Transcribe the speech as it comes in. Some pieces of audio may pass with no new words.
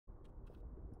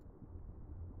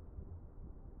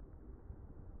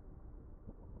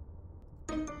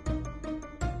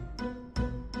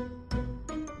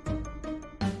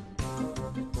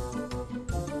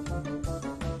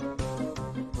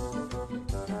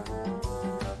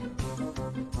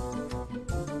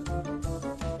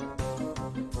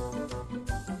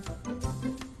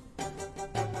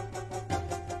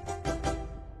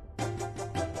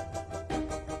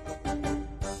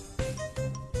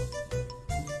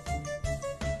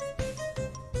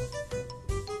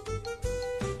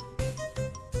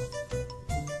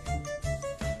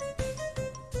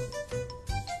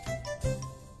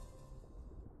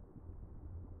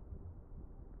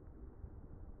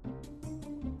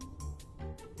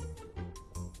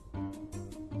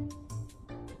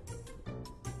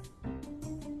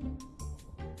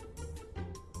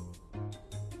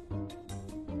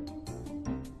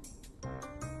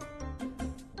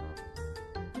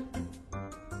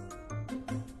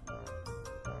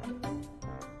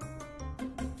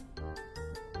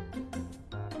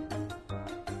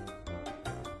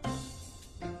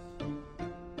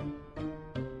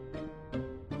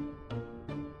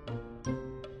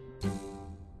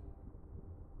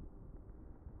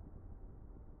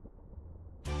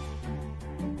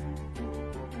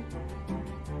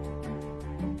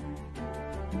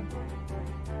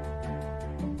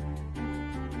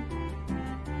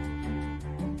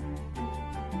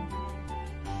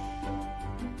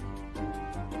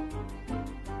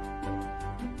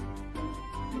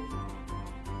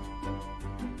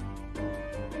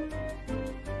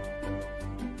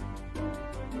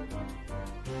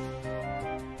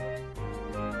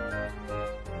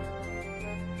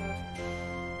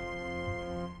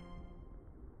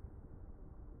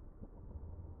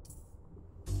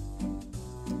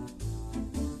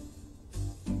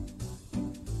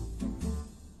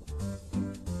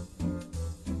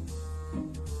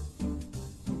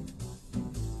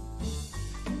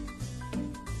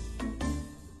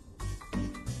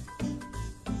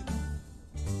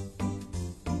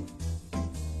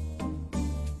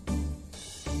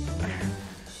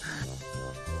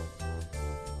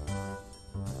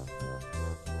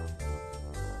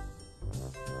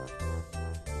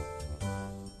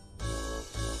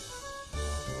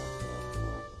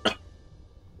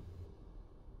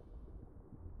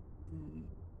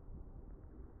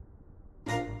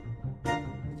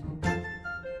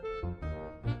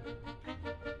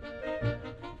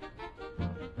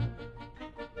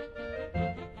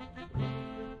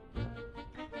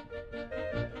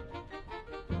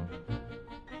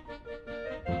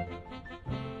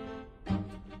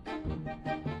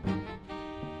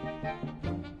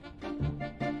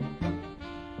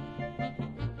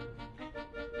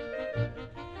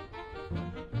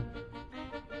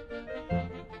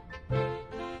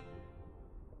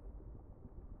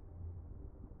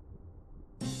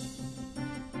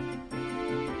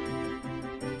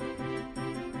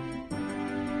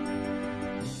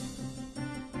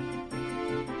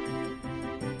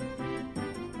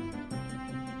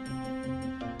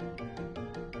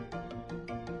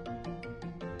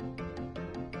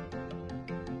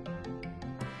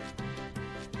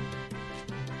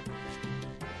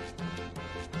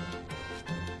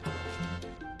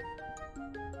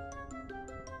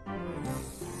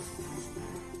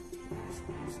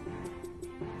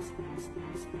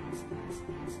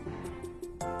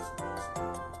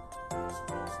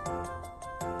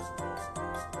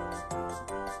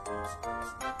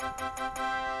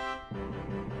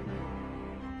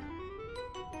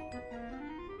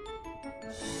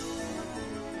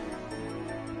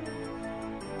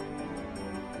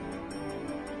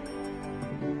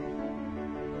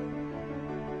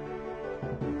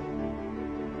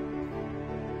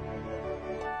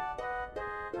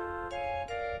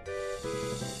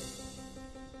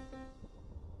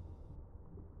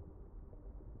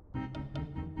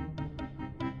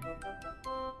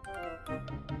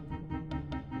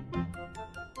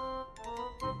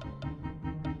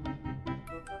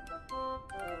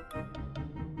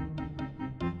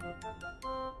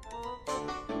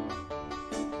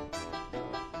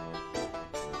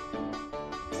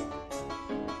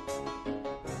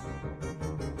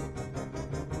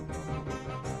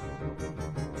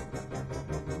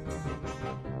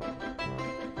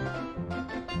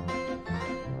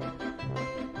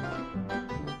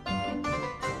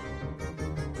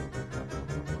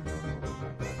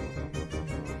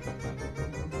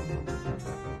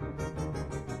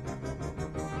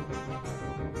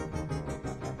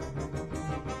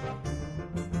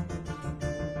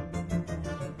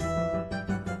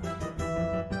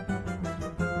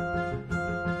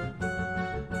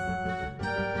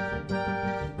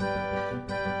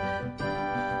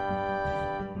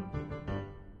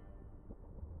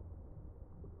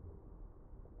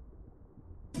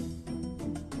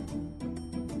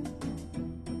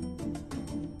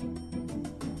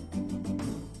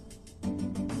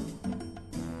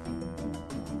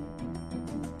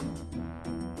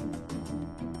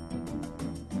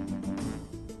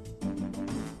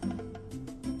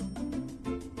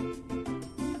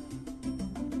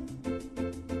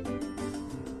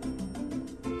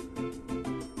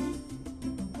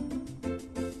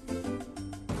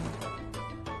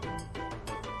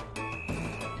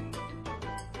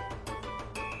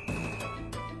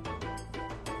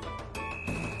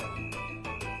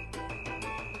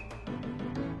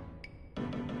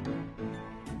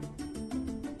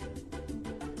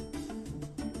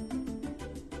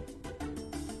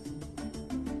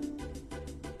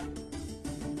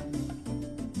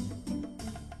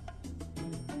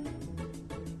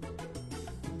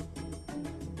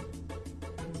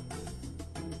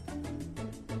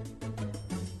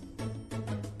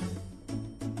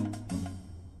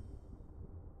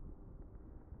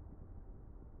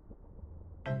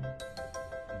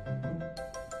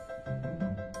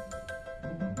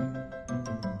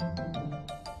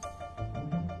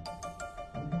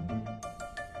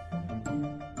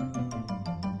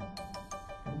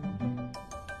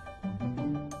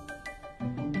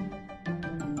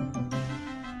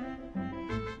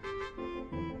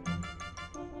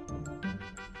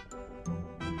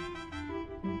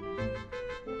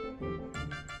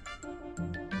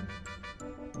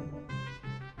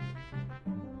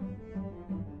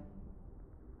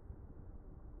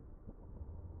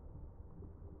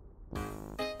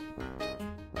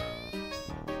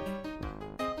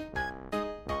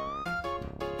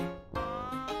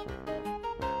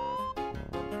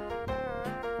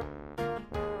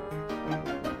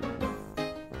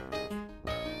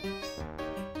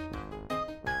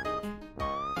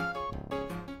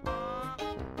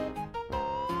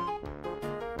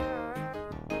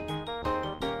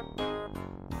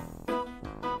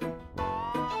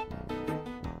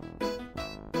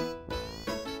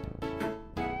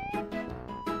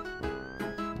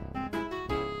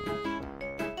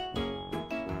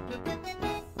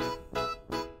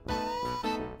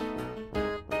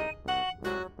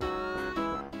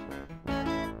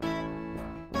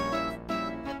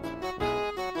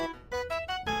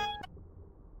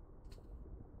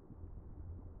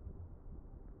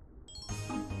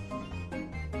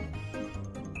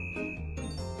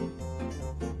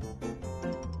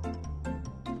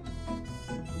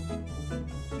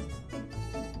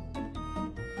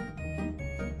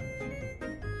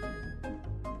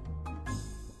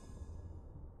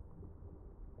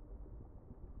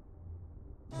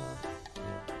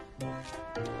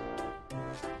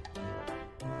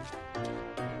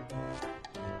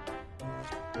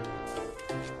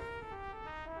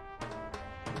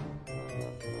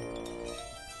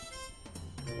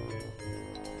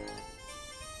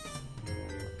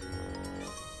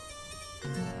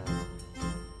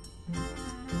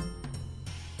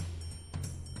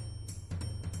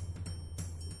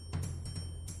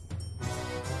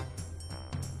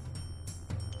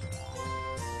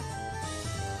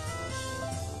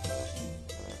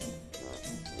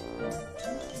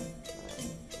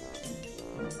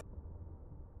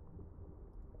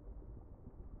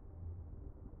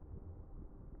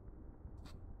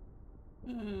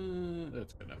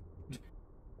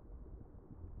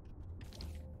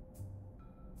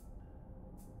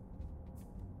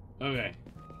Okay.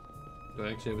 Do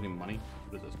I actually have any money?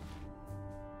 What is this?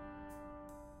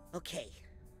 Okay,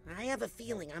 I have a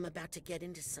feeling I'm about to get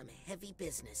into some heavy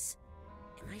business.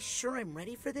 Am I sure I'm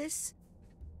ready for this?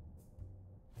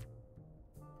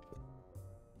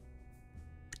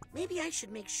 Maybe I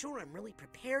should make sure I'm really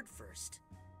prepared first.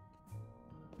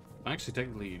 Actually,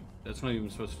 technically, that's not even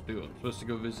supposed to do. I'm supposed to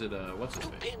go visit, what's his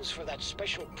 2 face? pins for that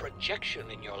special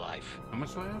projection in your life. How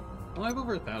much do I have? Well, I have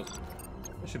over 1,000.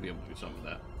 I should be able to do some of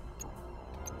that.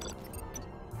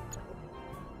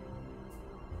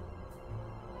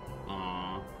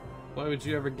 Aww. Why would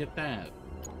you ever get that?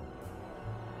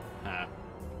 Ah.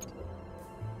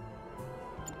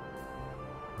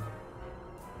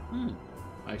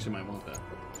 I actually might want that.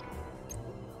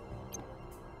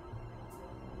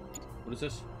 What is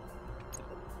this?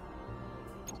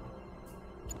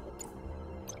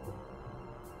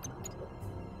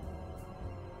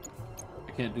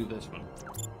 I can't do this one.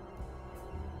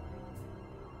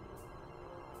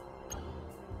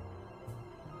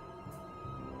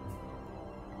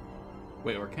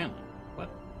 Wait, or can I? What?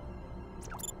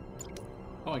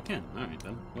 Oh, I can. Alright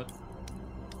then. What?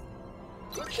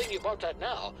 Good thing you bought that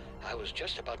now. I was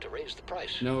just about to raise the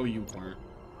price. No, you weren't.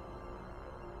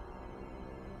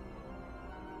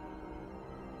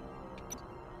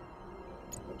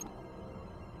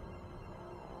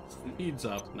 Speeds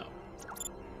up. No.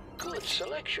 Good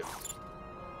selection.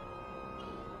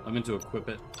 I'm into equip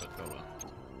it, but oh well.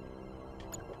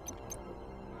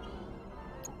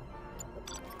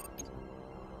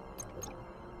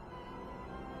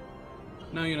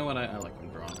 No, you know what? I like him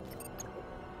drawn.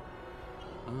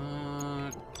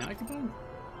 Can I combine?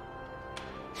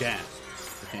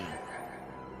 Gas. I can.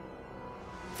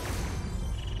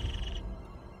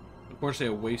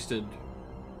 Unfortunately, I wasted...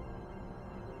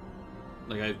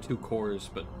 Like, I have 2 cores,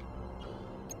 but...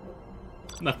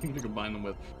 nothing to combine them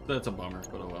with. That's a bummer,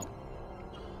 but oh well.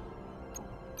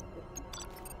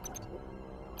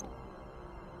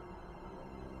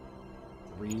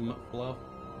 Dream fluff?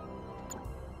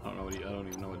 I don't know what I don't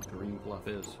even know what dream fluff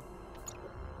is.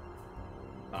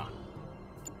 Ah.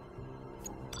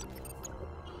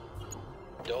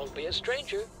 Don't be a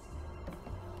stranger.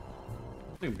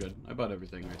 I think I'm good. I bought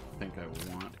everything I think I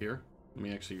want here. Let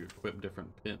me actually equip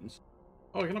different pins.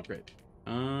 Oh, I can upgrade.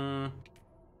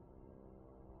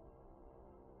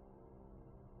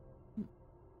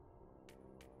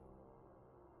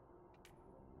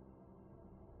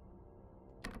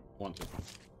 Want to.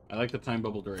 I like the time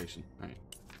bubble duration. Alright.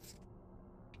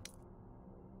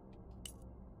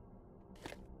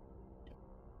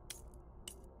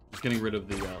 Just getting rid of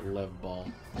the lev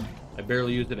ball. I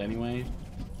barely used it anyway.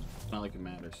 It's not like it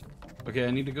matters. Okay,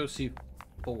 I need to go see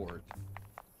Ford.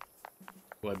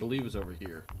 Who I believe is over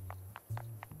here.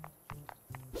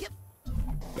 Yep.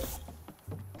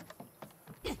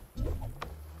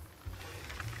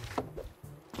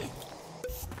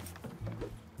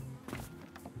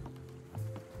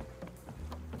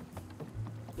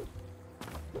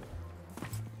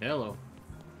 Hello.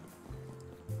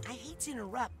 I hate to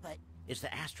interrupt, but Is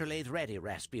the astrolabe ready,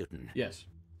 Rasputin? Yes.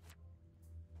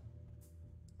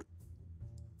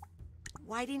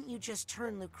 why didn't you just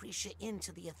turn Lucretia in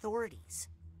to the authorities?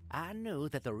 I knew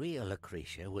that the real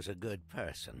Lucretia was a good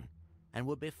person, and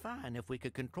would be fine if we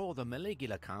could control the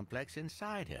Maligula complex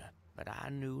inside her. But I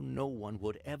knew no one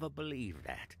would ever believe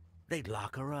that. They'd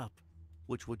lock her up,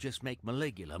 which would just make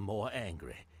Maligula more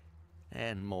angry,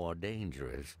 and more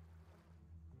dangerous.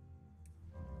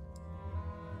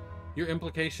 Your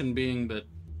implication being that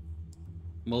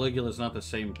Maligula is not the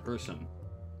same person.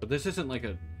 But this isn't like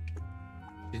a...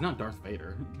 He's not Darth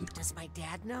Vader. Does my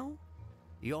dad know?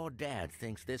 Your dad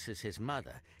thinks this is his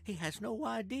mother. He has no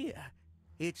idea.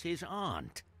 It's his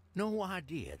aunt. No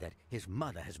idea that his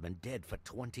mother has been dead for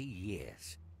 20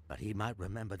 years. But he might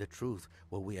remember the truth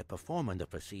while we are performing the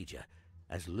procedure,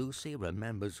 as Lucy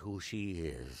remembers who she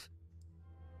is.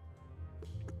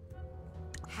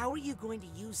 How are you going to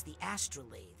use the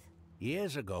astrolabe?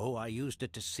 Years ago, I used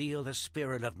it to seal the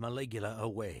spirit of Maligula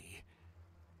away.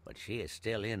 But she is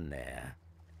still in there.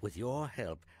 With your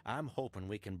help, I'm hoping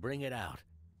we can bring it out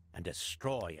and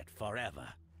destroy it forever.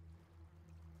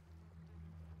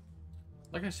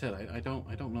 Like I said, I don't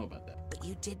know about that. What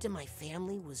you did to my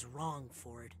family was wrong,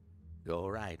 Ford.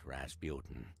 You're right,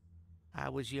 Rasputin. I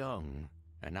was young,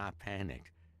 and I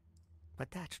panicked. But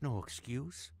that's no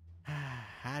excuse.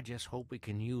 I just hope we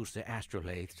can use the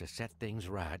astrolabe to set things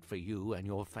right for you and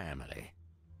your family.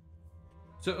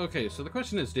 So, okay, so the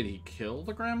question is, did he kill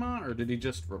the grandma, or did he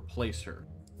just replace her?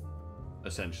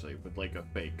 Essentially, with like a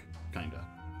fake, kinda.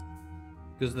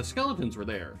 Because the skeletons were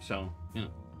there, so, you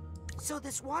know. So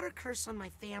this water curse on my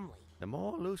family, The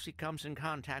more Lucy comes in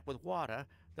contact with water,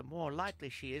 the more likely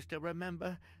she is to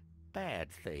remember bad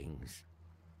things.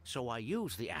 So I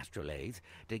used the astrolabe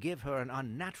to give her an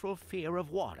unnatural fear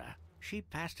of water. She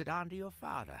passed it on to your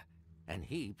father, and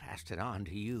he passed it on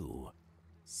to you.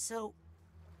 So,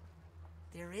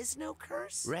 there is no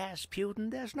curse? Rasputin,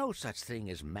 there's no such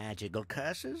thing as magical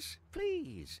curses.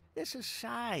 Please, this is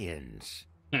science.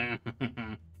 Okay,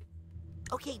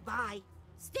 bye.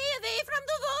 Stay away from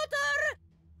the water!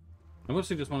 I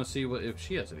mostly just want to see if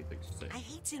she has anything to say. I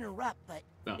hate to interrupt, but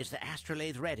No. Is the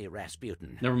astrolabe ready,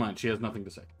 Rasputin? Never mind, she has nothing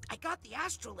to say. I got the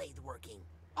astrolabe working.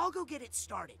 I'll go get it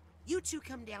started. You two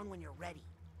come down when you're ready.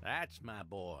 That's my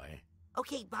boy.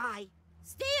 Okay, bye.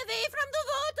 Stay away from the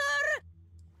water!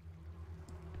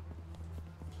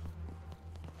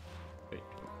 Wait.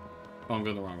 Oh, I'm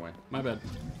going the wrong way. My bad.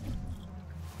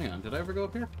 Hang on, did I ever go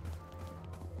up here?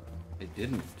 I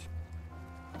didn't.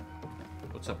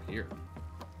 What's up here?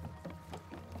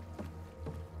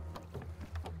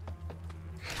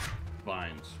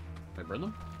 Vines. Can I burn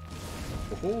them?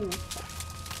 Oh,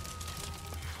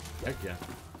 heck yeah.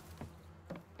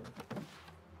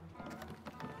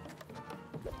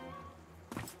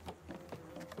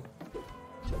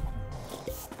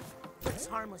 Looks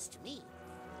harmless to me.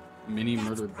 Mini That's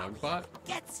murdered probably bug bot? how it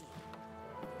gets you.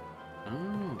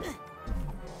 Oh.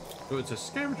 So it's a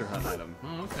scavenger hunt item.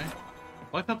 Oh, okay.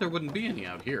 Well, I thought there wouldn't be any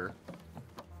out here.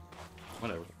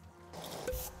 Whatever.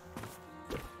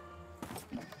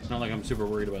 Not like I'm super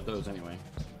worried about those anyway.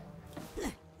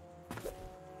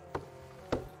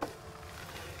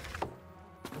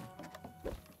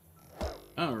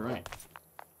 Alright.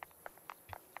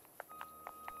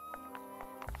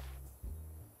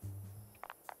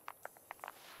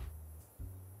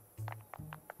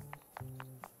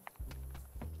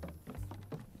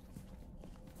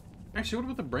 Actually, what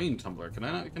about the brain tumbler? Can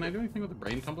I do anything with the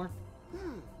brain tumbler?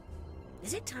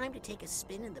 Is it time to take a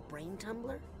spin in the brain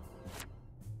tumbler?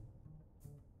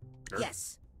 Sure.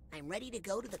 Yes. I'm ready to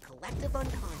go to the collective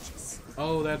unconscious.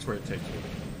 Oh, that's where it takes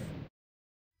you.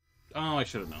 Oh, I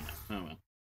should have known that. Oh well.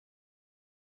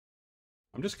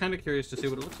 I'm just kind of curious to see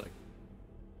what it looks like.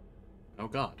 Oh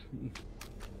god.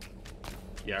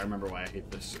 Yeah, I remember why I hate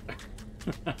this.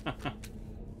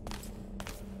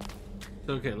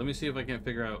 So, okay, let me see if I can't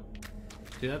figure out.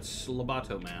 See, that's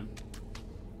Loboto Man.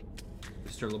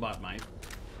 Mr. Lobotomite.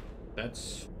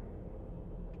 That's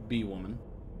Bee Woman.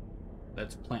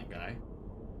 That's Plant Guy.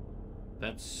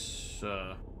 That's,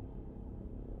 I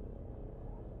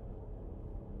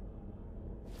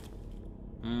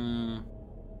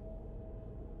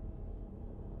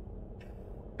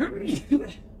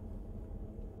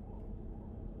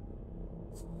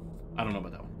don't know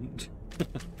about that one.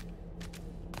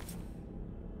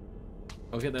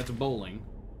 Okay, that's bowling.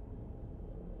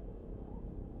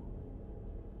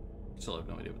 Still have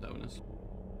no idea what that one is.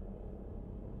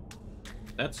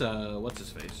 That's, what's his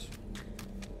face?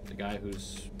 The guy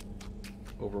who's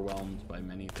overwhelmed by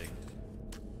many things.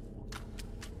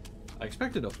 I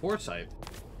expected a Forsyth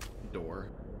door,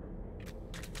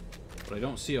 but I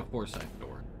don't see a Forsyth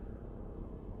door.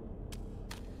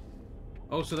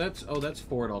 Oh, so that's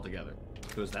Ford altogether.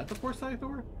 So is that the Forsyth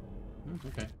door?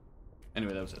 Okay.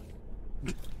 Anyway, that was it.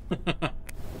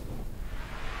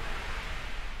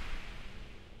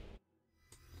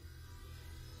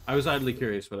 I was idly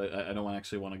curious, but I don't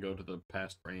actually want to go to the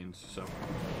past brains, so.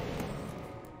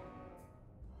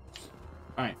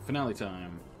 Alright, finale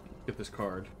time. Get this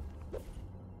card.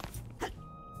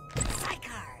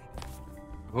 Psychar!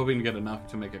 I'm hoping to get enough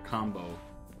to make a combo.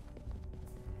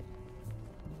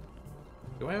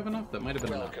 Do I have enough? That might have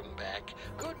been enough. Welcome back.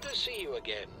 Good to see you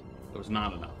again. That was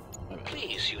not enough. My bad.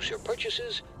 Please use your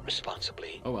purchases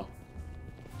responsibly. Oh well.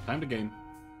 Time to game.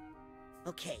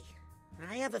 Okay.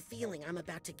 I have a feeling I'm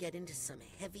about to get into some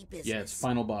heavy business. Yeah, it's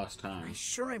final boss Am time. I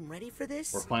sure I'm ready for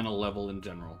this? Or final level in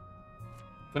general.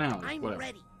 Finale, I'm whatever.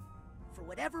 ready. For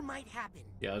whatever might happen.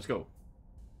 Yeah, let's go.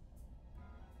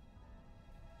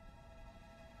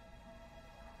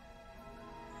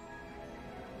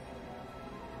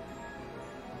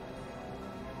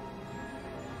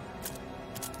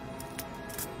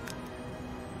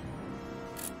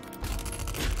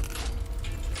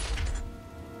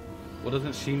 Well,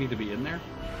 doesn't she need to be in there?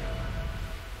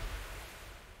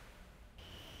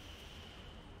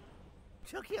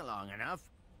 Took you long enough.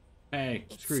 Hey,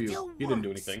 It screw you. still You didn't do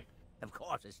works. anything. Of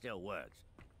course it still works.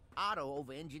 Otto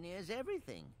over-engineers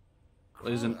everything.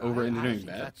 Well, isn't I over-engineering think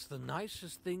bad? that's the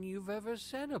nicest thing you've ever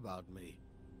said about me.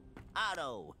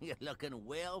 Otto, you're looking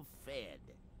well fed.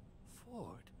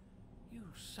 Ford, you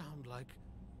sound like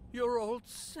your old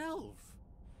self.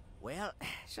 Well,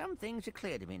 some things are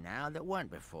clear to me now that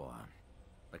weren't before.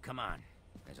 But come on,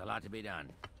 there's a lot to be done.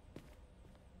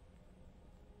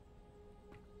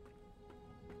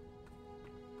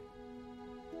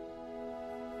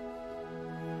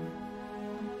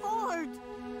 Ford!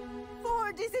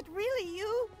 Ford, is it really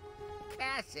you?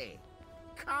 Cassie!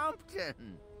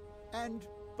 Compton! And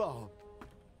Bob.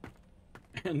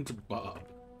 And Bob.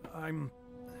 I'm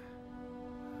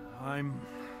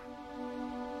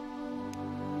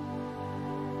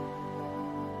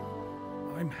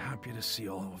happy to see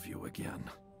all of you again.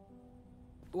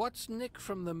 What's Nick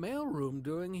from the mailroom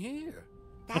doing here?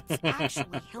 That's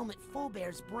actually Helmet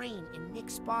Fullbear's brain in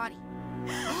Nick's body.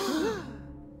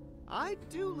 I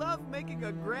do love making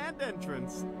a grand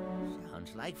entrance.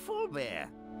 Sounds like Fullbear.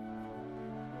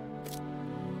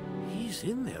 He's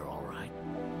in there, all right.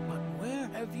 But where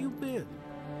have you been?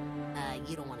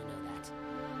 You don't want to know that.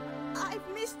 I've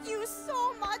missed you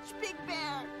so much, Big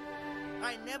Bear.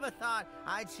 I never thought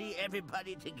I'd see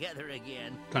everybody together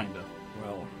again. Kinda.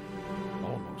 Well,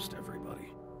 almost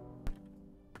everybody.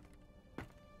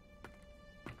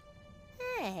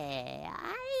 Hey,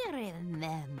 I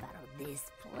remember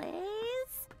this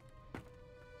place.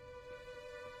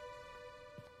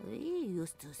 We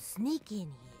used to sneak in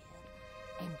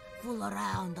here and fool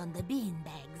around on the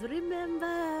beanbags,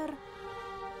 remember?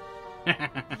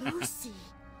 Lucy.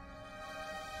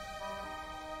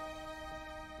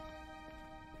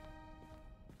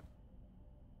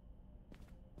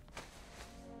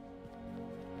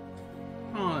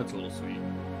 Oh, that's a little sweet.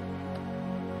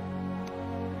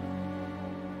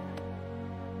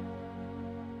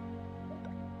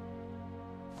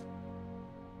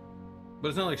 But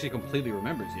it's not like she completely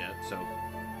remembers yet, so...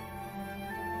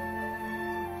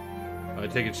 I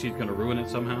take it she's gonna ruin it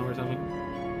somehow or something?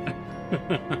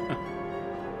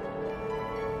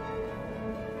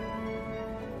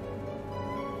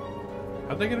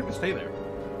 How'd they get her to stay there?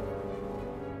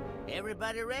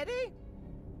 Everybody ready?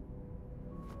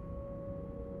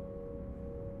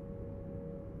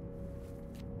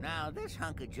 Now, this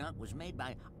hunk of junk was made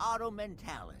by Auto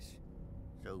Mentalis.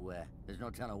 So, there's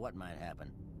no telling what might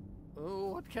happen. Oh,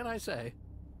 what can I say?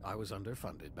 I was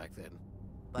underfunded back then.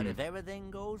 But if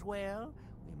everything goes well,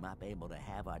 we might be able to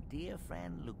have our dear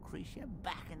friend Lucretia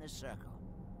back in the circle.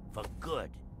 For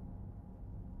good.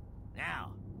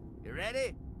 Now, you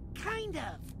ready? Kind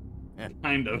of.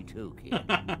 Kind of. Me too, kid.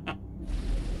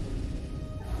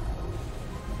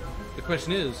 The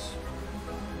question is,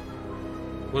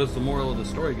 what is the moral of the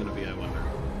story going to be, I wonder?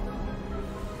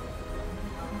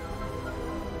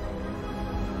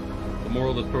 The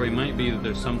moral of the story might be that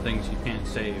there's some things you can't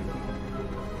save.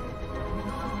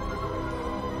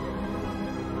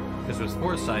 Because with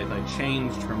Forsyth, I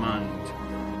changed her mind.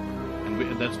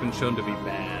 And that's been shown to be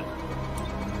bad.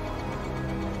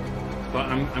 But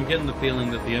I'm getting the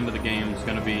feeling that the end of the game is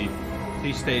going to be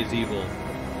she stays evil.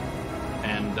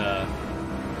 And,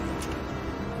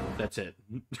 that's it.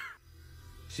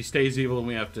 She stays evil and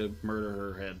we have to murder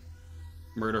her head.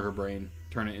 Murder her brain.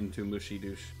 Turn it into mushy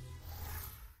douche.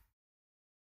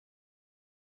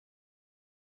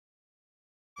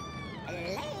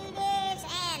 Ladies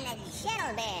and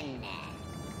gentlemen,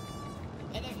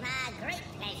 it is my great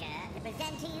pleasure to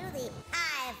present to you the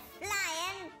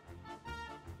high-flying,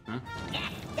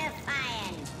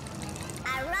 death-defying,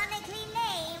 ironically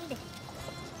named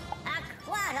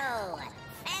Aquato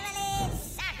Family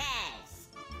Circus.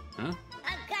 Huh?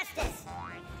 Augustus,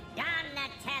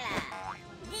 Donatella,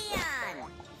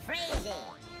 Dion, Frazee,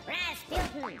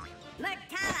 Rasputin,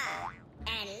 Murtala,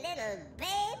 and little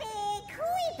baby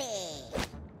Queepy.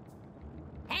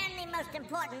 And the most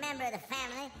important member of the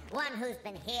family, one who's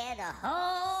been here the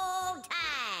whole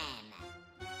time.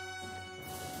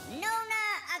 Nona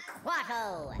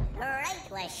Aquato, right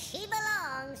where she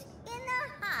belongs, in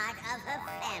the heart of her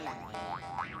family.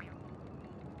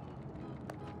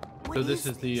 So this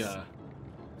is the,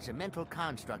 It's a mental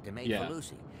construct I made Yeah. for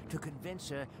Lucy to convince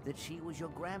her that she was your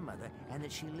grandmother and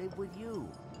that she lived with you.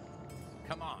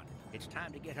 Come on, it's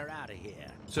time to get her out of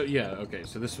here. So yeah, okay,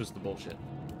 so this was the bullshit.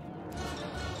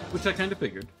 Which I kind of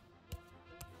figured.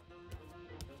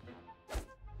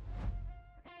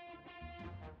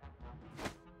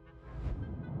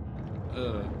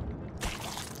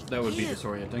 That would be Ew.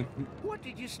 disorienting. What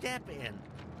did you step in?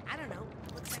 I don't know.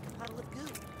 Looks like a puddle of goo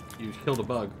You killed a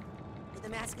bug.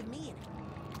 with a mask of me in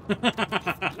it.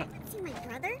 See my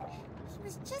brother? He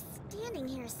was just standing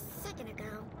here a second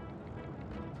ago.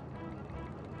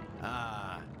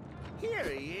 Here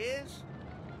he is.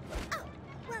 Oh,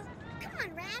 well, come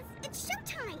on, Raz. It's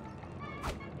showtime.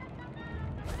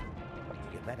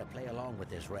 You better play along with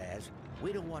this, Raz.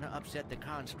 We don't want to upset the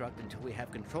construct until we have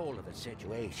control of the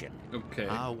situation. Okay.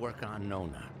 I'll work on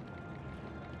Nona.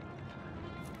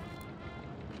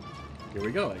 Here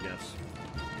we go, I guess.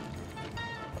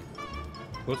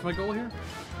 What's my goal here?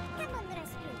 Come on, little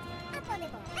Spooky. Up on the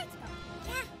ball. Let's go.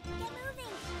 Yeah, get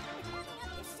moving. We're holding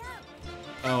up the show.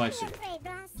 Oh, I see. Don't be afraid,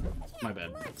 boss. Yeah, My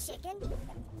bad. Come on, chicken.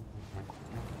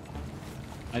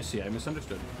 I see, I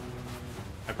misunderstood.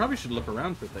 I probably should look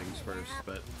around for things first,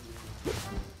 but...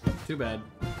 Too bad.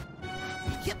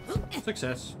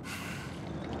 Success.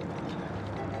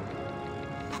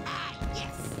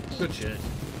 Good shit.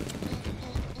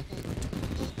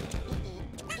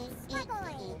 That's my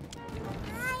boy.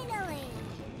 Finally.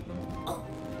 Oh,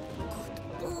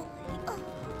 good boy. Oh.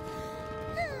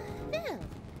 Well,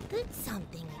 that's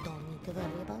something I don't need to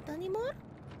worry about anymore.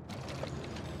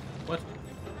 What?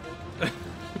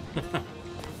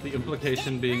 The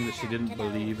implication being that she didn't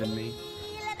believe in me.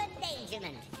 Wheel of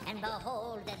endangerment, and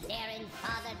behold the daring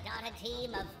father-daughter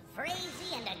team of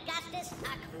Frazee and Augustus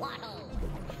Aquato.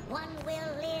 One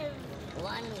will live,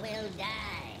 one will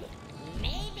die.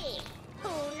 Maybe.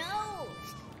 Who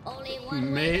knows? Only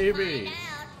one way to Maybe. find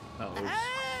out.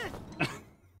 Oh.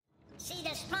 See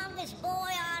the strongest boy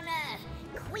on earth,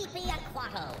 Creepy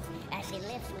Aquato, as he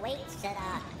lifts weights that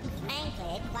are,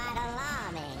 frankly, quite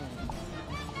alarming.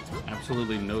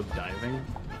 Absolutely no diving?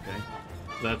 Okay.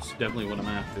 That's definitely what I'm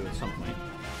gonna have to do at some point.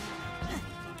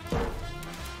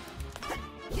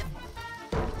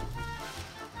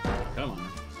 Come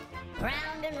on.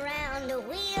 Round and round the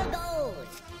wheel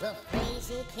goes. Will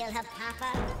Frazee kill her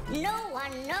papa? No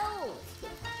one knows.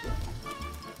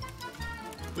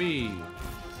 Whee!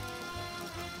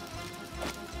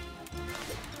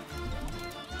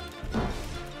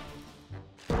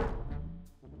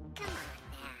 Come on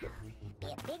now. Be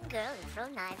a big girl and throw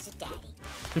knives at Daddy.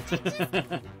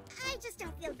 I just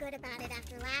don't feel good about it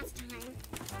after last time.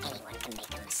 Anyone can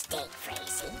make a mistake,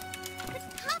 Frazee. But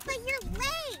Papa, your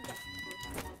leg!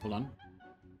 Hold on.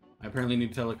 I apparently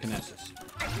need telekinesis.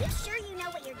 Are you sure you know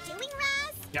what you're doing,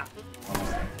 Raz? Yeah.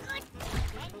 Good.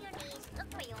 Bend your knees. Look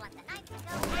where you want the knife to go.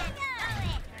 There you go.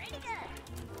 Pretty good.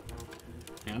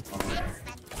 And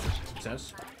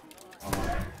success.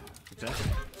 Success.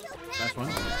 Last one.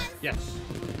 Yes.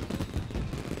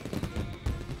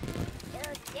 You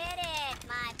did it,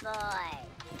 my boy.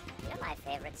 You're my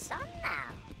favorite son now.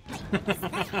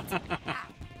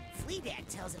 Flea Dad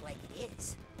tells it like it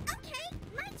is. Okay,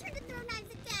 my turn to throw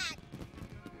knives at Dad.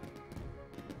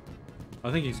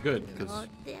 I think he's good because Not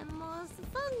the most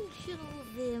functional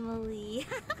family.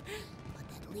 But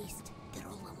at least they're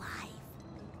all alive.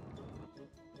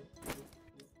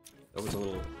 that was a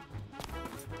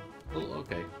little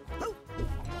okay.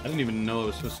 I didn't even know I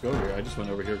was supposed to go here. I just went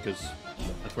over here because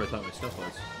that's where I thought my stuff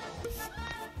was.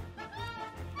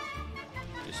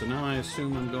 Okay, so now I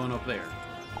assume I'm going up there.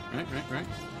 Right.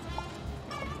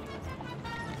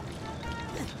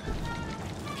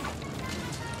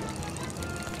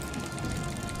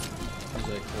 As I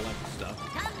collect stuff.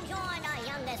 Come join our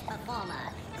youngest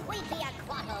performer, Creepy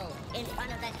Aquato, in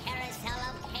front of the Carousel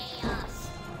of Chaos.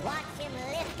 Watch him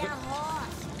lift a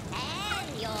horse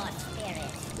and your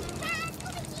spirit. Raz,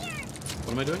 over here!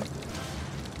 What am I doing?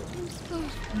 I'm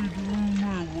supposed to be doing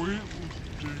my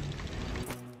weightlifting.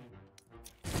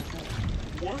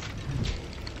 What?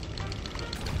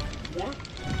 What?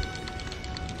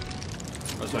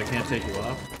 Oh, so I can't take you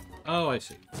off? Oh, I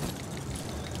see.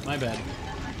 My bad.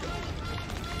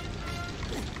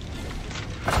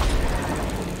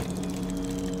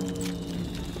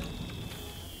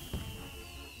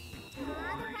 The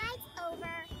ride's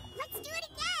over. Let's do it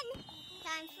again.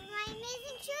 Time for my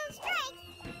amazing true strength.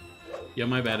 Yeah,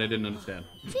 my bad. I didn't understand.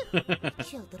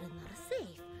 Children are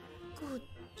safe. Good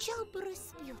job,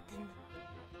 Rasputin.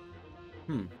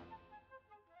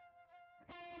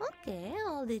 Okay,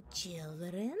 all the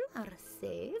children are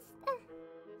safe.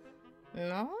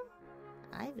 No,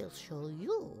 I will show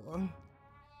you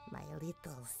my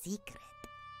little secret.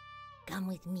 Come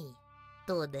with me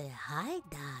to the high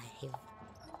dive.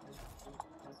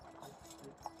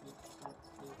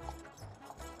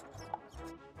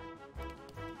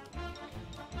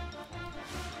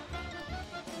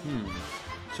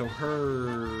 So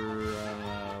her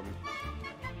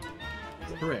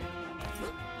trick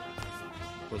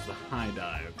was the high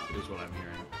dive, is what I'm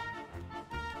hearing.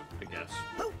 I guess.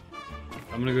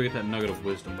 I'm gonna go get that nugget of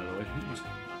wisdom, by the way.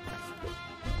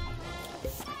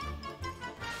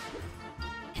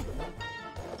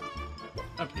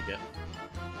 Up you get.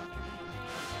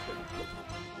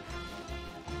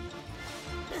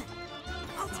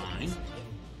 Fine.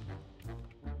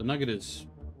 The nugget is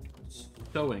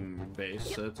stowing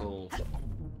base, so that's a little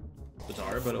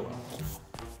bizarre, but oh well.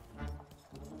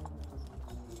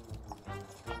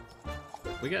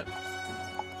 We get.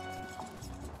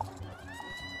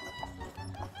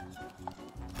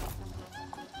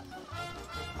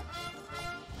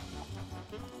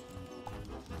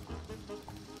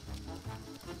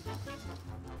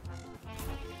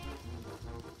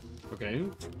 Okay.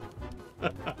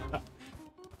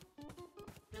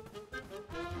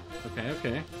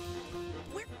 Okay.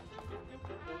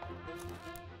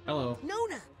 Hello.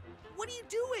 Nona, what are you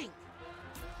doing?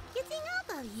 Getting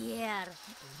out of here.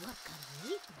 You're gonna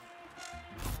meet me.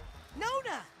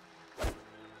 Nona!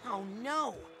 Oh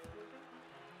no!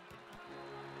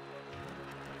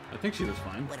 I think she was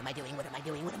fine. What am I doing? What am I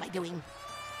doing? What am I doing?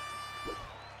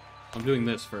 I'm doing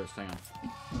this first. Hang on.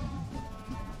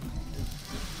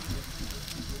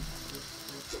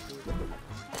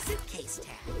 Suitcase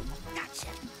tag. Gotcha.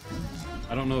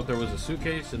 I don't know if there was a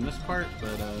suitcase in this part,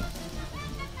 but oh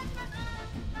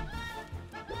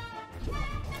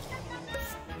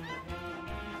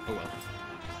well.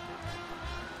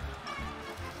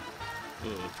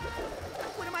 Ugh.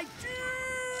 What am I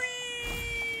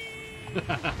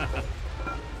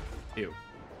doing? Ew.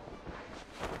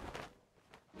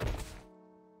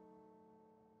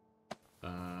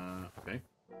 Okay.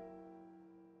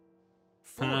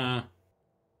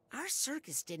 Our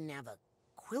circus didn't have a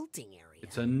quilting area.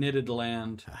 It's a knitted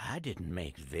land. I didn't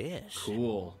make this.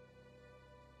 Cool.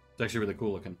 It's actually really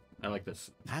cool looking. I like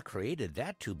this. I created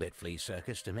that two-bit flea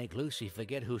circus to make Lucy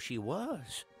forget who she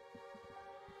was.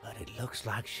 But it looks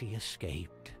like she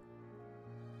escaped.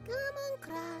 Come on,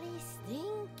 Crowley.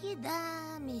 Stinky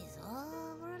Dam is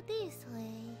over this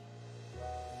way.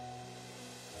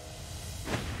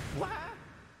 Wow.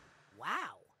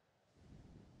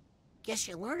 Guess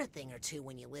you learn a thing or two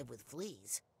when you live with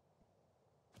fleas.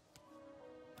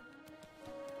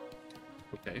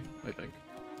 Okay, I think.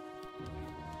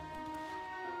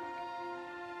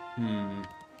 I'm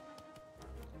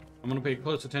gonna pay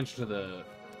close attention to the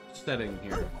setting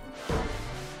here.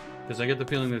 Because I get the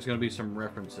feeling there's gonna be some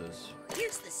references.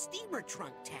 Here's the steamer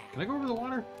trunk tag. Can I go over the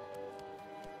water?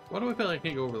 Why do I feel like I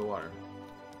can't go over the water?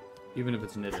 Even if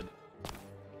it's knitted.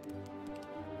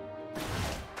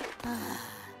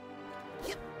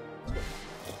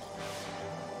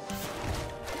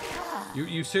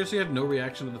 You seriously have no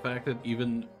reaction to the fact that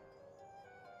even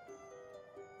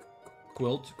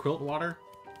quilt water,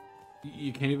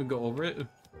 you can't even go over it?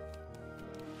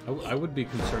 I would be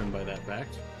concerned by that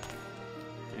fact.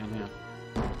 Hang on.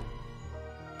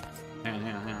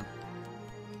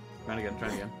 Try it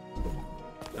again.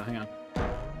 No, hang on.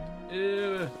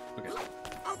 Okay.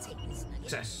 I'll take this nugget.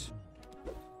 Success.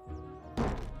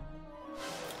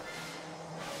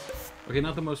 Okay,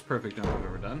 not the most perfect jump I've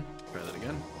ever done. Try that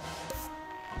again.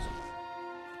 Awesome.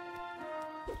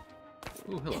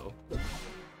 Ooh, hello.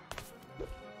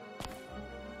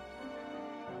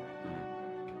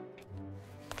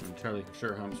 I'm entirely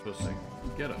sure how I'm supposed to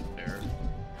get up there.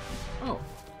 Oh.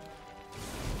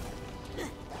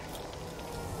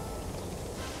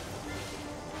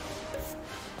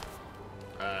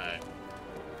 Right.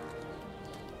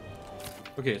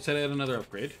 Okay, it said I had another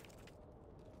upgrade.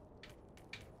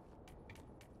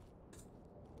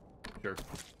 Sure.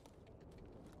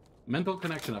 Mental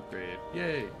connection upgrade.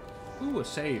 Yay. Ooh, a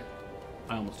save.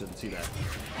 I almost didn't see that.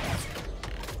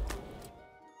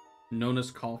 Nona's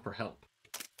call for help.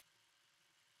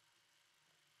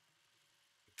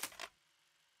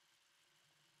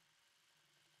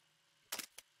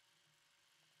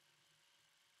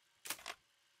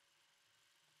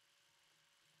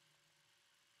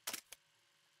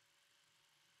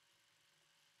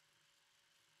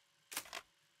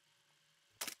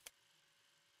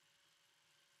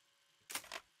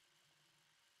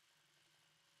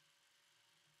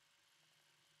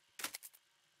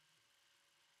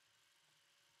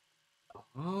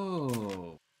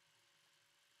 Oh.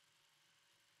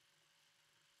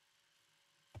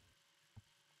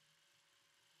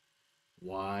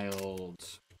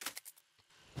 Wild.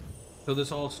 So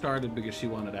this all started because she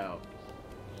wanted out.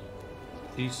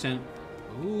 She sent...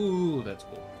 Ooh, that's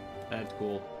cool. That's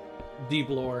cool. Deep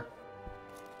lore.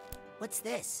 What's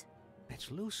this? It's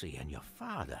Lucy and your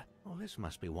father. Oh, this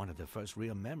must be one of the first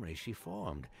real memories she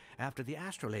formed after the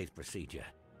astrolabe procedure.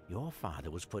 Your father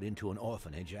was put into an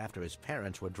orphanage after his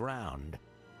parents were drowned.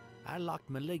 I locked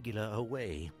Maligula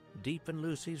away, deep in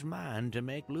Lucy's mind, to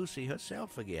make Lucy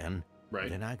herself again. Right.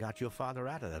 Then I got your father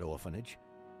out of that orphanage,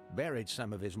 buried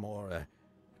some of his more,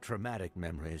 traumatic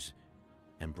memories,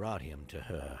 and brought him to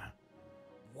her.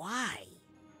 Why?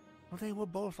 Well, they were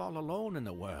both all alone in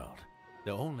the world.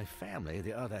 The only family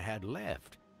the other had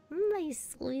left. My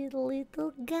sweet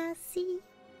little Gussie.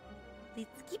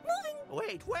 Let's keep moving.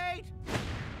 Wait!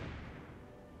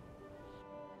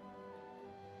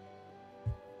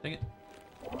 Dang it.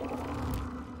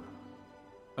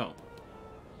 Oh.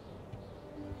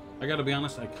 I gotta be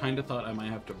honest, I kinda thought I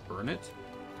might have to burn it.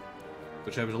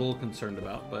 Which I was a little concerned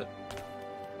about, but...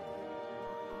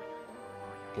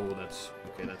 Oh, that's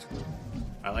okay. That's cool.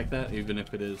 I like that, even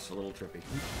if it is a little trippy.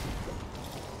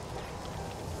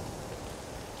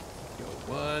 Yo,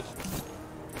 what?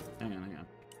 Hang on, hang on.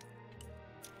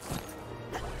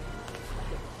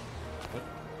 What?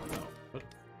 No, what?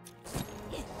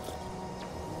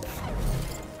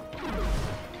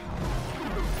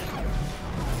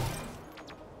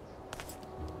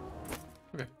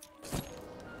 Okay.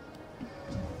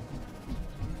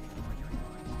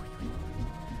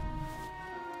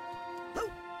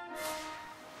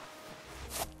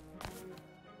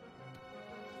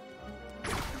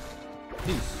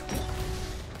 Peace.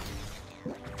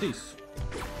 Peace.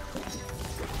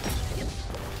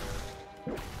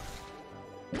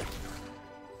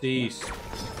 Peace.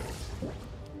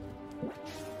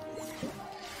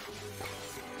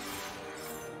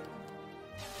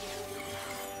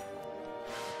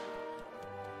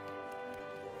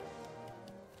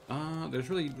 There's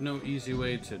really no easy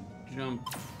way to jump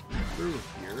through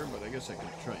here, but I guess I could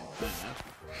try that.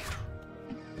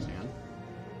 Hang on.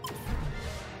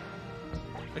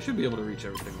 I should be able to reach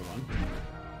every single one.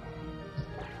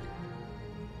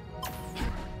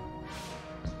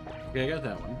 Okay, I got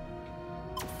that one.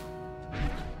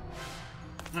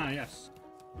 Ah, yes.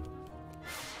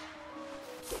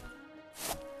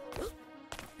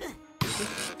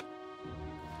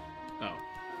 Oh.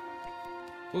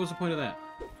 What was the point of that?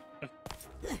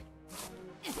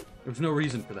 There was no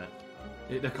reason for that.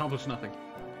 It accomplished nothing.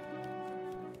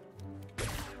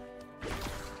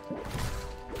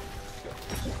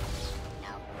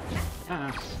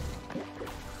 Ah.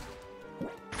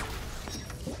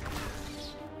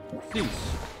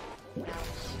 Peace.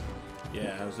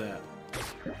 Yeah, how's that?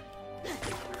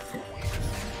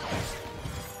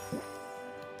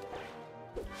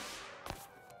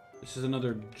 This is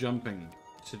another jumping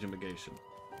situation.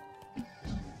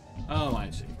 Oh, I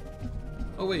see.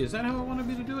 Oh wait, is that how it wanted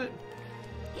me to do it?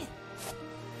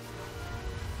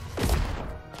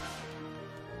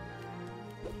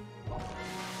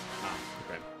 Ah,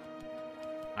 okay.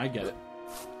 I get it.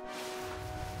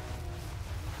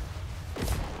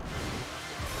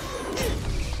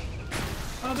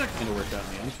 Oh, that kind of worked out in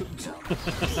the end.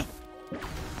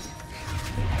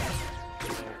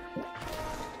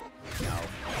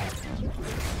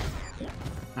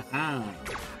 Haha.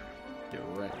 Get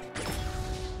wrecked.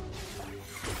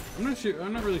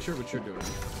 I'm not really sure what you're doing.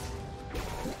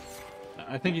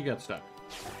 I think you got stuck.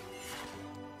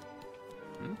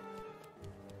 Hmm?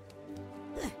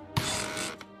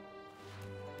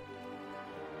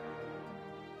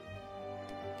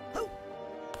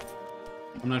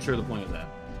 I'm not sure the point of that.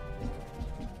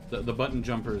 The button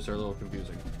jumpers are a little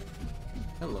confusing.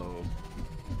 Hello.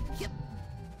 Yep.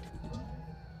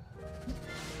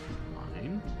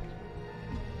 Mine.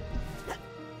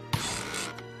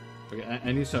 Okay,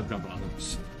 I need to stop jumping on them.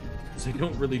 Because they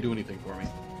don't really do anything for me.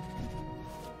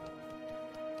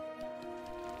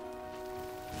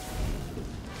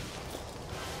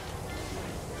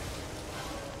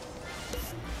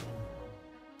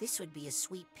 This would be a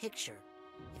sweet picture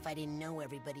if I didn't know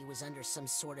everybody was under some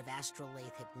sort of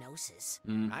astrolabe hypnosis.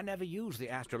 I never used the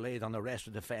astrolabe on the rest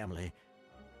of the family.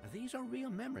 These are real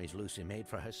memories Lucy made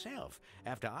for herself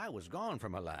after I was gone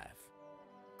from her life.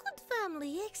 Good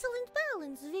family, excellent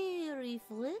balance, very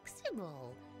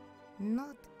flexible.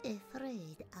 Not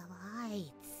afraid of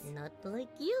heights. Not like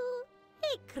you.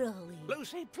 Hey, Crowley.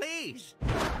 Lucy, please!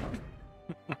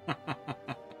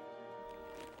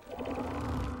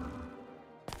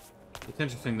 It's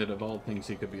interesting that of all things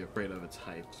he could be afraid of, it's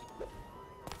heights.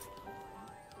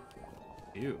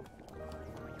 Ew.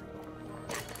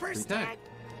 First tag.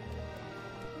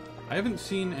 I haven't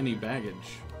seen any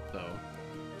baggage, though.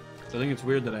 So I think it's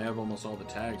weird that I have almost all the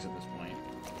tags at this point.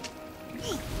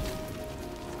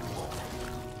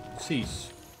 Cease.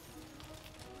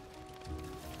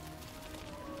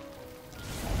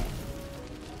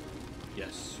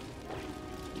 Yes.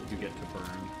 You get to burn.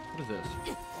 What is this?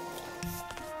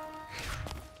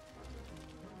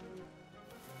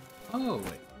 Oh,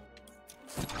 wait.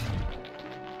 Yes.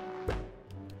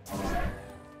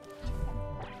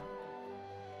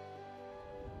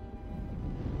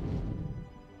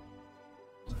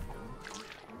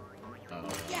 All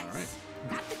right.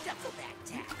 Got the duffel bag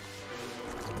tag.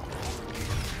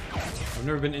 I've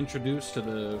never been introduced to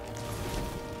the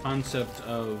concept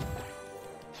of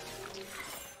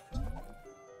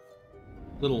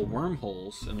little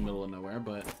wormholes in the middle of nowhere,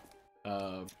 but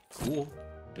cool,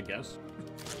 I guess.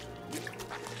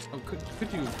 Oh, could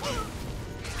you?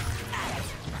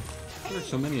 There's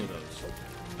so many of those.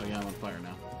 Oh yeah, I'm on fire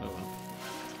now. Oh well.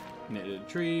 Knitted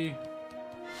tree.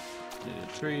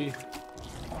 Knitted tree.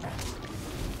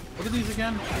 What are these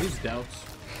again? Are these doubts?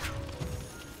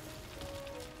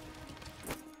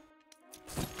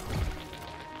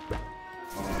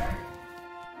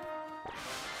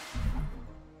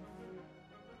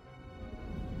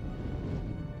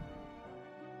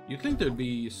 You'd think there'd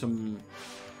be some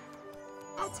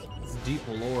I'll take this. deep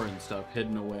lore and stuff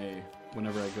hidden away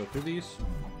whenever I go through these.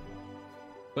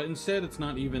 But instead, it's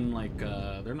not even like,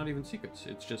 they're not even secrets.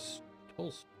 It's just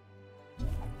holes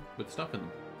with stuff in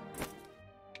them.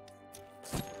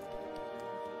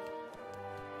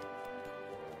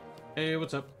 Hey,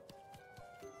 what's up?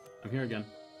 I'm here again.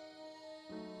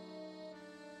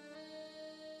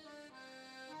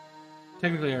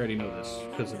 Technically, I already know this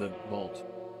because of the vault.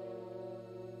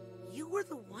 You were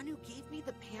the one who gave me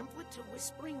the pamphlet to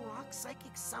Whispering Rock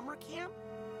Psychic Summer Camp?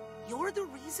 You're the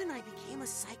reason I became a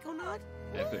Psychonaut?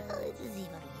 Epic. Well, it is either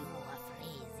you or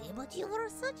Crazy, but you were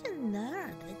such a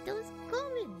nerd with those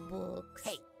comic books.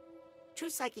 Hey, True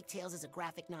Psychic Tales is a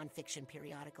graphic non-fiction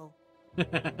periodical.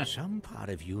 Some part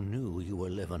of you knew you were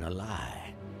living a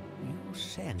lie. You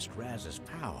sensed Raz's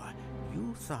power.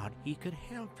 You thought he could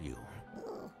help you.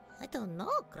 Oh, I don't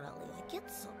know, Crowley. I get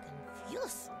so confused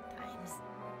sometimes.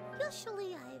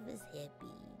 Usually I was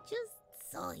happy,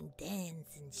 just sawing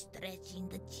dance and stretching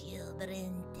the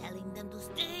children, telling them to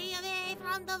stay away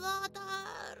from the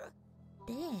water.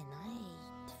 Then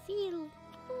I feel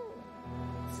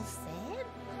so sad.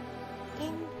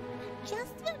 And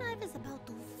just when I was about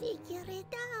to figure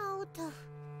it out,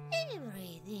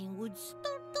 everything would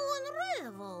start to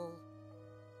unravel.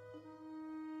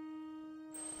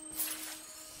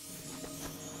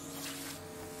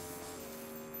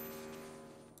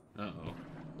 Uh-oh.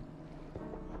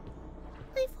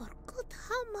 I forgot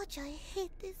how much I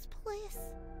hate this place.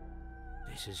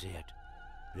 This is it.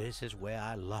 This is where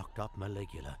I locked up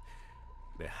Maligula.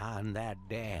 Behind that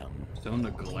dam. So We need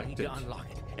neglected. to unlock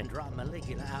it and draw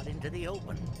Maligula out into the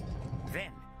open.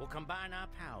 Then we'll combine our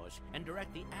powers and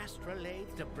direct the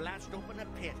astrolabe to blast open a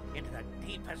pit into the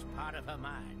deepest part of her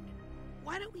mind.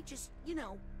 Why don't we just,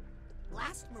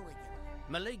 blast Maligula?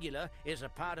 Maligula is a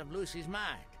part of Lucy's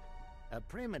mind. A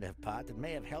primitive part that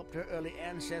may have helped her early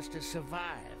ancestors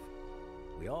survive.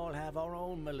 We all have our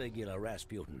own Maligula,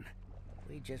 Rasputin.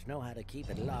 We just know how to keep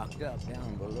it locked up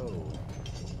down below.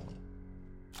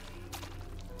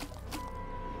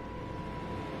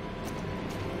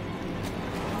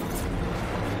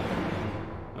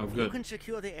 Oh, You good. can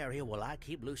secure the area while I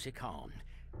keep Lucy calm,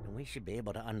 and we should be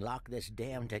able to unlock this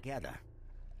dam together.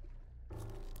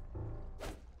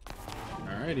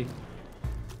 Alrighty.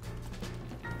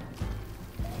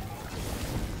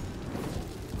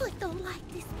 I don't like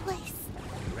this place.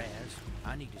 Raz,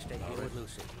 I need to stay here with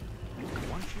Lucy.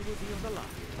 Once you reveal the lock,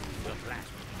 we'll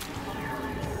blast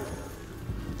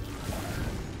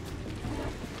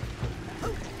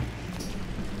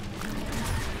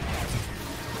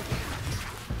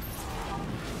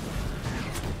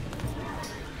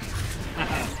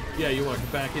it. Yeah, you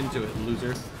walked back into it,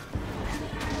 loser.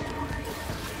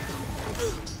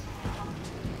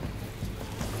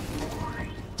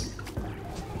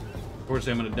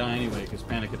 Unfortunately, I'm gonna die anyway, because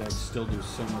panic attacks still do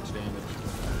so much damage.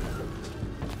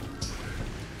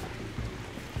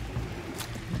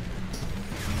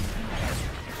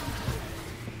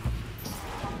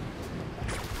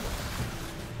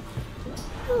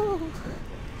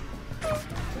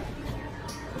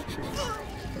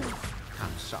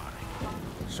 I'm sorry.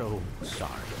 So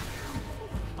sorry.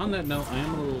 On that note, I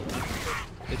am a little...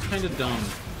 It's kind of dumb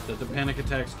that the panic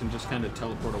attacks can just kind of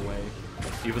teleport away,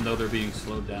 even though they're being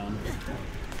slowed down.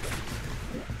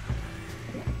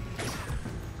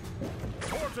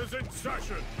 Forces in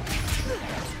session!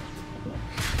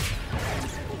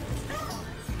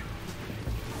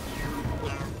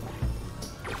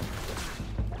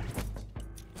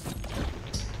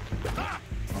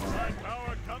 My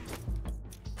power comes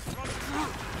from...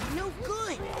 No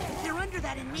good! They're under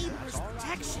that enabler's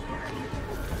protection.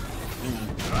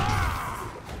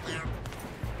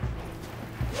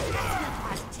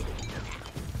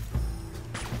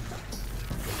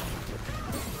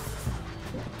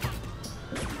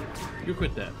 You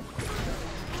quit that.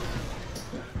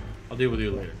 I'll deal with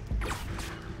you later.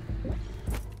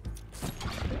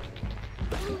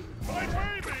 My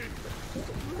baby!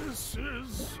 This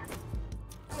is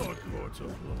a court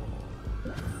of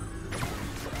law.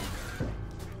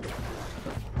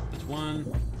 That's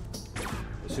one.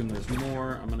 Assume there's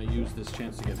more. I'm gonna use this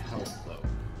chance to get help, though.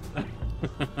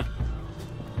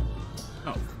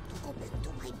 Oh. Open to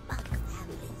my bug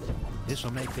family.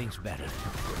 This'll make things better.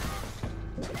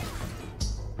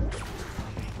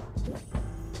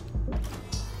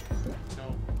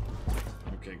 No.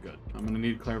 Okay, good. I'm gonna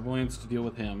need clairvoyance to deal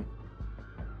with him.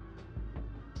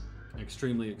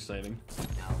 Extremely exciting.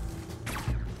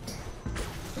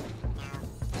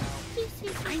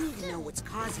 I need to know what's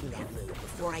causing that move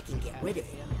before I can get rid of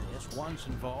it. Just once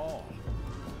and for all.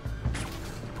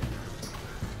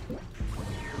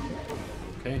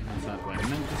 Okay, that's not what I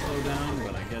meant to slow down,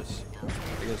 but I guess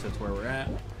that's where we're at.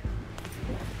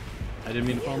 I didn't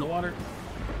mean to fall in the water.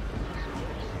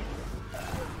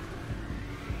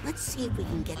 Let's see if we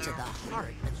can get to the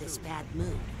heart of this bad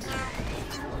mood.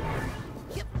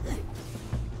 Yep.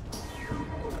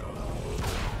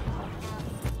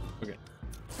 Okay.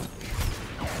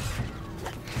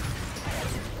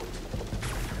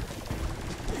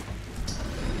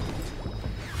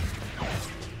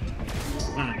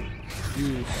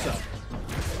 You suck.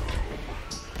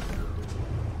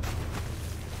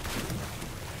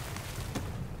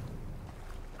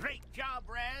 Great job,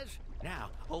 Raz.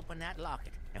 Now, open that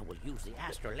locket, and we'll use the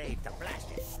astrolabe to blast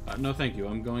it. No, thank you.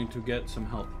 I'm going to get some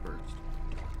help first.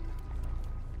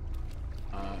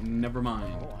 Never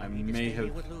mind. Oh, I need to may stay have.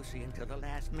 here with Lucy until the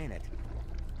last minute.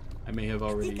 I may have I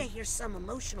already. think I hear some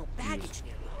emotional baggage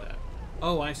near me. That.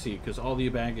 Oh, I see. Because all the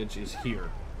baggage is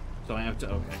here, so I have to.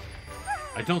 Okay.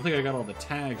 I don't think I got all the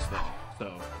tags though,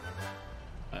 so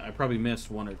I probably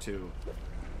missed one or two.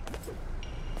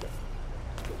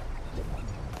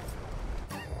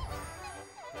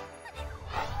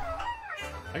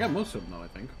 I got most of them though, I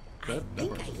think. That I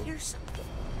think I part's cool. hear something.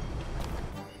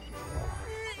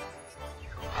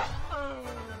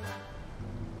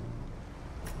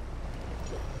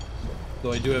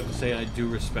 Though I do have to say I do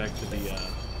respect the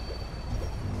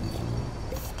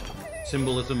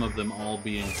symbolism of them all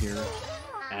being here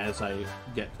as I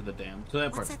get to the dam. So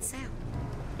that What's part's that cool. sound?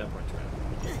 That part's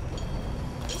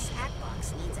right. This hat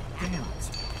box needs a hat Damn. box.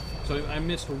 So I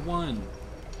missed one.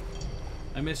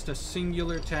 I missed a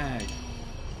singular tag.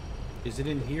 Is it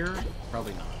in here?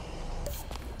 Probably not.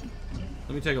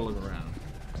 Let me take a look around.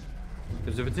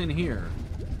 Because if it's in here,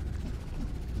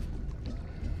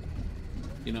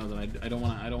 you know, then I don't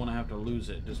want to have to lose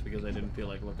it just because I didn't feel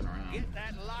like looking around. Get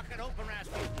that locket open,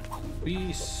 Rasputin.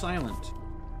 Be silent.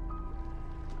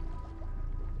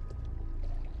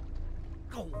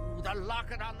 Oh, the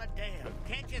locket on the dam.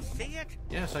 Can't you see it?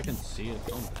 Yes, I can see it.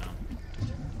 Calm down.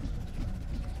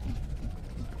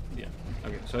 Yeah.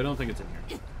 Okay, so I don't think it's in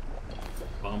here.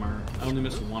 Bummer. I only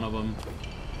missed one of them.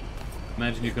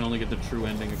 Imagine you can only get the true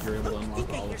ending if you're able to I unlock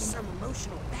think I all hear of them. some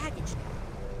emotional baggage near me.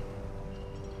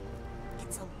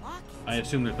 It's a locket. I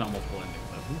assume there's not multiple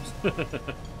endings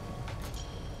though.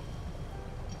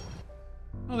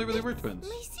 Oh, they really were twins.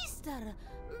 My sister,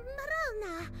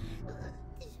 Marana.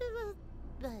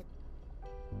 But.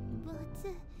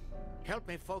 Help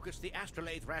me focus the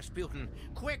astrolabe, Rasputin.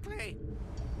 Quickly!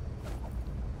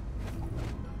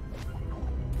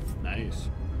 Nice.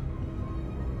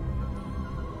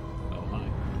 Oh my.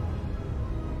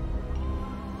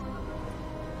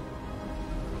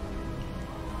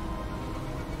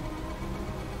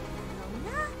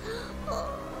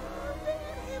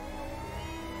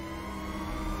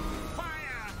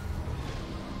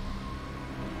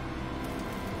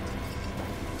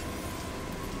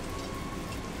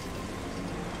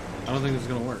 I don't think this is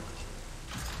gonna work.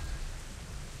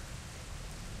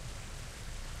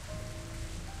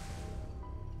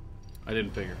 I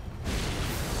didn't figure.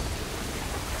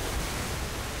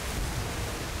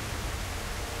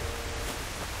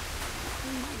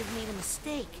 We might have made a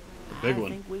mistake. A big I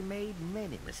one. think we made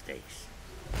many mistakes.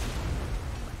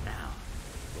 But now,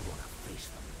 we're gonna face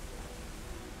them.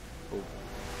 Oh.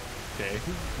 Okay.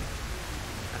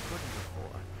 I couldn't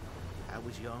before. I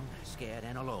was young, scared,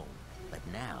 and alone. But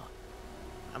now,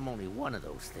 I'm only one of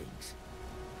those things.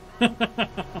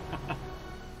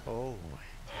 Oh,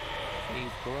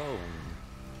 we've grown.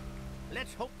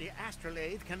 Let's hope the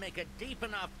astrolabe can make a deep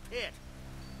enough pit.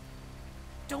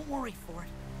 Don't worry, Ford.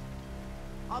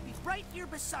 I'll be right here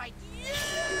beside you.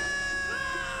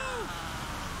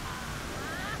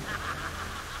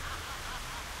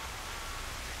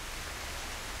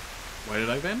 Why did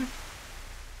I vanish?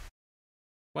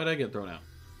 Why did I get thrown out?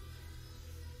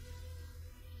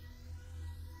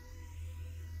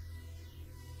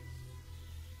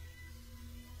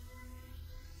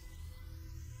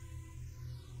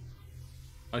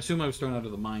 I assume I was thrown out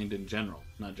of the mind in general,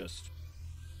 not just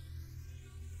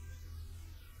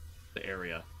the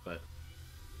area, but...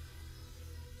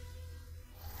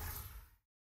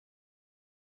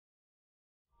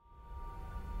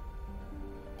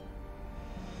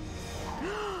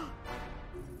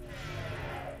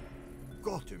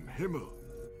 Gott im Himmel.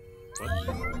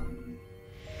 What?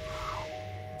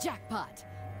 Jackpot.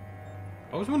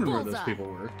 I was wondering where those Bullseye. people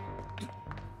were.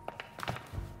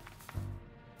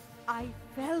 I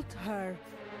felt her.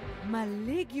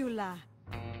 Maligula.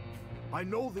 I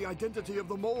know the identity of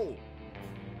the mole.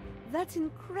 That's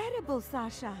incredible,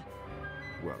 Sasha.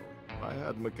 Well, I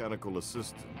had mechanical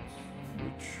assistance,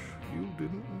 which you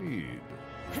didn't need.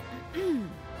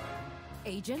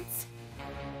 Agents,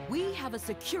 we have a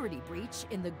security breach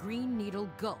in the Green Needle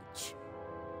Gulch.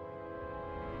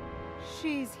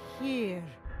 She's here.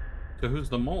 So who's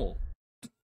the mole?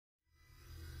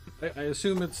 I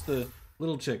assume it's the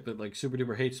little chick that like super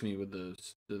duper hates me with the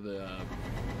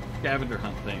scavenger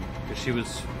hunt thing because she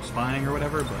was spying or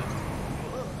whatever. But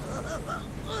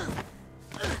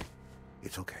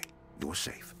it's okay. You're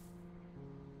safe.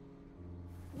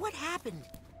 What happened?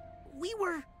 We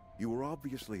were... You were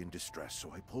obviously in distress,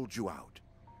 so I pulled you out.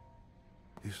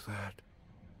 Is that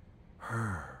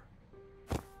her?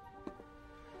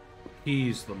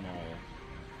 He's the mole.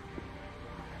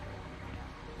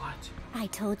 What? I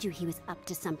told you he was up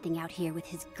to something out here with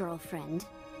his girlfriend,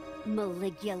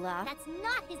 Maligula. That's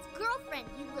not his girlfriend,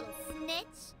 you little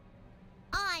snitch.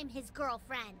 I'm his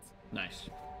girlfriend. Nice.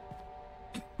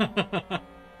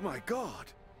 My God.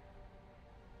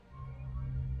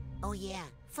 Oh yeah,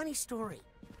 funny story.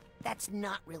 That's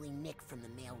not really Nick from the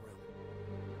mailroom.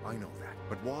 I know that,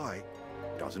 but why?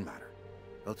 Doesn't matter.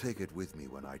 I'll take it with me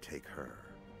when I take her.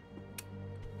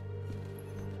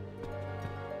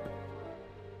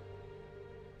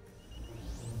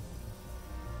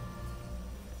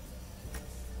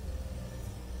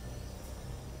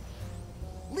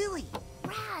 Lily!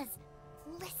 Raz,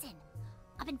 listen.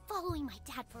 I've been following my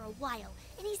dad for a while,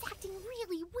 and he's acting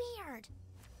really weird.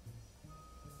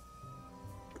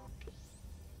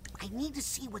 I need to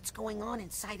see what's going on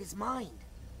inside his mind.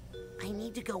 I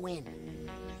need to go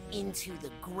into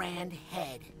the Grand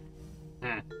Head.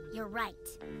 You're right.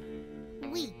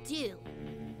 We do.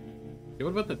 Yeah,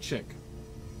 what about the chick?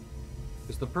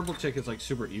 Because the purple chick is like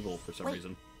super evil for some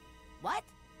reason. What?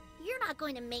 You're not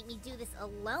going to make me do this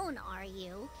alone, are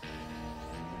you?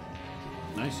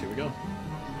 Nice, here we go.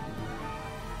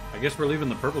 I guess we're leaving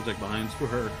the purple chick behind. Screw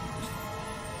her.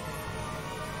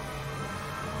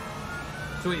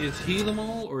 So wait, is he the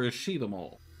mole or is she the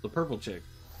mole? The purple chick.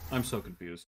 I'm so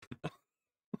confused.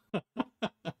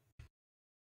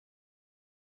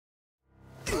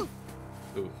 Oof.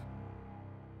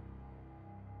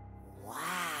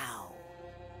 Wow.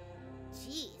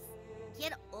 Jeez,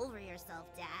 get over yourself,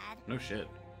 Dad. No shit.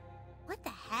 What the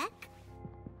heck?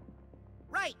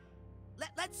 Right.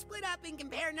 Let's split up and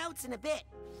compare notes in a bit.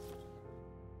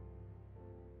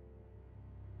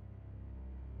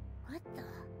 What the?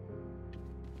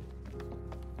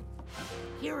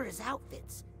 Here are his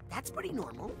outfits. That's pretty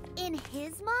normal. In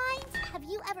his mind, have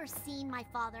you ever seen my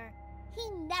father? He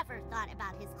never thought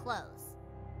about his clothes.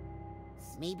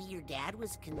 Maybe your dad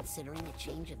was considering a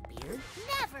change of beard?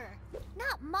 Never!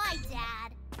 Not my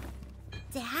dad!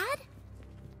 Dad?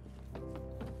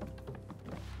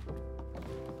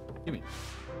 Gimme.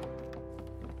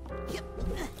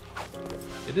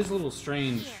 It is a little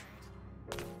strange.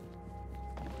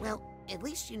 Well, at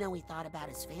least you know he thought about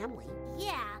his family.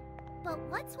 Yeah, but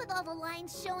what's with all the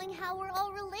lines showing how we're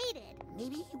all related?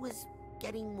 Maybe he was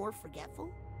getting more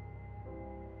forgetful?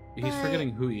 He's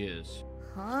forgetting who he is.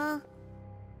 Huh?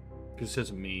 Because it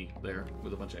says me there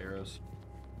with a bunch of arrows.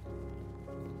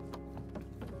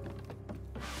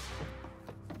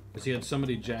 Because he had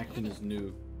somebody jacked in his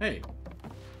new... Hey!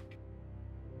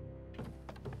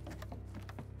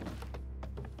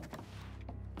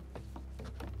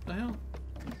 What the hell?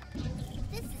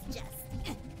 This is just...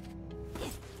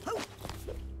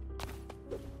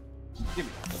 Give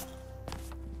me.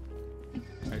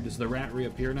 Alright, does the rat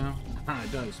reappear now? Ah,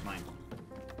 it does, mine.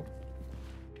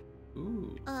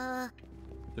 Ooh.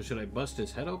 So should I bust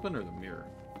his head open or the mirror?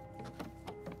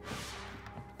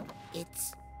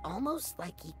 It's almost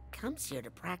like he comes here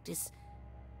to practice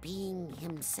being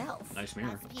himself. Nice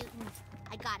mirror. Rasputin,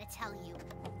 I gotta tell you,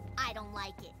 I don't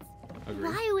like it. Agreed.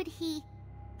 Why would he...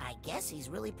 I guess he's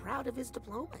really proud of his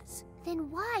diplomas. Then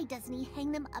why doesn't he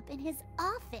hang them up in his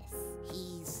office?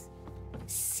 He's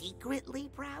secretly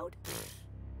proud?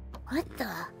 What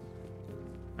the...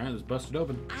 Alright, let's bust it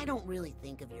open. I don't really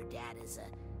think of your dad as a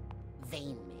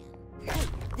vain man. Hey,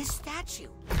 this statue!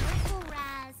 Careful,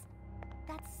 Raz.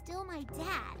 That's still my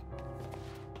dad.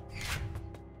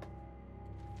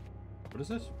 What is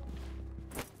this?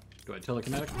 Do I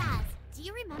telekinetic? Raz, do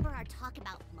you remember our talk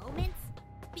about moments?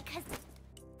 Because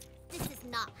this is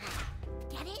not one.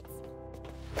 Get it?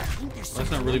 I think there's Well,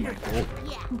 that's not really my goal.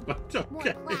 Yeah, But okay.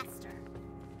 more plaster.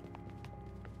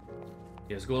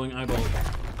 He has glowing eyeballs.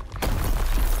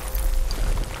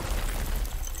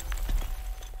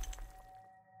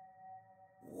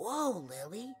 Whoa,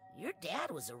 Lily. Your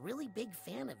dad was a really big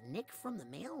fan of Nick from the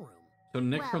mailroom. So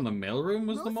Nick from the mailroom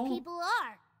was the mole? Most people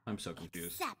are. I'm so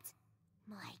confused. Except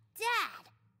my dad.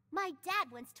 My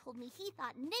dad once told me he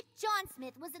thought Nick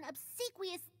Johnsmith was an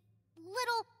obsequious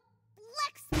little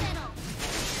Lex Spittle.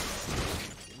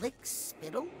 Lick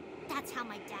spittle? That's how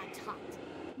my dad talked.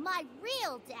 My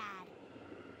real dad.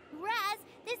 Raz,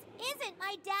 this isn't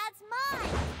my dad's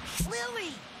mind.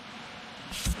 Lily!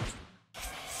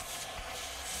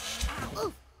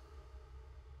 Ow.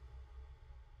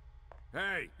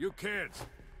 Hey, you kids!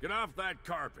 Get off that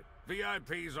carpet.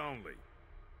 VIPs only.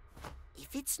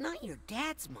 If it's not your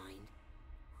dad's mind,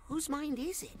 whose mind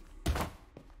is it?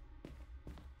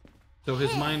 So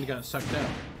his mind got sucked out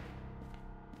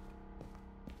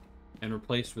and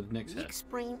replaced with Nick's head. Nick's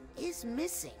brain is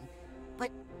missing, but,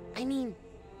 I mean,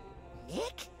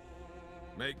 Nick?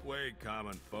 Make way,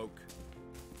 common folk.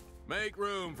 Make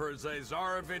room for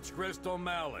Zazarovich Crystal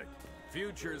Malik,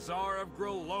 future Tsar of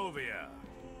Grulovia.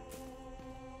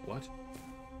 What?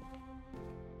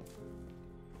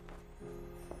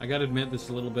 I gotta admit, this is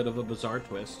a little bit of a bizarre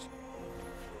twist.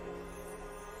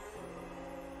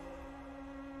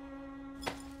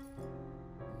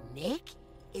 Nick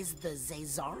is the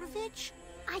Zazarovich?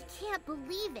 I can't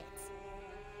believe it.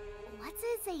 What's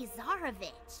a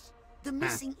Zazarovich? The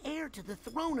missing heir to the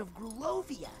throne of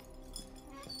Grulovia.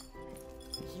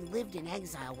 He lived in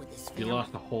exile with his family. He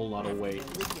lost a whole lot of weight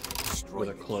with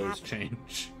a clothes capital.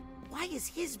 change. Why is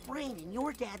his brain in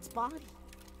your dad's body?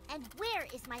 And where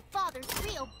is my father's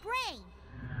real brain?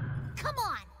 Come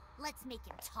on, let's make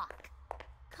him talk.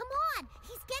 Come on,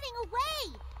 he's getting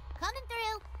away. Coming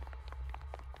through.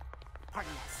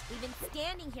 Pardon us. We've been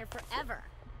standing here forever.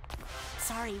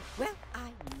 Sorry, well, I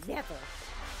never.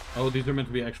 Oh, these are meant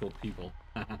to be actual people.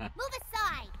 Move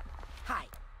aside. Hi,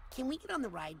 can we get on the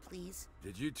ride, please?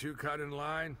 Did you two cut in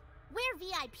line? We're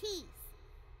VIPs.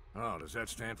 Oh, does that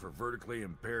stand for vertically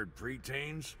impaired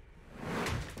preteens?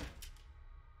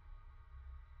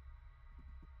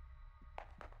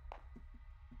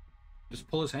 Just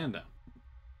pull his hand down.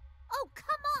 Oh,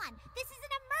 come on! This is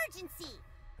an emergency!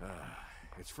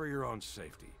 It's for your own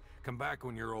safety. Come back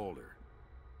when you're older.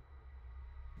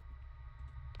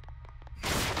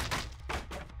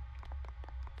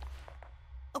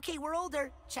 Okay, we're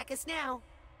older. Check us now.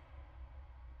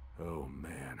 Oh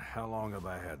man, how long have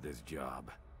I had this job?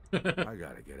 I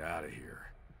gotta get out of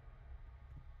here.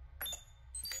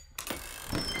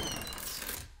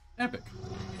 Epic.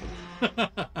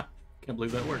 Can't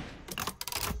believe that worked.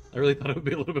 I really thought it would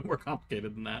be a little bit more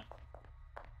complicated than that.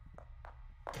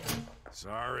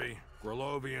 Sorry,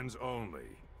 Grulovians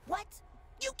only. What?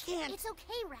 You can't. It's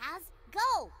okay, Raz.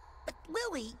 Go. But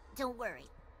Lily. Don't worry.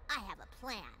 I have a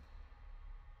plan.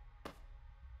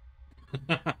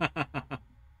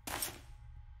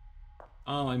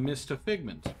 Oh, I missed a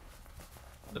figment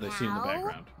that I see in the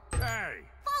background. Hey!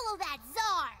 Follow that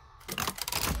czar!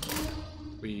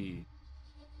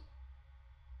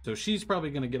 So she's probably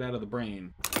going to get out of the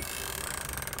brain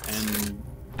and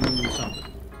do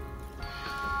something.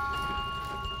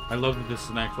 I love that this is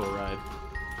an actual ride.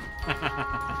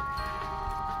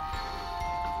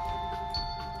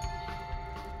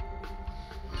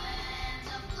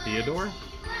 Theodore?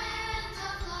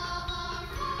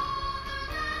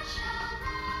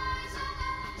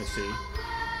 I see.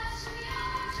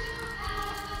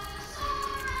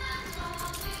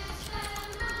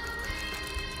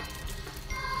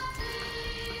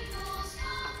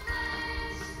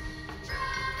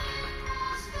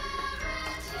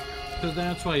 So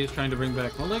that's why he's trying to bring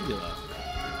back Maligula.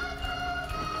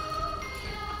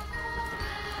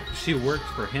 She worked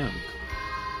for him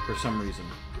for some reason.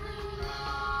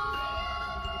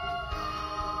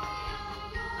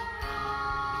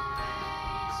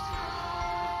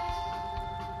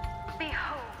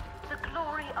 Behold the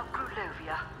glory of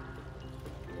Grulovia.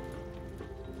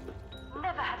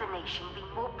 Never had a nation been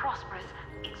more prosperous,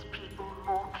 its people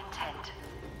more content.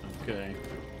 Okay.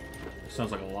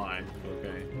 Sounds like a lie.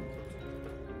 Okay.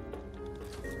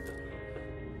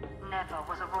 Never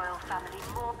was a royal family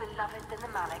more beloved than the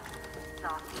Maliks,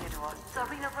 Tsar Theodore,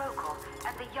 Tsarina Rokov,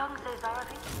 and the young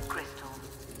Zazarovich Crystal.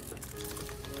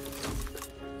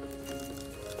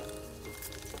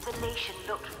 The nation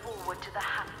looked forward to the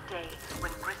happy day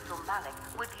when Crystal Malik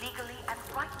would legally and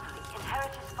rightfully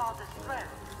inherit his father's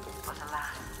throne, but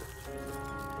alas.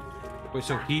 Wait,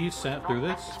 so he sat through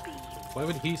this? Why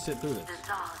would he sit through this? The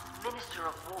Tsar's Minister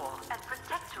of War and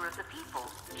Protector of the People,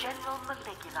 General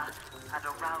Maligula, had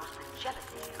aroused the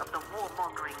jealousy of the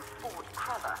warmongering Ford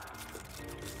Cruller.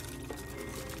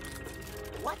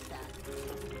 What the?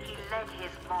 He led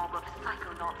his mob of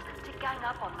Psychonauts to gang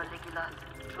up on Maligula,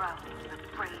 drowning the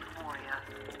brave warrior.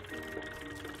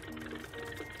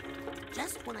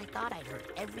 Just when I thought I'd heard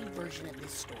every version of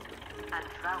this story. And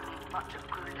drowning much of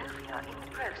Grulovia in the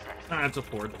process. Ah, it's a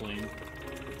Ford plane.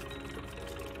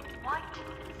 Why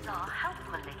didn't the Tsar help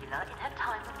Maligula in her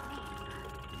time of need?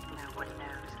 No one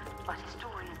knows, but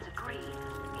historians agree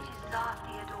it is Tsar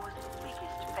Theodore's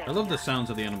biggest failure. I love the sounds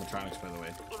of the animatronics, by the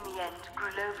way. In the end,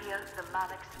 Grulovia, the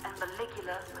Maliks, and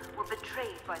Maligula were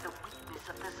betrayed by the weakness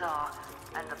of the Tsar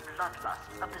and the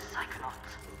bloodlust of the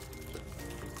Psychonauts.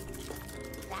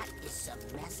 That is some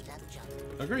messed up junk.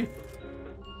 Agree.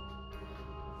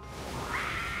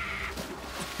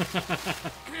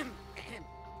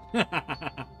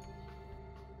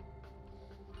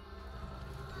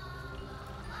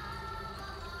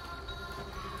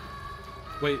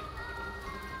 Wait,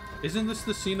 isn't this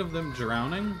the scene of them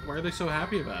drowning? Why are they so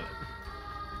happy about it?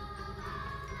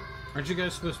 Aren't you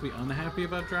guys supposed to be unhappy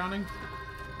about drowning?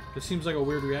 This seems like a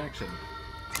weird reaction.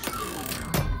 Hey,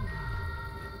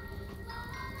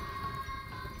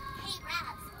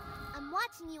 Raz. I'm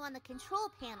watching you on the control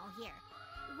panel here.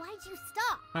 Why'd you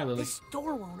stop? Hi, Lily. This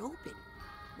door won't open.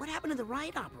 What happened to the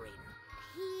ride operator?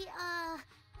 He,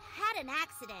 had an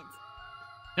accident.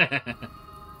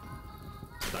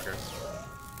 Sucker.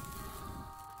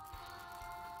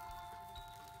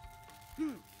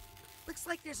 Looks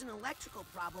like there's an electrical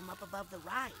problem up above the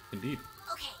ride. Indeed.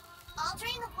 Okay, I'll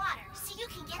drain the water so you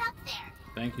can get up there.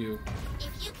 Thank you.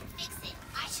 If you can fix it,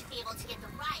 I should be able to get the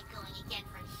ride going again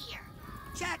from here.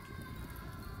 Check.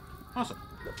 Awesome.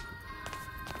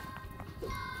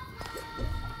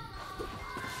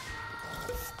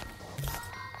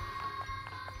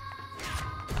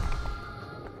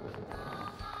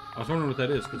 I was wondering what that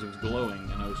is because it was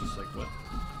glowing and I was just like, what?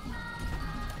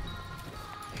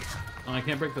 Oh, I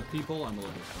can't break the people? I'm a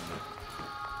little disappointed.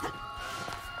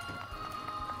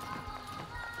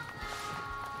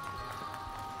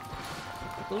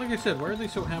 But like I said, why are they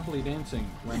so happily dancing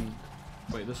when...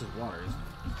 Wait, this is water, isn't it?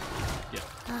 Yeah.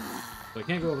 So I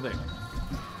can't go over there.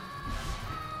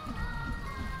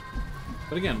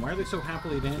 But again, why are they so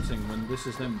happily dancing when this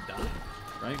is them dying?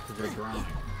 Right? Because they're drowning.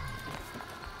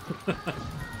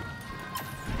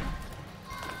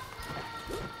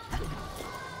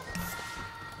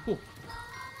 Cool.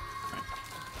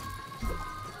 Right.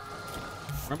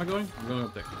 Where am I going? I'm going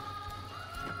up there.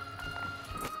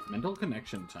 Mental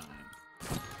connection time.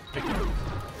 Thank you.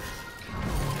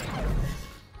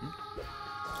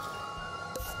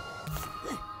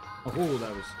 Oh,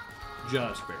 that was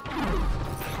just barely.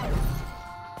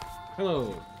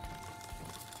 Hello.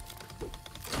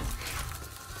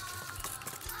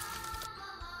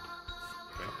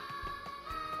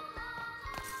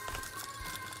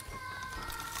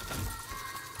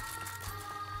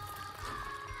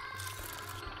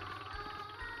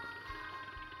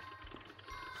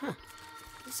 Huh.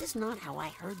 This is not how I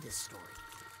heard this story.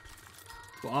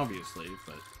 Well, obviously,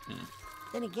 but...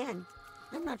 Then again,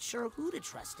 I'm not sure who to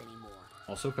trust anymore.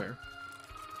 Also fair.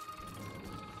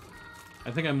 I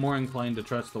think I'm more inclined to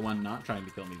trust the one not trying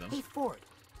to kill me, though. Hey, Ford.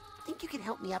 Think you can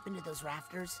help me up into those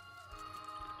rafters?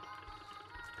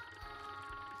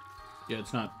 Yeah,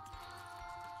 it's not...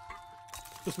 I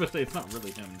was supposed to say, it's not really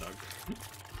him, Doug.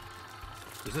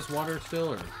 Is this water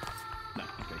still, or... No,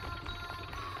 okay.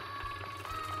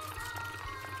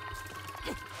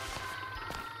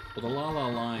 Well, the La La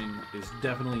line is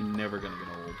definitely never going to get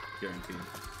old, guaranteed.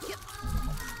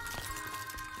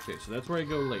 Okay, so that's where I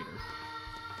go later.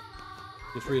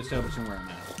 Just reestablishing where I'm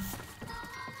at.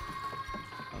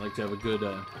 I like to have a good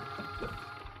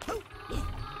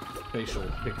facial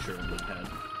picture in my head.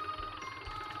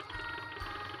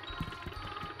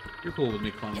 You're cool with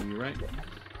me climbing you, right?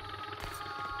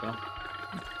 Well,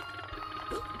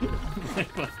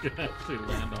 if I could actually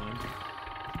land on him.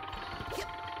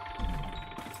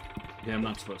 Yeah, I'm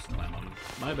not supposed to climb on him.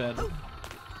 My bad.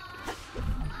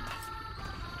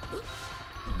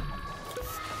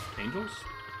 Angels?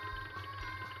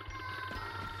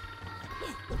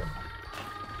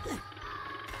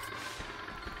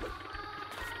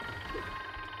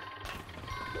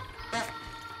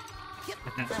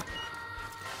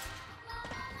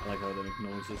 I like how they make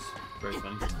noises. Very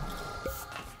funny.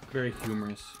 Very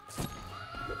humorous.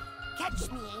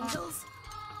 Catch me, angels!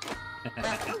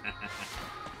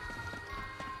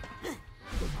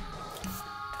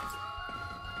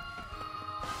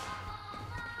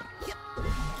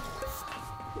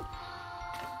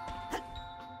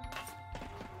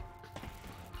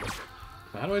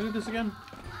 So how do I do this again?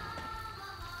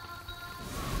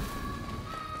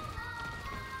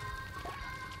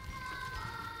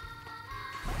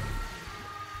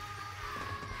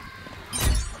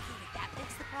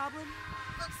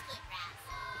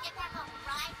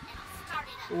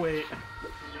 Wait,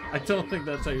 I don't think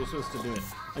that's how you're supposed to do it.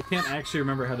 I can't actually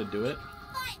remember how to do it.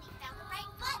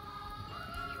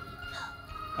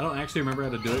 I don't actually remember how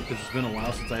to do it because it's been a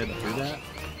while since I had to do that.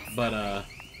 But,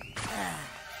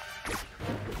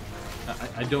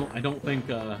 I don't think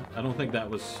that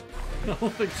was. I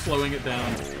don't think slowing it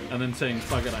down and then saying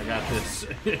 "fuck it, I got this" is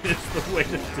the way to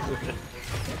do it.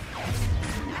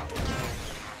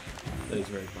 That is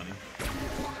very funny.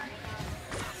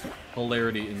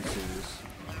 Hilarity ensues.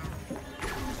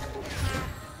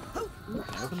 Ooh,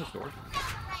 can I open this door?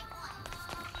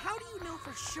 How do you know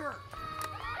for sure?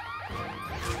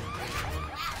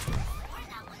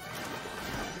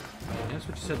 That's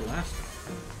what you said last time.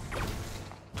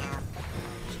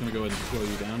 Just gonna go ahead and slow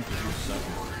you down because you suck.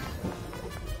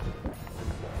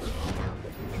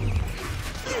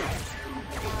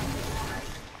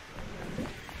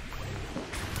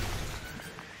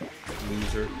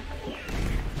 Loser.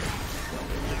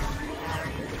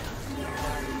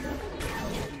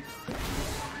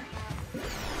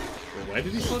 Wait, why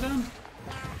did he slow down?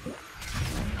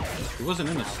 He wasn't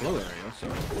in a slow area, so...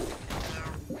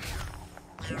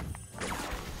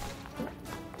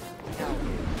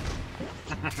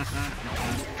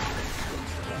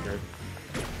 Fucker.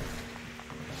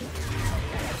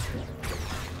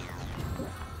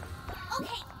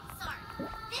 Okay, sorry.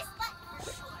 This button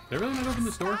for sure. They really not open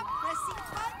this door?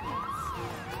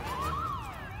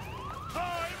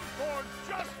 Time for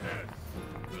justice!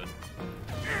 Good.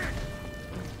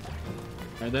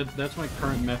 Alright, that's my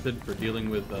current method for dealing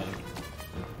with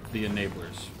the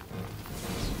enablers.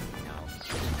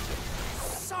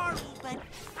 Sorry, but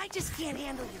I just can't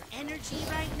handle your energy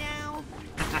right now.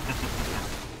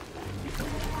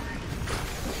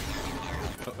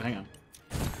 Oh, hang on.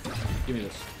 Give me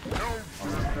this.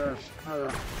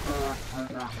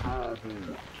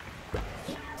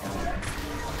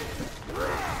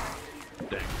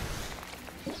 Dang.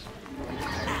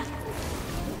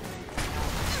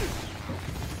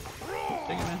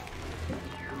 Dang it, man.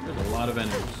 There's a lot of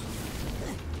enemies.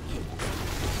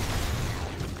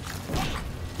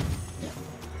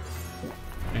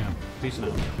 Damn, peace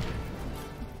out.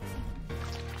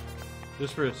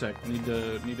 Just for a sec, need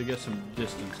to get some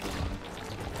distance going on.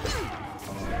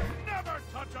 Never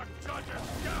touch a judge's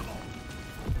gavel!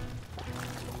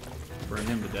 Burn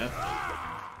him to death.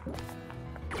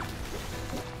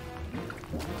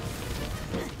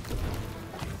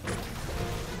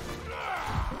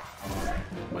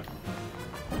 What?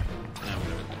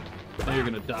 Now you're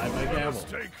gonna die by gavel,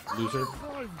 loser.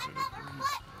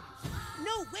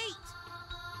 No, wait!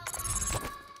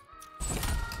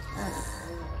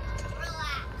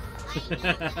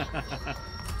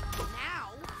 Now,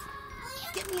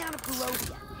 get me out of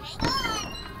Barovia.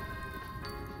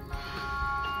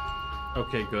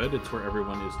 Okay, good. It's where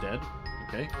everyone is dead.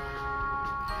 Okay.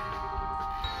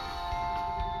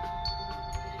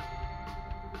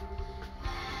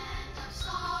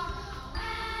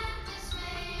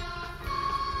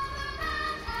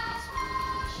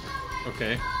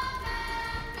 Okay.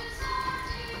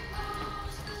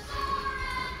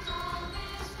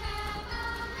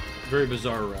 Very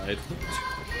bizarre ride.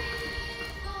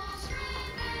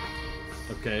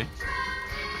 Okay.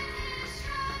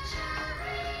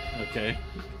 Okay.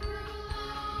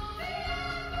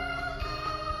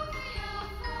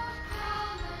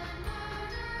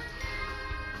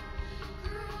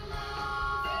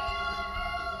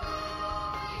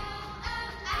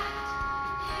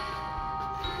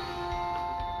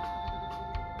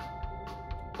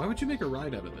 Why would you make a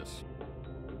ride out of this?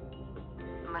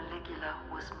 Maligula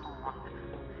was mourned.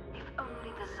 If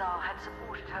only the Tsar had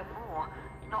supported her more,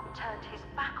 not turned his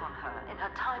back on her in her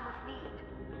time of need.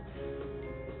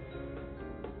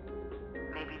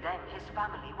 Maybe then his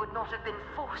family would not have been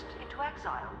forced into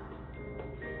exile.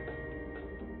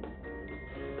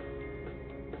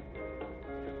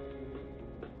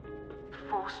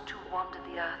 Forced to wander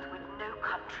the earth with no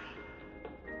country,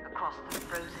 across the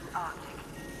frozen Arctic.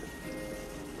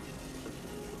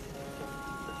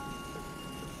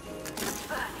 The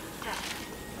burning desert.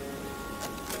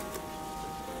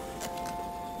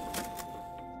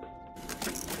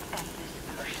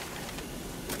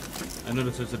 I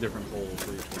noticed there's a different hole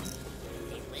for each one.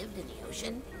 They lived in the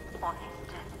ocean? On his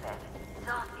deathbed,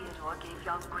 Tsar Theodore gave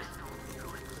young Crystal, who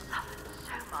had suffered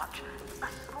so much, a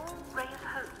small ray of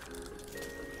hope.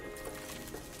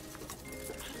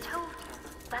 He told him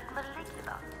that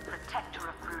Maligula, protector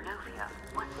of Brunovia,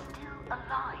 was still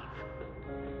alive.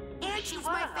 And she's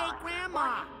my fake grandma!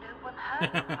 Why had no one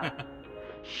heard of her?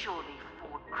 Surely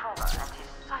Ford Crawler and his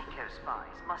psycho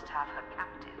spies must have her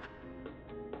captive.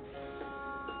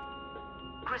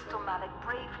 Crystal Malik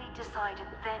bravely decided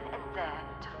then and there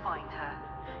to find her,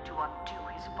 to undo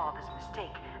his father's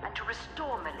mistake, and to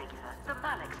restore Maligula, the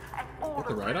Maliks, and all of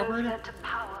Brunovia to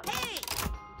power. Hey!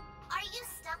 Are you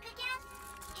stuck again?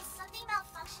 Is something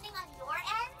malfunctioning on your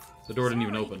end? The door didn't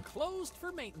even Sorry, open. Closed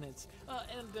for maintenance,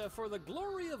 and for the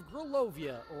glory of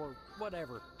Grolovia, or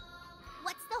whatever.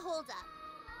 What's the holdup?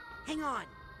 Hang on.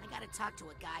 I gotta talk to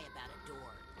a guy about a door.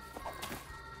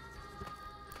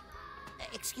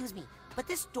 Excuse me, but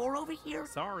this door over here...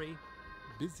 Sorry.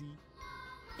 Busy.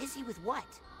 Busy with what?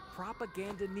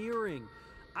 Propagandaneering.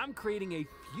 I'm creating a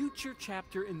future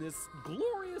chapter in this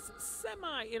glorious,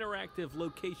 semi-interactive,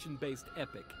 location-based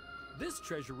epic. This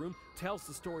treasure room tells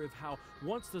the story of how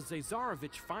once the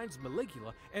Zazarovich finds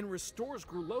Maligula and restores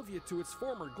Grulovia to its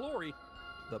former glory,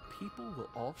 the people will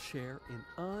all share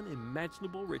in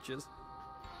unimaginable riches.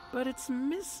 But it's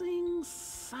missing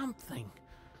something.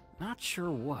 Not sure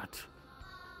what.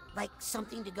 Like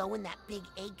something to go in that big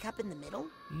egg cup in the middle?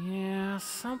 Yeah,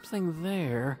 something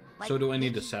there. Like so do I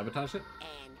need to sabotage it?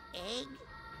 An egg?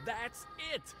 That's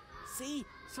it! See,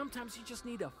 sometimes you just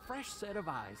need a fresh set of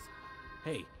eyes.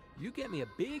 Hey, you get me a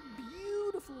big,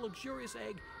 beautiful, luxurious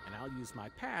egg, and I'll use my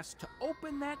pass to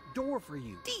open that door for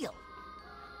you. Deal!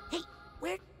 Hey,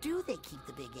 where do they keep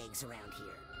the big eggs around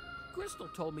here? Crystal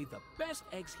told me the best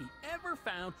eggs he ever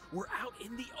found were out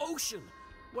in the ocean,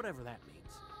 whatever that means.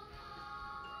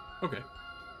 Okay.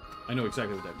 I know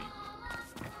exactly what that means.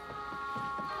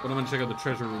 But I'm gonna check out the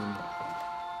treasure room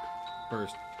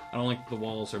first. I don't like the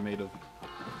walls are made of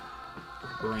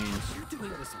brains. You're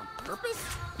doing this on purpose?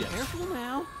 Yes. Careful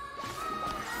now.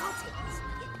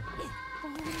 Oh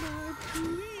no,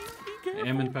 please be careful. I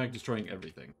am in fact destroying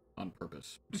everything on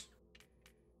purpose. I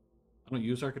don't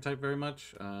use archetype very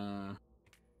much.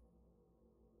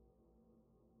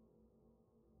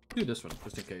 Do this one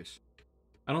just in case.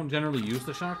 I don't generally use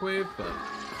the shockwave, but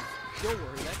don't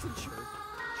worry, that's insured.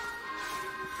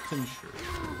 It's insured.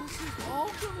 Oh, this is all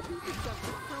gonna be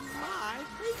deducted from my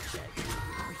paycheck.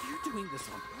 Are you doing this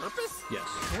on purpose? Yes.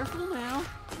 Careful now.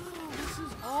 Oh, this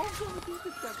is all gonna be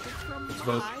deducted from It's my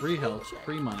both free health, paycheck.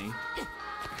 free money,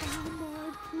 Oh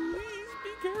my, please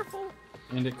be careful.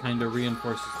 and it kind of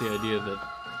reinforces the idea that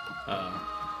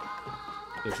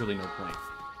there's really no point.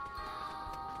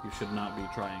 You should not be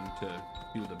trying to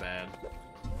do the bad.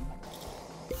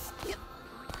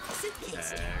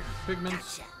 Tag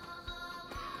pigments.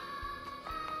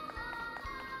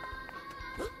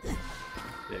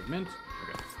 Pigment.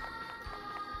 Okay.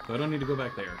 So I don't need to go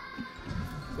back there.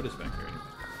 What is back there anyway?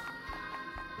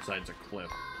 Besides a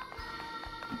cliff.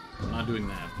 I'm not doing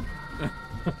that.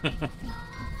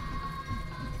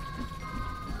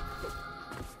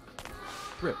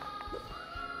 Rip.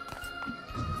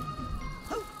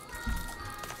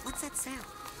 What's that sound?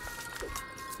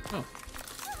 Oh.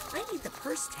 I need the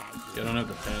purse tag. Yeah, I don't have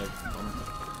the tag.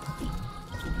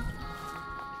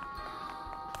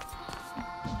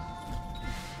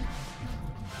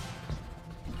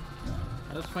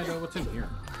 Let's find out what's in here.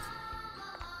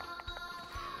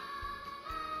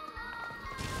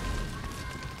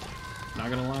 Not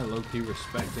gonna lie, low-key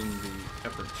respecting the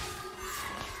effort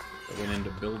that went into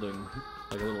building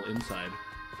like a little inside.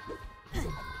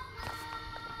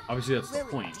 Obviously that's Lily,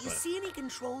 the point, do you but see any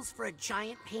controls for a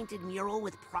giant painted mural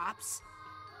with props?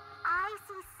 I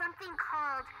see something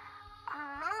called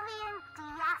Grovian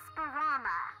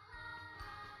Diasporama.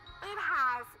 It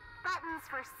has buttons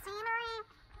for scenery,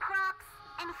 props,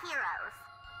 and heroes.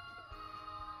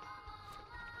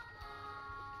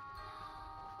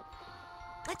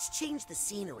 Let's change the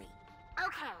scenery.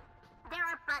 Okay, there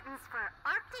are buttons for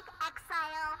Arctic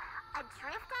Exile,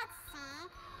 Adrift at Sea,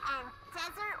 and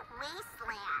Desert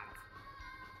Wasteland.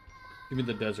 give me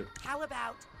the desert. How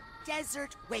about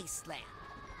Desert Wasteland?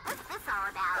 What's this all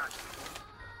about?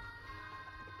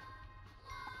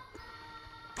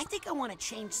 I think I want to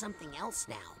change something else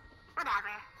now.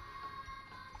 Whatever.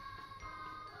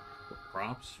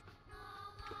 Props?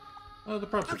 Oh, the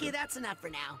props are Okay, good. that's enough for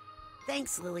now.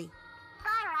 Thanks, Lily. Bye,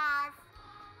 Roz.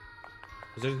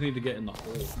 Because I just need to get in the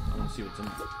hole. I want to see what's in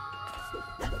it.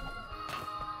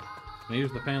 Can I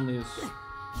use the family as...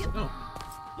 No.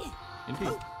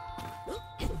 Indeed.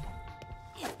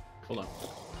 Hold on.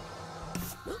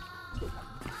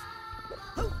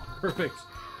 Perfect.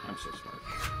 I'm so smart.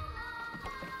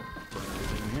 Put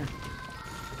everything in here.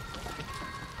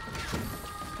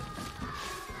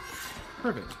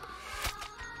 Perfect.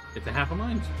 It's a half a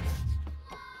mind.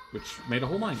 Which made a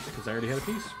whole mind, because I already had a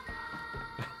piece.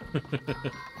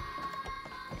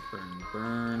 Burn,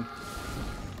 burn.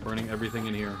 Burning everything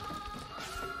in here.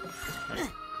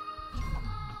 Right.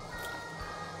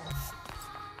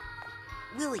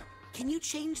 Lily, can you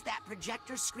change that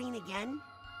projector screen again?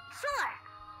 Sure.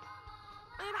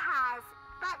 It has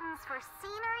buttons for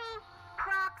scenery,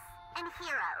 props, and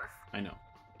heroes. I know.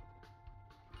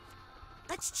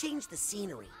 Let's change the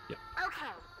scenery. Yep.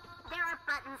 Okay, there are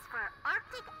buttons for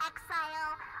Arctic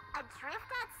Exile,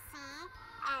 Adrift at Sea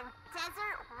and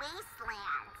Desert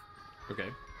Wasteland. Okay.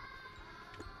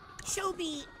 Show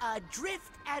me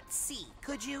Adrift at Sea,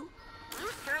 could you? You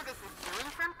sure this is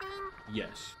doing something?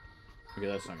 Yes. Okay,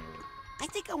 that's not gonna work. I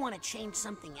think I want to change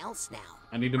something else now.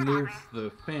 I need to move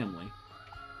the family.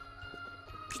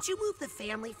 Could you move the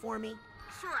family for me?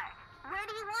 Sure. Where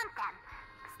do you want them?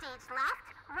 Stage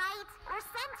left, right, or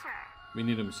center? We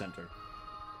need them center.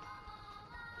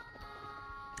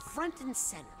 Front and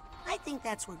center. I think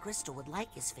that's where Crystal would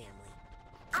like his family.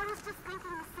 I was just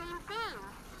thinking the same thing.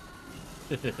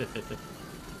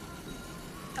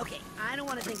 Okay, I don't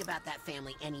want to think about that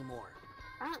family anymore.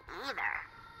 Me either.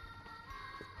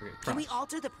 Okay, Can we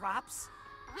alter the props?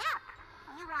 Yep.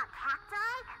 You want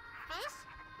cacti, fish,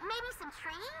 maybe some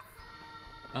trees?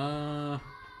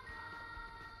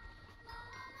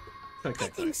 I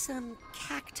think some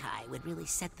cacti would really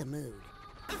set the mood.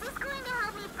 Is this going to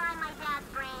help me find my dad's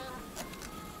brain?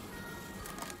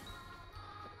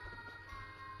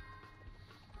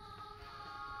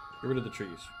 Get rid of the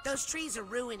trees. Those trees are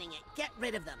ruining it. Get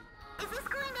rid of them. Is this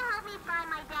going to help me find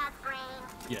my dad's brain?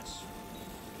 Yes.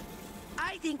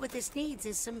 I think what this needs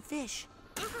is some fish.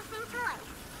 Interesting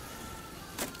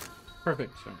choice.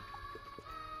 Perfect. Sorry.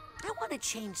 I want to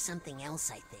change something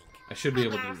else, I think. I should be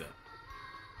able to do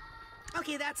that.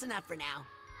 Okay, that's enough for now.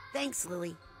 Thanks,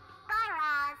 Lily. Bye,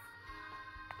 Roz.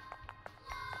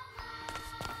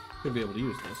 Should be able to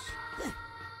use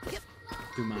this.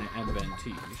 To my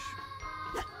advantage.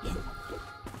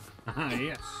 Ah,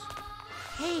 yes.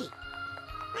 Hey,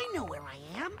 I know where I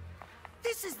am.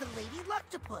 This is the Lady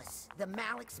Luctopus. The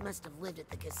Maliks must have lived at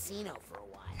the casino for a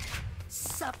while.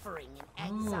 Suffering in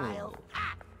exile. Oh.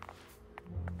 Ah.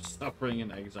 Suffering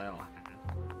in exile.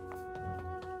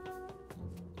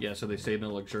 Yeah, so they stayed in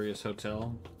a luxurious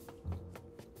hotel.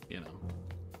 You know.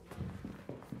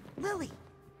 Lily,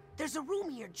 there's a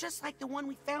room here just like the one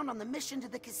we found on the mission to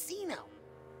the casino.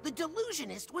 The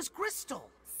delusionist was Crystal.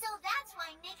 So that's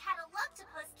why Nick had a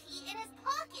Luctopus key in his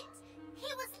pocket.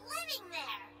 He was living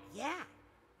there. Yeah,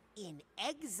 in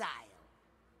exile.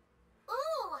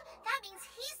 Ooh, that means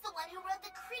he's the one who wrote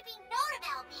the creepy note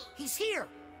about me. He's here,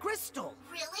 Crystal.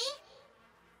 Really?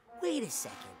 Wait a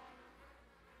second.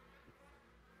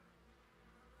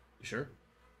 You sure?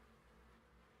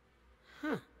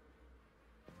 Huh.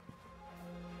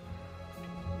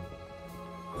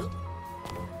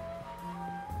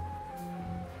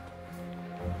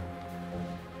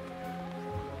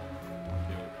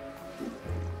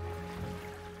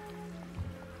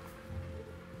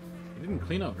 He didn't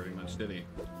clean up very much, did he?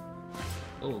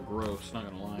 A little gross, not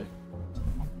gonna lie.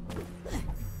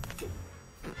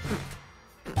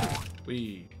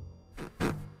 Wee.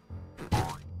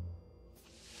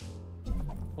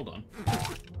 Hold on.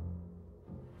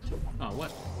 Oh,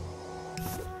 what?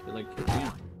 They like kicked me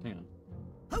out. Hang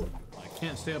on. I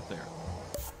can't stay up there.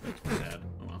 That's sad.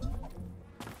 Oh well.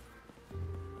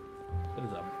 That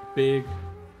is a big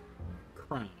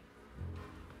crown.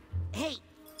 Hey!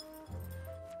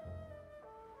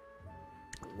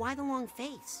 Why the long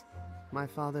face? My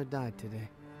father died today.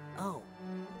 Oh,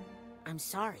 I'm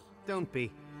sorry. Don't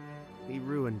be. He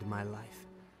ruined my life.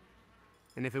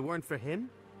 And if it weren't for him,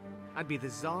 I'd be the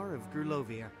Tsar of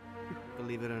Grulovia.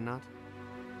 Believe it or not.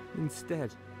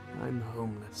 Instead, I'm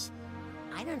homeless.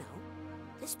 I don't know.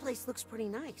 This place looks pretty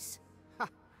nice. Ha!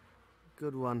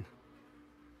 Good one.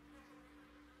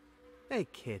 Hey,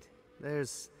 kid.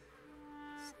 There's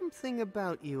something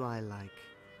about you I like.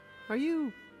 Are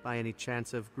you, by any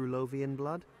chance, of Grulovian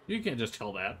blood? You can't just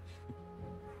tell that.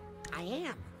 I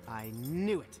am. I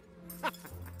knew it.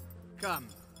 Come,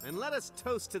 and let us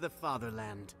toast to the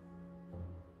fatherland.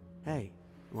 Hey,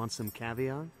 want some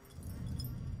caviar?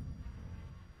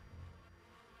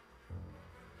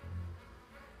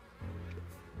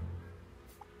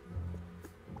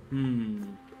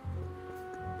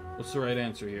 What's the right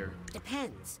answer here?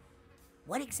 Depends.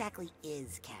 What exactly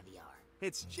is caviar?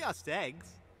 It's just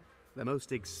eggs. The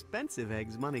most expensive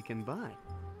eggs money can buy.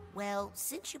 Well,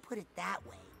 since you put it that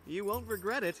way... You won't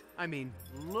regret it. I mean,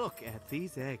 look at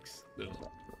these eggs. Ugh.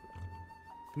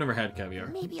 Never had caviar.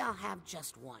 Maybe I'll have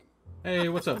just one. Hey,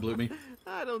 what's up, Bloomy?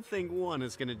 I don't think one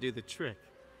is gonna do the trick.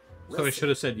 So I should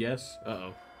have said yes?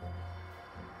 Uh-oh.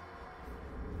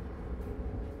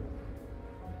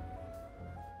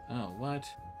 Oh, what?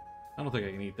 I don't think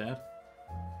I can eat that.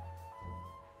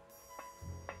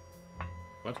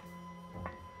 What?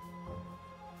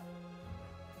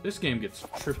 This game gets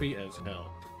trippy as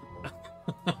hell.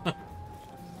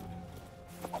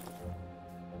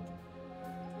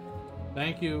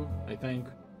 Thank you, I think.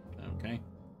 Okay.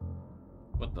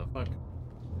 What the fuck?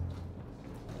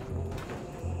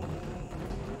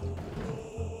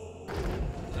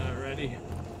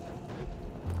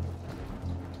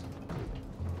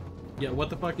 Yeah,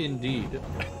 what the fuck indeed.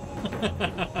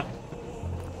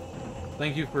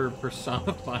 Thank you for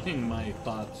personifying my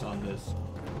thoughts on this,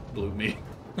 Blue Me.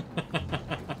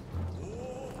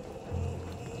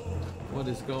 What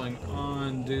is going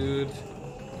on, dude?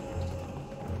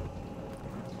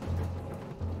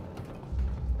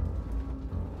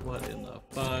 What in the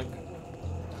fuck?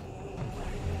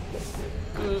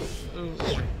 Oh,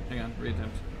 hang on,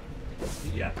 reattempt.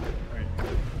 Yeah, alright.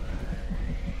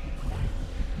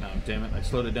 Oh, damn it, I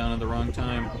slowed it down at the wrong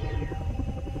time.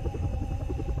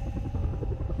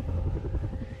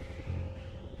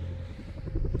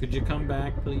 Could you come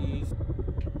back, please?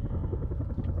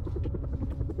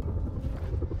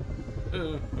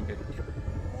 Okay.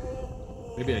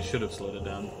 Maybe I should have slowed it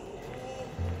down.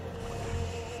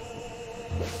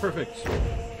 Perfect.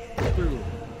 Through.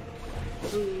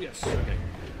 Ooh, yes, okay.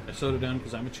 I slowed it down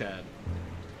because I'm a Chad.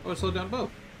 Oh, I slowed down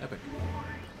both. Epic.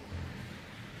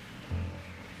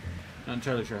 Not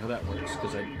entirely sure how that works,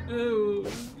 because I... Oh,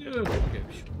 okay.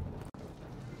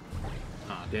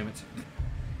 Ah, damn it.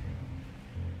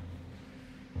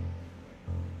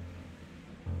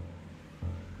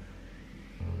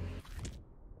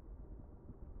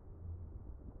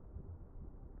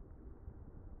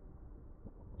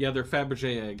 Yeah, they're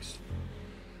Fabergé eggs.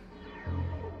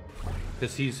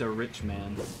 Because he's a rich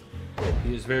man.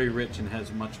 He is very rich and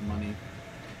has much money.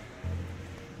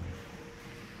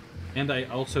 And I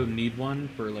also need one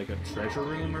for like a treasure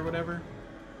room or whatever.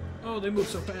 Oh, they move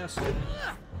so fast.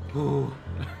 Ooh.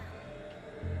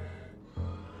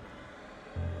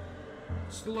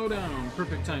 Slow down.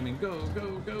 Perfect timing. Go,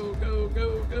 go, go, go,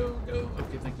 go, go, go.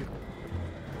 Okay, thank you.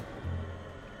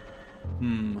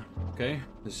 Okay.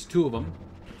 There's two of them.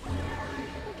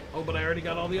 Oh, but I already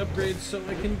got all the upgrades, so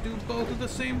I can do both at the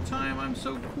same time. I'm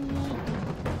so cool.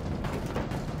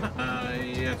 Haha,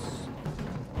 yes.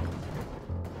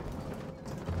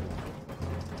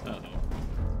 Uh-oh.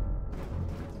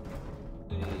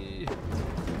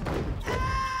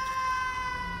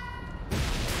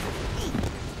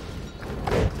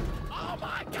 Oh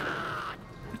my god!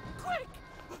 Quick!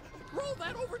 Roll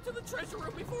that over to the treasure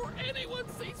room before anyone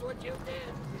sees what you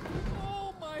did!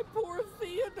 Oh, my poor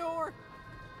Theodore!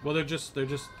 Well, they're just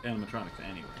animatronics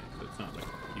anyway, so it's not like a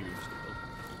huge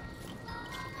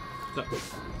deal. So,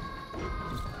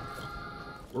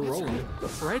 we're rolling.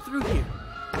 Right through here.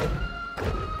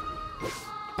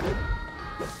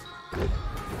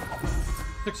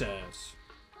 Success.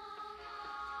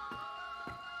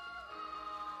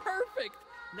 Perfect.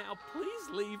 Now please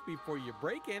leave before you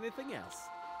break anything else.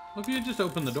 Well, if you had just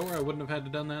opened the door, I wouldn't have had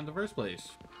to done that in the first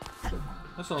place.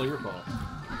 That's all your fault.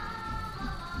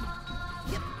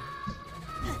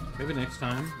 Maybe next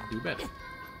time, do better.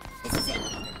 This is it.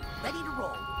 Ready to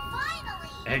roll. Finally!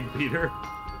 Egg beater.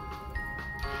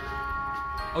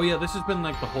 Oh yeah, this has been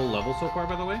like the whole level so far,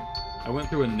 by the way. I went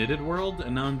through a knitted world,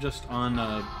 and now I'm just on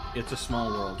It's a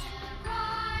Small World.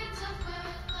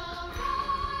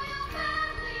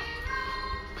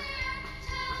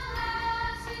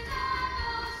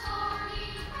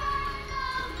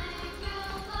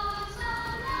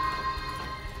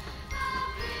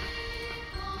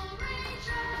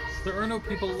 There are no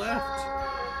people left.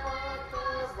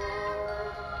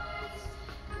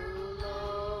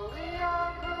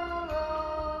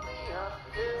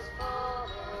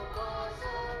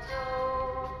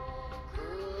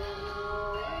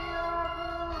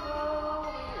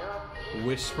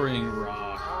 Whispering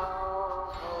Rock.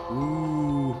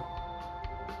 Ooh.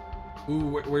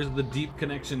 Ooh, where's the deep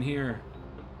connection here?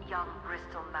 Young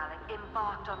Bristol Malik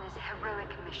embarked on his heroic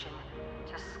mission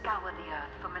to scour the earth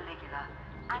for Maligula,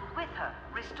 and with her,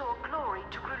 restore glory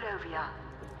to Grulovia.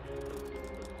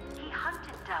 He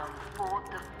hunted down Ford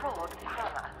the Fraud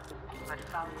Cruller, but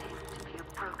found him to be a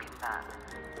broken man,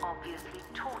 obviously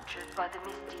tortured by the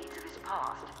misdeeds of his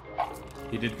past.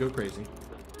 He did go crazy.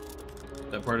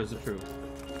 That part isn't true.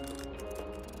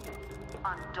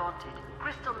 Undaunted,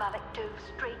 Bristol Malik dove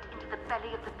straight into the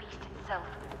belly of the beast itself,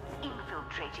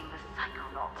 infiltrating the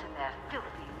Psychonauts in their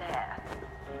filthy lair.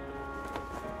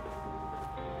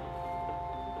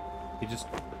 He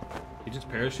just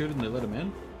parachuted and they let him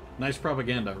in? Nice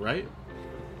propaganda, right?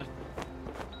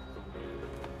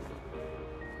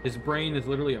 His brain is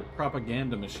literally a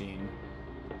propaganda machine.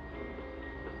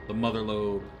 The mother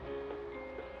lobe.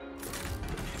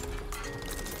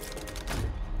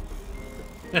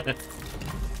 Once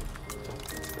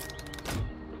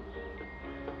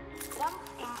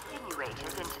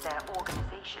insinuated into their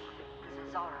organization,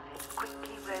 the Zazarovids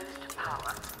quickly rose to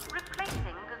power, replacing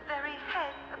the very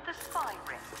head of the spy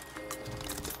ring.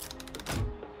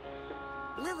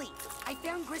 Lily, I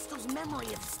found Crystal's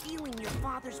memory of stealing your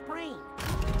father's brain.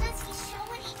 Does he show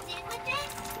what he did with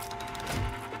this?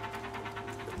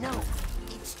 No,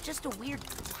 it's just a weird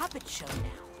puppet show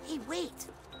now. Hey, wait.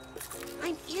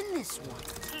 I'm in this one.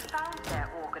 He found their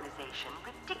organization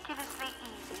ridiculously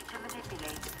easy to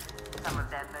manipulate. Some of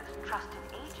their most trusted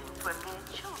agents were mere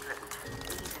children,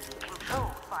 easily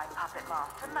controlled by Puppet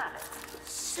Master Malik.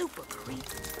 Super creepy.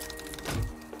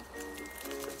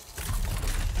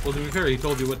 Well, to be fair, he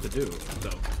told you what to do, so...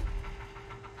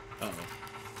 Uh-oh.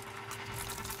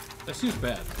 That seems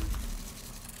bad.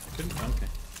 Couldn't... Okay.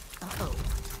 Uh-oh.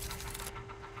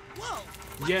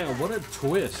 Whoa! Yeah, what a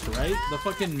twist, right? The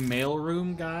fucking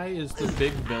mailroom guy is the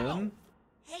big villain.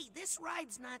 Hey, this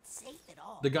ride's not safe at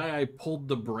all. The guy I pulled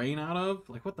the brain out of?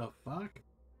 Like, what the fuck?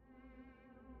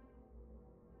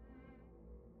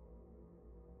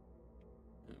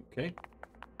 Okay.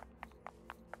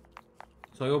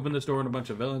 So I open this door and a bunch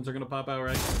of villains are gonna pop out,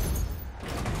 right?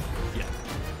 Yeah.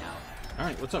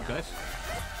 Alright, what's up, guys?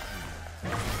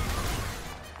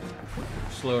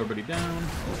 Slow everybody down.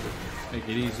 Make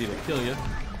it easy to kill you.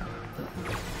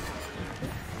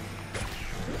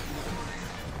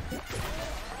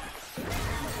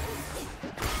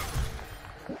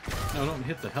 No, don't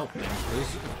hit the health things,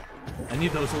 please. I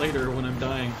need those later when I'm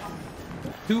dying.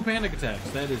 2 panic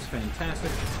attacks. That is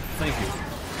fantastic. Thank you.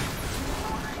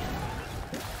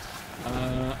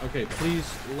 Okay, please,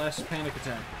 less panic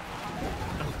attack.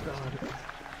 Oh, God.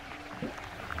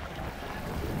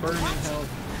 Burn in hell.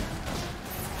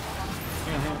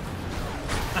 Hang on, hang on.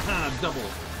 Haha, double.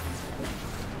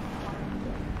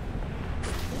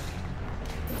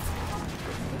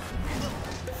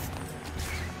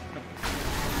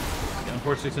 Yeah,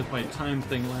 unfortunately, since my time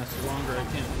thing lasts longer, I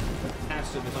can't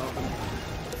cast it as often.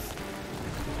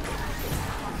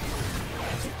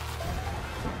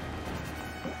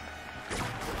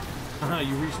 Haha,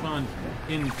 you respawn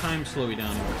in time slowy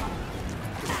down here.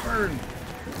 Burn!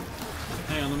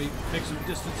 Hang on, let me make some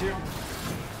distance here.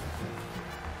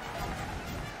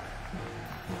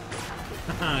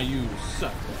 Haha, you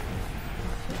suck.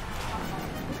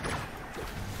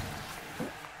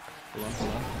 Hold on,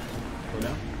 hold on. Go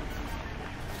down.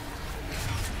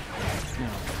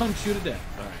 Now, punch you to death.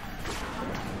 Alright.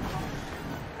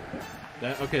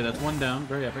 That, okay, that's 1 down.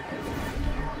 Very epic.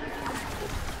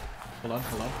 Hold on,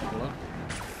 hold on, hold on.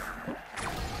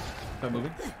 Stop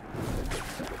moving.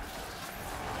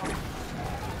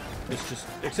 It's just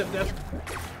accept death.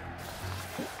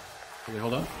 Okay,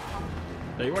 hold on.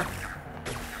 There you are.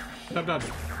 Stop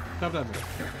dodging. Stop dodging.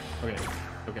 Okay.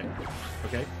 Okay.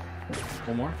 Okay.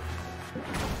 One more.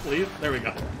 Leave. There we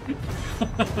go.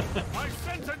 I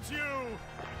sentence you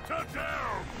to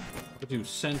down. But you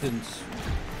sentence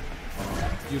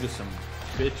you to some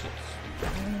bitches.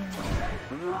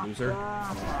 Loser.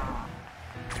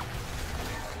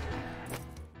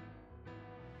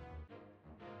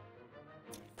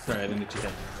 Sorry, I didn't hit your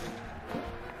head.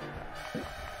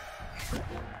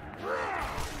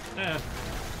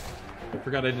 I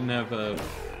forgot I didn't have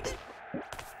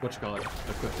whatchamacallit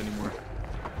equipped anymore.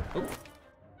 Oh.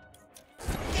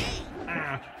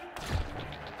 Ah.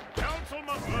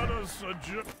 Councilman, let us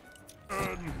adjourn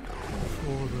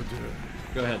for the day.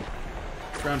 Go ahead.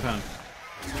 Ground pound.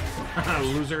 Haha,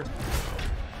 loser.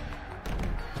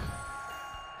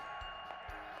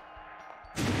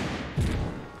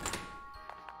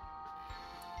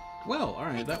 Well,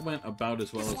 alright, that went about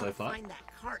as well as I thought. Find that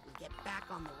cart and get back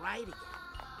on the ride again.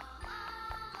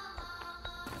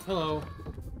 Hello.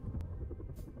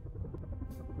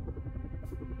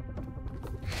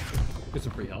 Get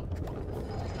some free help.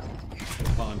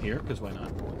 While I'm here, because why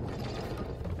not?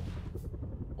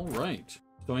 Alright.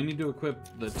 So I need to equip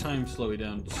the time slowy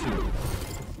down too.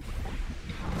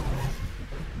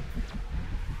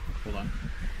 Hold on.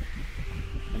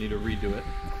 I need to redo it.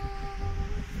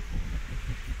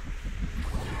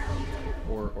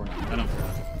 Or not. I don't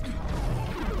care.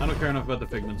 I don't care enough about the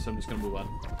pigments, so I'm just gonna move on.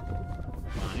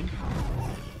 Fine.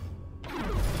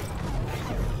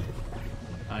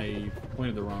 I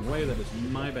pointed the wrong way. That is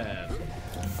my bad.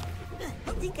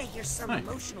 I think I hear some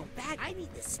emotional bag. I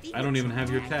need the Steve. I don't even have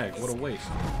your tag. What a waste.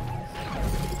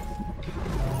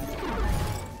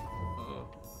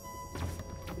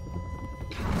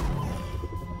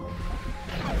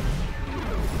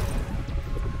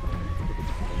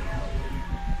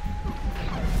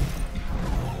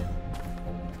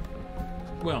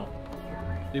 Well,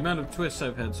 the amount of twists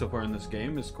I've had so far in this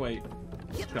game is quite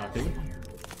shocking.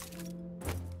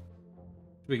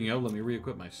 Speaking of, let me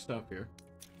re-equip my stuff here.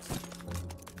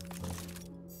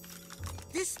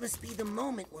 This must be the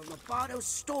moment where Lobato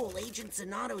stole Agent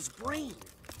Zanato's brain.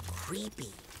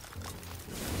 Creepy.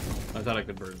 I thought I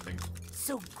could burn things.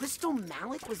 So Crystal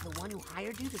Malik was the one who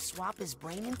hired you to swap his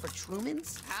brain in for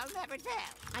Truman's? I'll never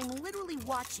tell. I'm literally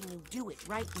watching you do it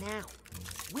right now.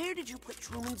 Where did you put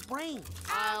Truman's brain?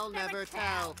 I'll never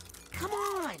tell. Come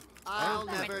on! I'll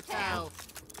never tell.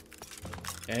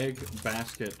 Egg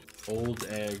basket, old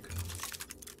egg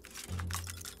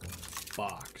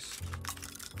box.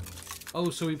 Oh,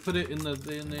 so we put it in the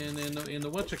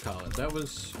whatchamacallit. That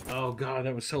was, oh god,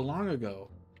 that was so long ago.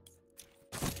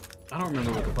 I don't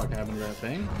remember what the fuck happened to that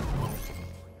thing.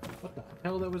 What the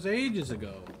hell? That was ages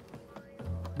ago.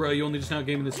 Bro, you only just now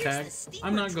gave me this tag?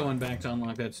 I'm not going back to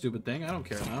unlock that stupid thing. I don't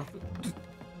care enough.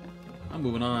 I'm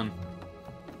moving on.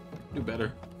 Do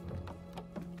better.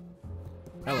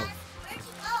 Hello. Where'd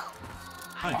you go?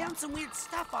 I found some weird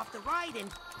stuff off the ride and...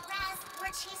 Raz, we're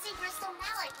chasing Crystal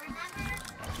Malik, remember?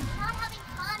 We're not having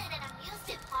fun at an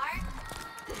amusement park.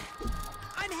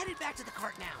 I'm headed back to the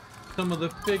cart now. Some of the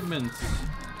figments.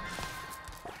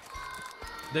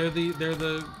 They're the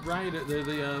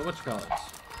whatchamacallit.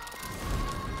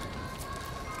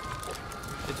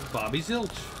 It's Bobby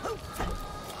Zilch.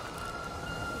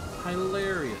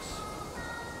 Hilarious.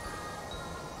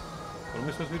 What am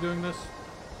I supposed to be doing this?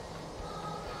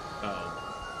 Oh.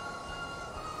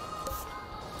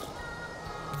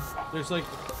 There's like...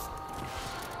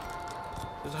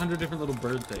 There's 100 different little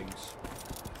bird things.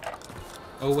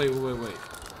 Oh, wait.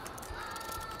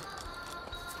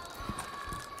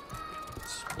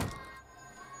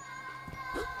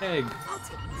 Egg.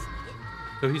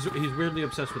 So he's weirdly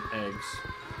obsessed with eggs.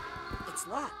 It's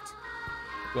locked.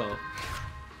 Well,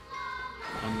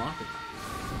 unlock it.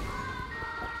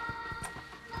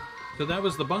 So that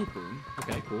was the bunk room.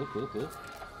 Okay, cool.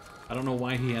 I don't know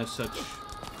why he has such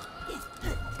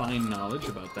fine knowledge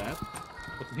about that.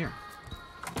 What's in here?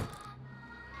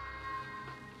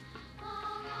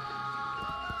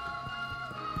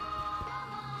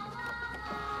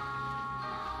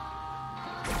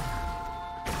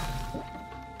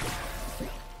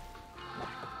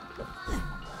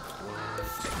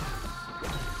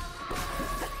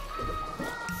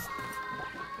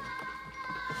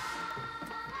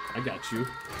 I got you.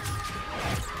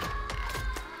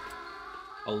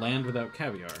 A land without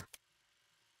caviar.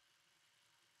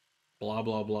 Blah,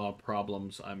 blah, blah.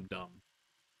 Problems. I'm dumb.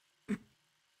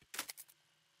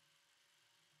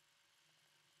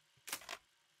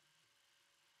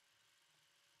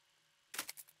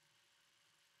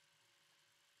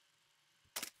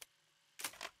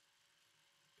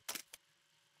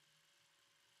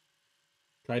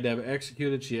 Tried to have it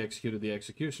executed. She executed the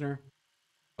executioner.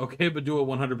 Okay, but do a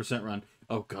 100% run.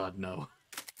 Oh god, no.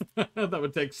 That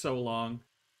would take so long.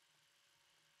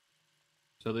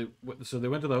 So they went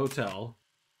to the hotel.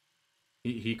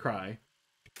 He cry.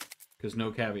 Because no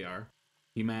caviar.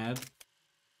 He mad.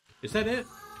 Is that it?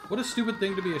 What a stupid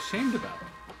thing to be ashamed about.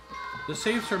 The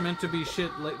safes are meant to be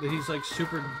shit like that he's like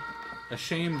super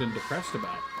ashamed and depressed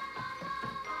about.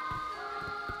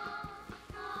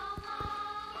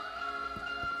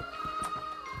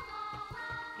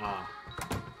 Ah.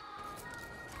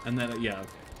 And then, yeah.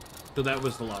 So that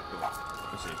was the lock door.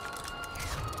 Let's see.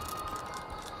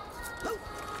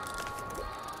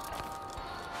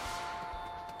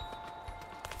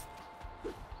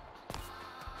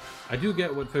 I do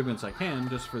get what figments I can,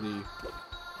 just for the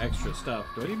extra stuff.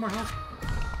 Do I need more help?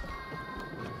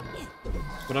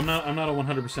 But I'm not a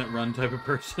 100% run type of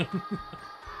person.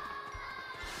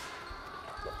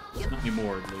 Not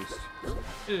anymore, at least.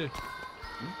 Eh.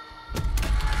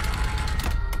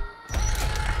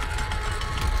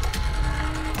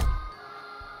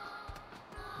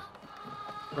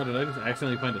 Bro, did I just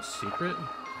accidentally find a secret?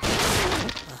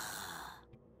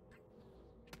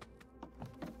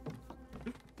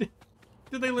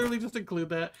 Did they literally just include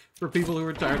that for people who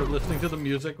were tired of listening to the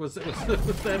music? Was that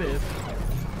it?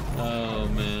 Oh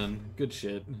man, good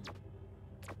shit.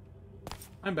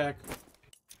 I'm back.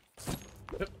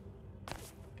 Yep.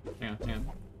 Hang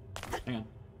on.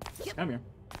 Come here.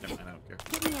 Never mind, I don't care.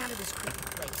 Get me out of this creepy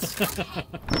place. It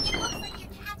looks like you're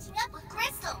catching up with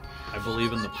Crystal. I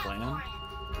believe in the plan.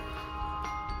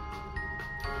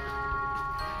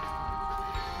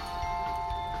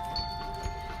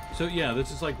 So yeah, this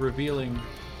is like revealing.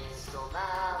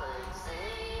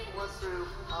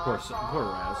 Poor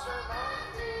Raz.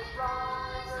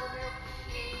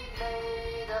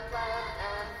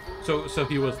 So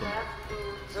he was the man.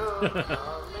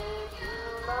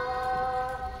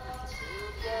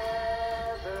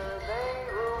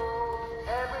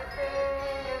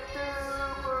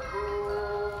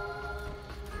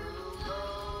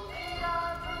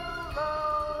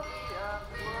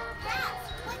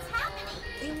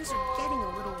 Things are getting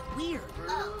a little weird.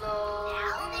 Oh,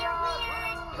 now they're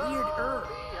weird? Weirder.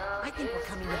 I think we're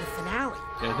coming to the finale.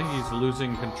 Yeah, I think he's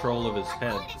losing control of his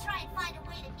head. I'm going to try and find a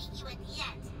way to meet you at the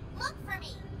end. Look for me.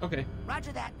 Okay.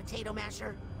 Roger that, Potato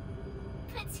Masher.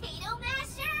 Potato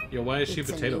Masher? Yeah, why is she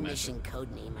It's Potato a new Masher? mission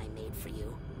code name I made for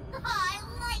you. I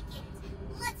like it.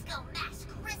 Let's go mash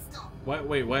Crystal.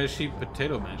 Why is she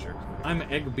Potato Masher? I'm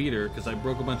Egg Beater because I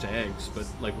broke a bunch of eggs, but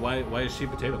like, why is she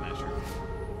Potato Masher?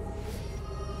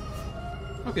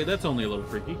 Okay, that's only a little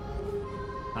freaky.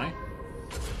 Hi.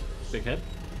 Big head.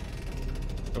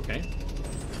 Okay.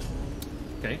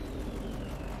 Okay.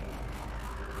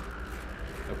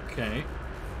 Okay.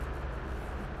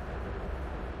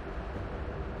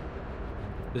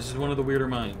 This is one of the weirder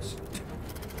mines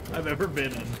I've ever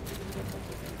been in.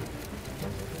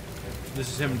 This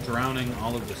is him drowning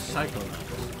all of the Psychonauts.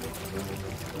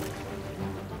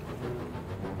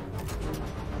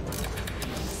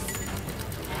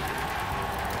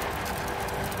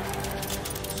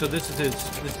 So this is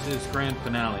his grand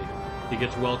finale. He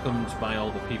gets welcomed by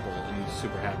all the people and he's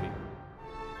super happy.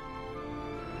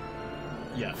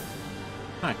 Yeah.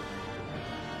 Hi.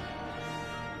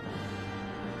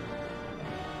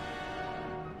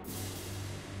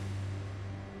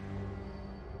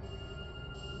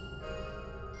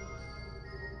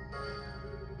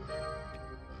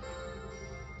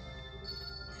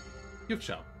 Gift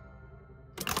shop.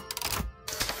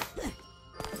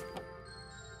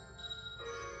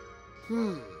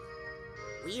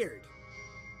 Weird.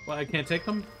 Well, I can't take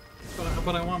them?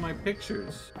 But I want my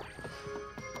pictures.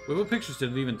 Wait, what pictures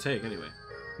did it even take, anyway?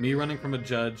 Me running from a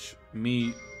judge,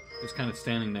 me just kind of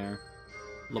standing there,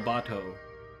 Lobato,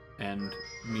 and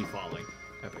me falling.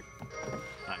 Epic.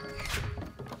 Hi.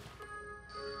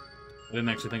 I didn't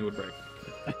actually think it would break.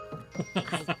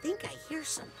 I think I hear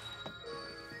something.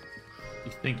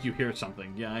 You think you hear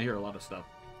something? Yeah, I hear a lot of stuff.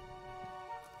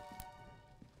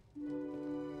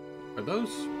 Are those?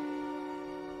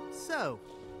 So,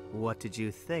 what did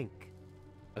you think?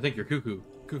 I think you're cuckoo.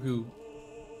 Cuckoo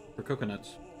for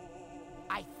coconuts.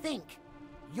 I think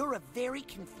you're a very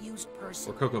confused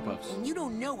person. Or Cocoa Puffs. And you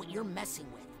don't know what you're messing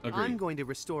with. Agreed. I'm going to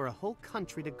restore a whole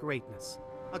country to greatness.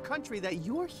 A country that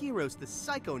your heroes, the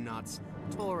Psychonauts,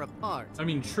 tore apart. I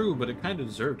mean, true, but it kind of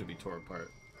deserved to be torn apart.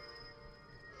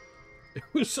 It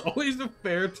was always a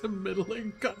fair to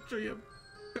middling country of...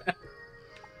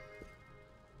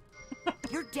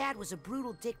 Your dad was a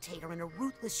brutal dictator and a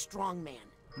ruthless strongman.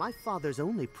 My father's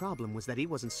only problem was that he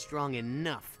wasn't strong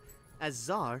enough. As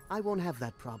Tsar, I won't have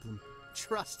that problem.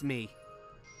 Trust me.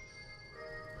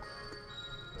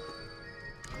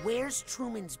 Where's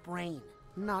Truman's brain?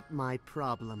 Not my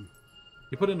problem.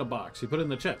 He put it in a box. He put it in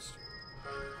the chest.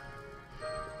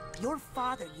 Your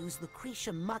father used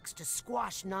Lucretia Mux to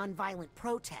squash non-violent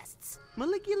protests.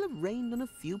 Maligula rained on a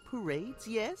few parades,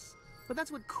 yes? But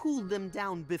that's what cooled them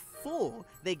down before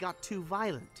they got too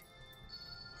violent.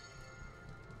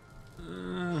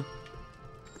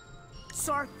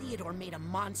 Tsar Theodore made a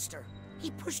monster.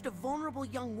 He pushed a vulnerable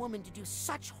young woman to do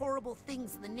such horrible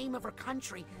things in the name of her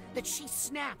country that she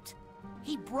snapped.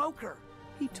 He broke her.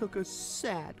 He took a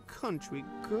sad country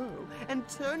girl and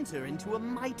turned her into a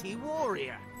mighty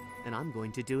warrior. And I'm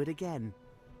going to do it again.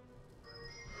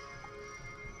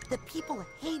 The people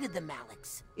hated the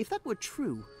Maliks. If that were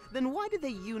true, then why did they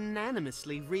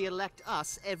unanimously re-elect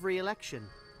us every election?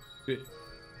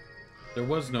 There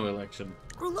was no election.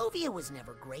 Grulovia was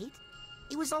never great.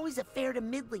 It was always a fair to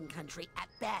middling country at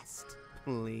best.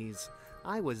 Please.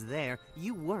 I was there.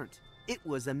 You weren't. It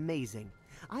was amazing.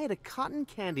 I had a cotton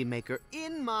candy maker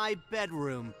in my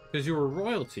bedroom. Because you were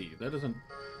royalty. That doesn't...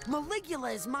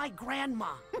 Maligula is my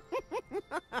grandma.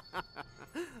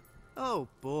 Oh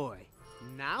boy.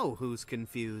 Now who's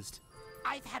confused?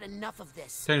 I've had enough of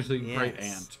this. Potentially great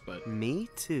aunt, but... Me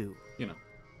too. You know.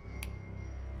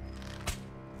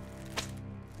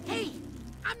 Hey!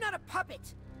 I'm not a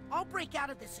puppet! I'll break out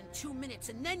of this in 2 minutes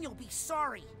and then you'll be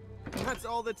sorry. That's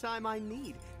all the time I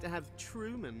need to have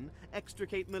Truman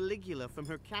extricate Maligula from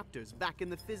her captors back in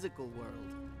the physical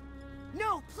world.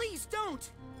 No, please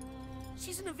don't!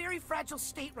 She's in a very fragile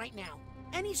state right now.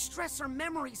 Any stress or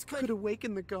memories could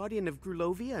awaken the Guardian of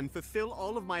Grulovia and fulfill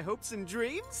all of my hopes and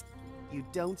dreams? You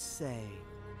don't say.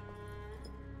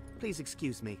 Please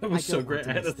excuse me. That was so great.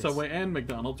 I had a Subway and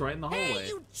McDonald's right in the hallway. Hey,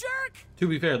 you jerk! To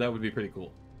be fair, that would be pretty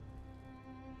cool.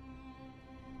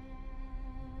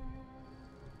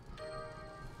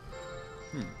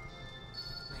 I'm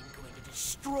going to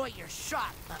destroy your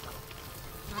shop, Bubba.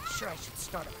 Not sure I should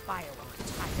start a fire while I'm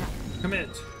tied up.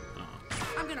 Commit.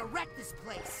 I'm gonna wreck this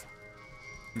place.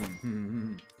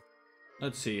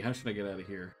 Let's see. How should I get out of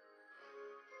here?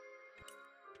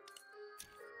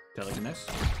 Telekinesis.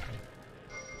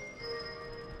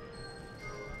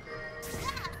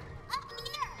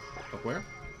 Up where?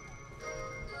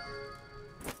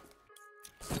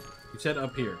 You said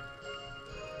up here.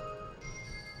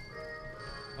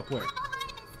 Up where?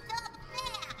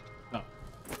 Oh.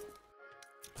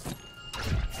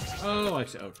 Oh, I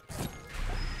see. Oh.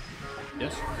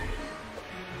 Yes?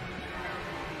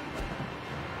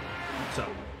 So.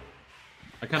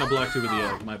 I kind of blocked you with the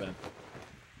egg. My bad.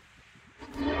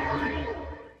 $25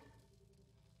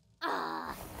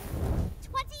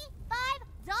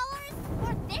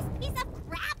 for this piece of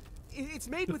crap? It's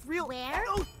made with real... Where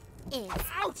is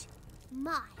Ouch!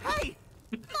 my Hey!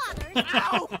 father's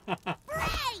Ow!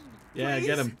 brain? Yeah, Please?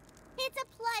 get him. It's a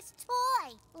plush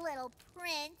toy, little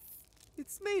prince.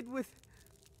 It's made with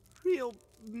real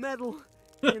metal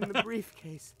in the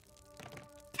briefcase.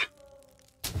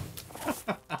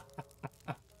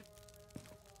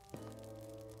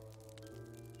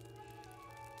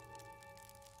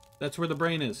 That's where the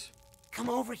brain is. Come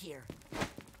over here.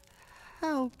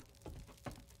 Help.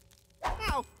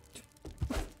 Ow!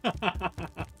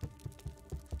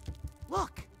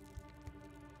 Look.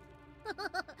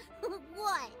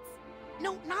 What?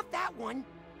 No, not that one.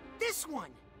 This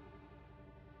one.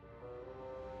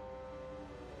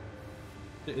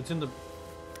 It's in the...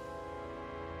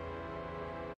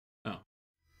 Oh.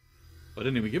 But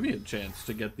didn't even give me a chance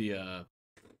to get the,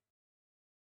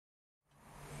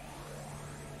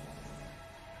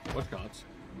 whatchalls?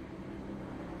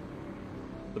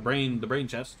 The brain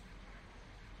chest.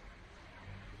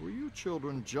 Were you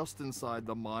children just inside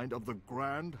the mind of the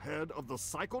grand head of the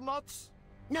Psychonauts?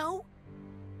 No.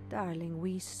 Darling,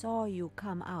 we saw you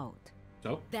come out.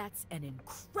 So? That's an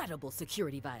incredible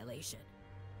security violation.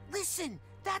 Listen,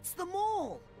 that's the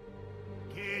mole.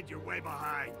 Kid, you're way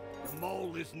behind. The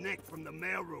mole is Nick from the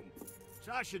mailroom.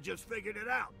 Sasha just figured it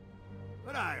out.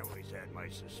 But I always had my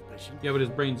suspicion. Yeah, but his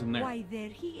brain's in there. Why, there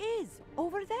he is,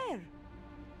 over there.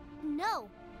 No,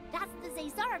 that's the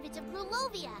Zazarovich of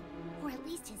Grulovia. Or at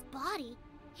least his body.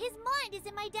 His mind is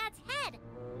in my dad's head.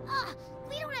 Ugh,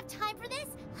 we don't have time for this.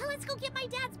 Let's go get my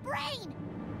dad's brain.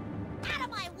 Out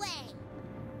of my way.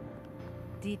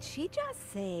 Did she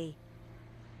just say...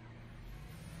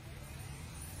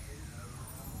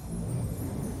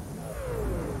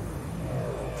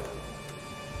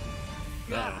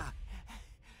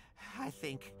 I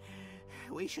think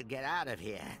we should get out of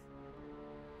here.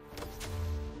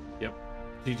 Yep.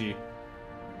 GG.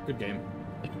 Good game.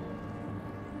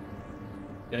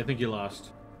 Yeah, I think you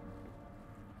lost.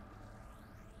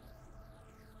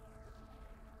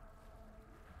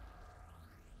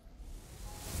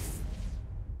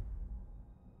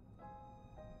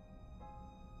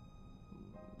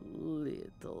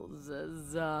 Little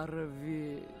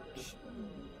Zazarovich,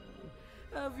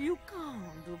 have you come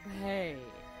to pay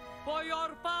for your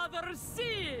father's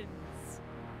sins?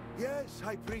 Yes,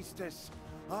 High Priestess.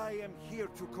 I am here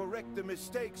to correct the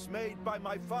mistakes made by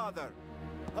my father.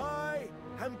 I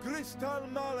am Gristal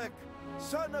Malek,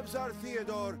 son of Tsar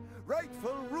Theodore,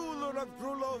 rightful ruler of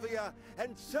Grulovia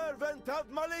and servant of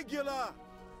Maligula.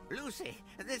 Lucy,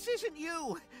 this isn't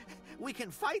you. We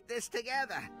can fight this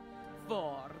together.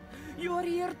 Ford, you're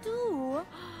here too?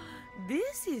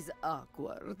 This is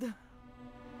awkward.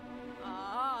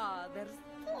 Ah, there's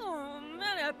too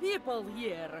many people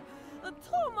here.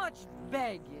 Too much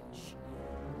baggage.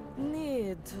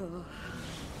 Need to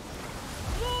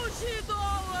push it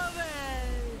all away.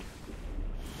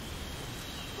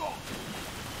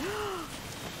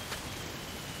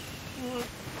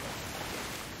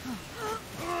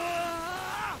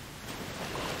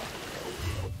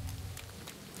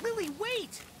 Lily,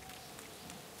 wait!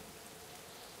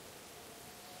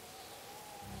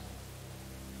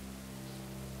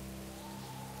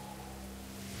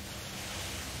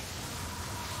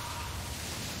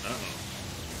 Uh-oh.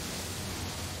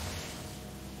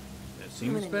 That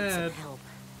seems bad.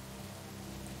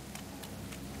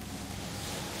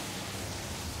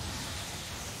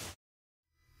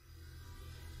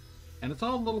 And it's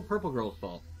all little purple girl's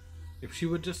fault. If she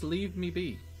would just leave me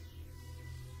be.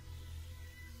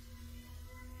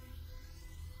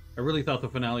 I really thought the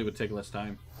finale would take less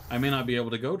time. I may not be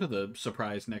able to go to the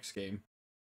surprise next game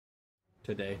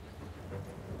today.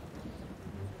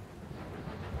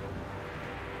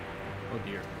 Oh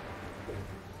dear.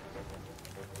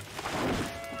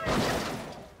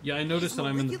 Yeah, I noticed that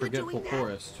I'm in the Forgetful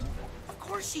Forest. Of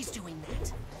course she's doing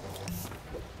that.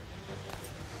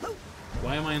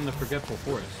 Why am I in the Forgetful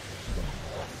Forest?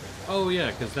 Oh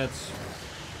yeah, because that's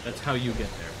how you get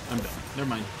there. I'm done. Never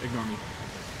mind. Ignore me.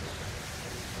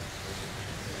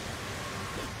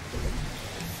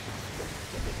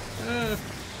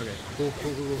 Okay. Cool.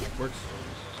 Works.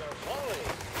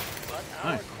 But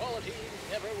our Nice. quality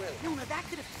never will. Yuna, that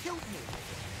could have killed me.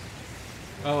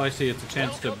 Oh, I see. It's a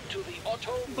chance to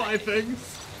buy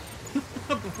things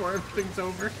before everything's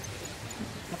over.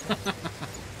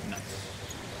 Nice.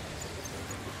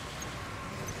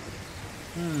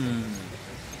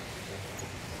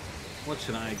 What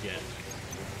should I get?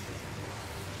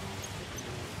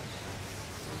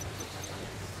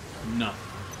 No.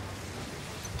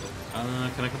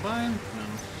 Can I combine? No.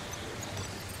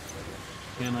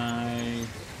 Can I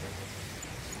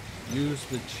use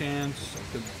the chance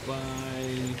to buy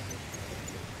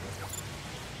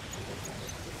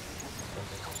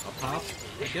a pop,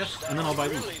 I guess? And then I'll buy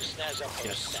these.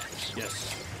 Yes.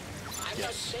 Yes.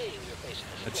 Yes.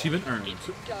 Achievement earned.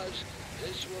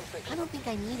 I don't think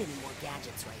I need any more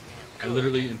gadgets right now. I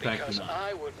literally, in fact, do not.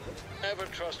 I would never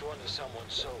trust one to someone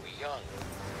so young.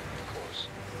 Of course.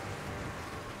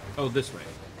 Oh, this way.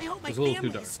 I hope my It's a little too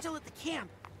family dark. is still at the camp.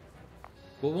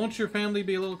 Well, won't your family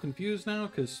be a little confused now?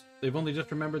 Because they've only just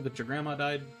remembered that your grandma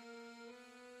died?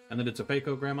 And that it's a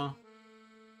fake-o grandma?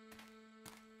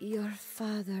 Your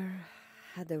father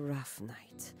had a rough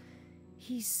night.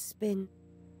 He's been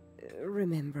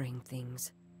remembering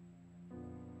things.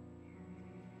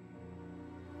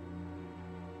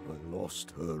 I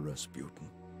lost her, Rasputin.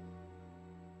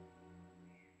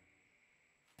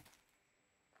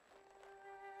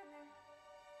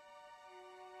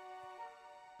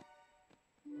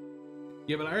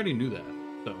 Yeah, but I already knew that,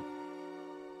 so...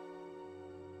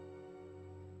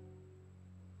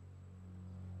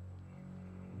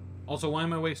 Also, why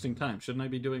am I wasting time? Shouldn't I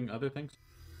be doing other things?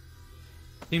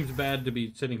 Seems bad to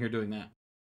be sitting here doing that.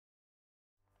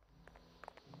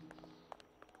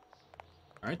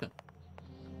 Alright then.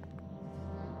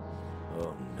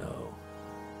 Oh no.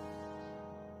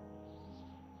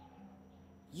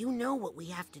 You know what we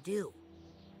have to do.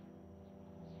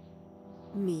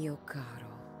 Mio caro.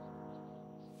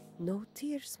 No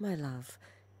tears, my love.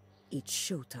 It's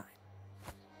showtime.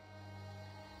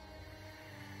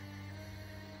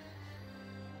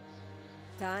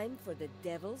 Time for the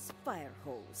devil's fire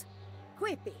hose.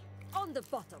 Quippy, on the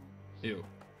bottom. Ew.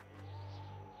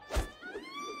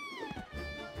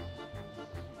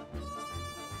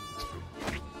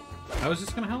 How is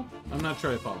this gonna help? I'm not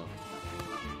sure I follow.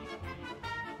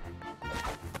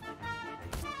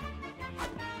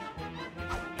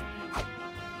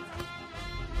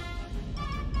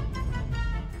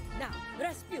 Now,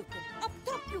 Rasputin, up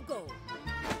top you go.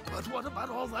 But what about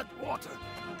all that water?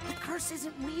 The curse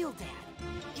isn't real, Dad.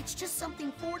 It's just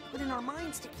something Ford put in our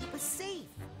minds to keep us safe.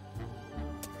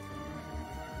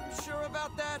 Sure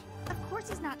about that? Of course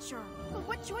he's not sure. But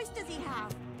what choice does he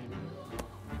have?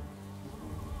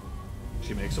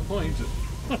 She makes a point.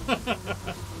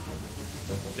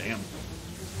 Damn.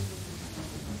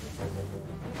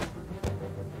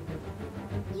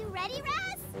 You ready,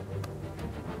 Raz?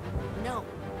 No,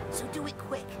 so do it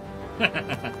quick.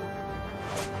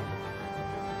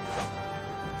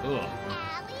 Ugh.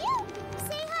 Alley-oop!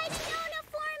 Say hi to Nona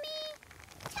for me!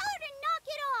 Tell her to knock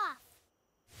it off!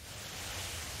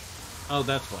 Oh,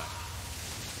 that's why.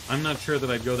 I'm not sure that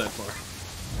I'd go that far.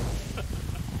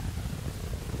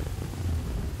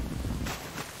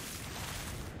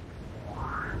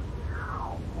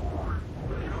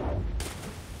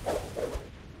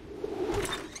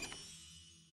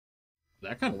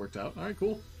 That kind of worked out. Alright,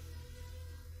 cool.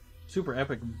 Super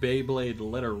epic Beyblade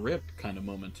let her rip kind of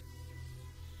moment.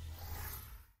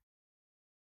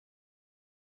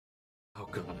 Oh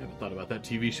god, I haven't thought about that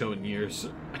TV show in years.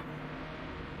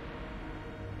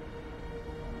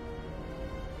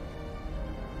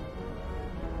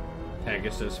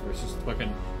 Pegasus versus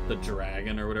fucking the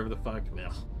dragon or whatever the fuck.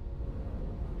 Ugh.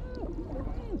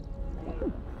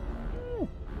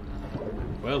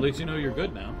 Well, at least you know you're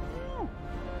good now.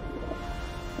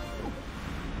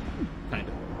 Kind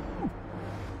of.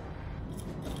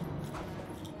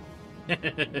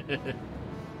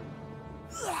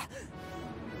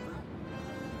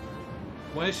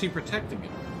 Why is she protecting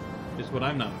him? Is what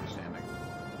I'm not understanding.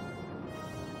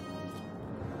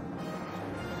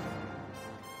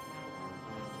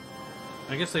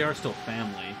 I guess they are still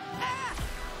family.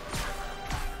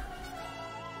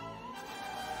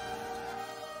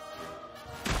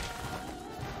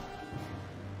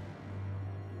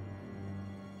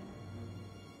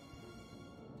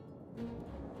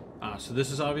 So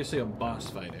this is obviously a boss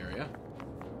fight area,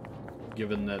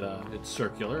 given that it's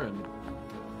circular and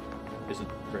isn't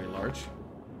very large.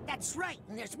 That's right,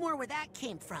 and there's more where that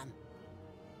came from.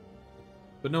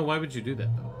 But no, why would you do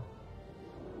that, though?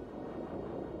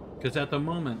 Because at the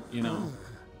moment, you know...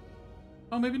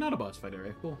 Oh, maybe not a boss fight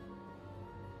area. Cool.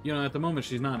 You know, at the moment,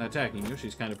 she's not attacking you.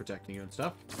 She's kind of protecting you and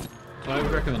stuff. So I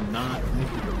would recommend not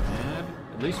making her mad,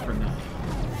 at least for now.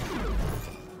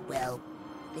 Well,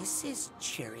 This is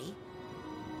cheery.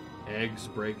 Eggs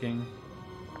breaking.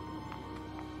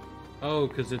 Oh,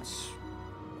 because it's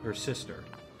her sister.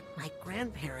 My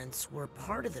grandparents were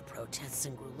part of the protests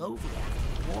in Grulovia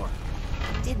after the war.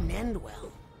 It didn't end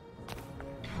well.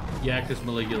 Yeah, because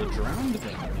Maligula drowned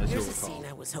them, as you'll Here's a recall. scene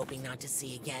I was hoping not to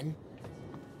see again.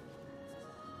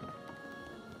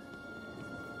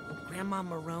 Grandma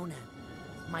Morona.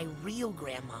 My real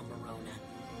Grandma Morona.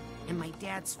 And my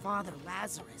dad's father,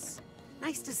 Lazarus.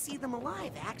 Nice to see them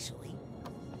alive, actually.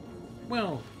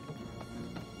 Well,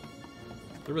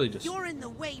 they're really just... You're in the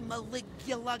way,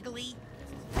 Maligula.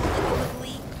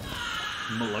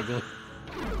 Maligula.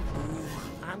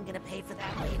 I'm gonna pay for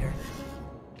that later.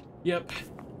 Yep.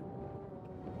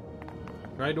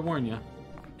 Tried to warn you.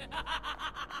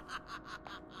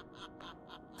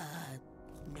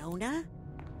 Nona?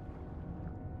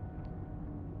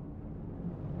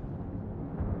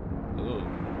 Oh.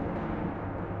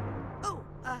 Oh,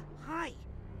 hi.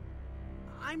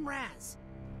 I'm Raz.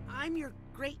 I'm your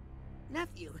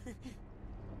great-nephew.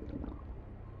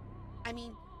 I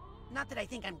mean, not that I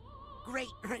think I'm great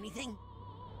or anything.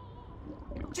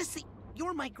 Just that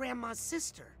you're my grandma's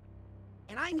sister.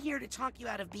 And I'm here to talk you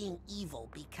out of being evil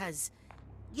because,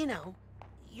 you know,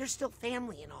 you're still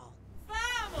family and all.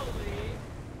 Family?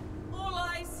 All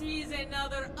I see is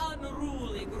another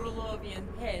unruly Grulovian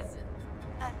peasant.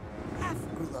 Half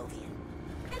Grulovian.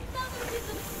 Another bit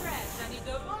of trash I need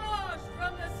to wash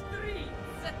from the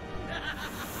streets.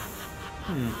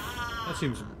 That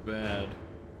seems bad.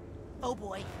 Oh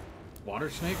boy. Water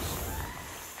snakes?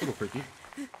 A little freaky.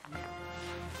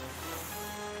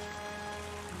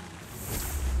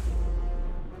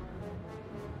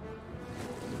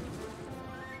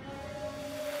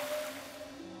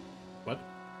 What?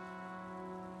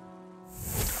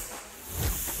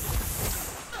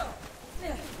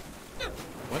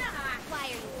 What? Why are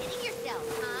you hitting yourself,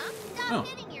 huh? Stop Oh.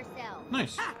 hitting yourself.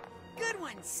 Nice. Ah, good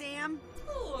one, Sam.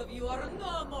 Two of you are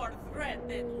no more threat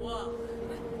than one.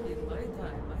 In my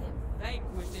time, I have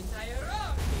vanquished entire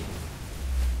armies.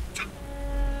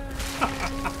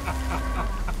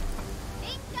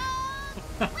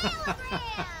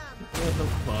 What the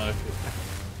fuck?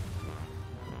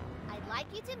 I'd like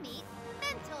you to meet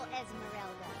Mental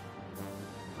Esmeralda.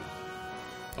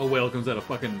 Oh, whale comes out of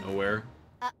fucking nowhere.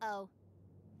 Uh-oh. Oh,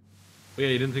 yeah,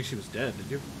 you didn't think she was dead, did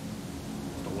you?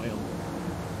 Just a whale.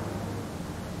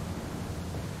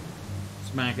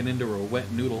 Smacking into her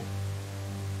wet noodle.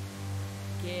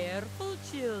 Careful,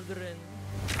 children.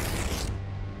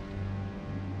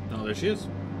 Oh, there she is.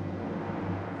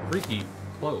 Freaky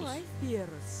close. Oh, I fear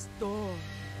a storm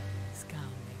is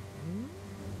coming.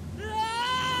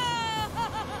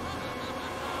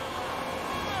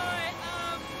 I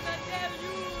am the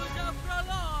deluge of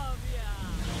Grulovia.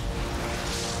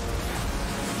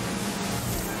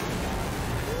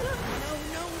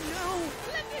 No.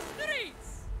 Let the streets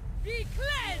be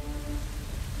cleansed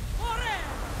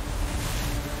forever.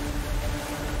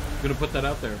 Gonna put that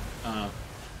out there. I'm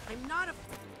not a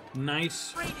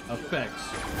Nice effects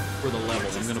for the level.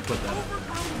 I'm gonna put that.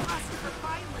 overgrown lust for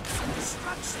violence and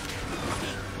destruction.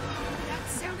 Okay, that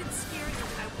sounded scarier than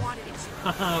I wanted it to.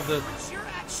 Haha, the But you're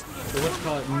actually a what's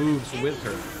called moves with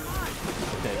her.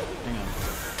 Okay, hang on.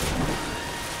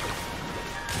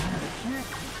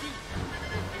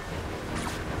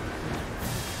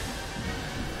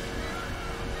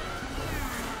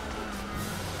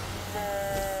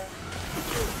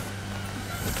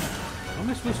 How am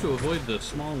I supposed to avoid the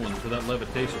small ones without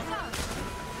levitation?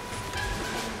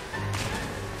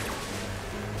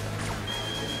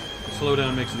 The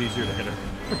slowdown makes it easier to hit her.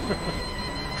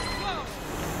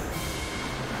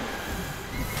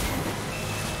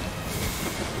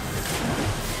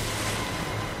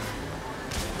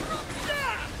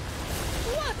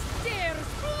 What dares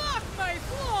block my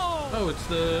flow? Oh, it's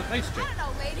the ice I chick. don't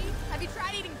know, lady. Have you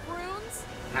tried eating prunes?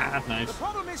 Ah, nice. The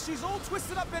problem is she's all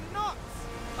twisted up in knots.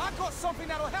 I got something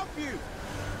that'll help you.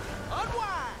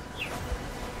 Unwind.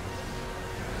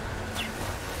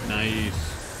 Nice.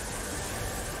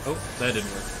 Oh, that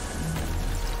didn't work.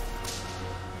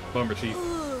 Bummer, Chief.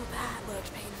 Ooh, that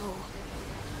looked painful.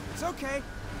 It's okay.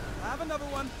 I have another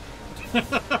one.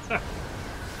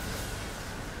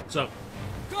 So,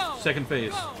 Go, second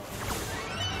phase. go.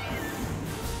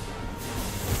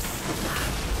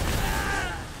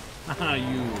 Haha,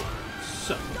 you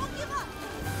suck.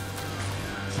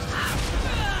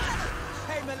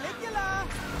 Hey, Maligula,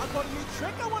 I've got a new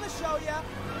trick I want to show you.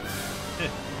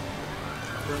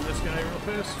 Burn this guy real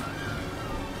fast.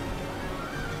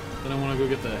 Then I want to go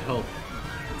get the health.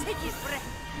 Take his breath.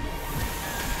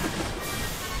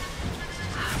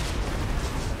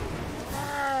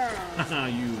 Haha,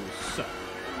 you suck.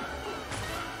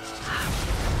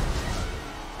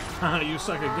 You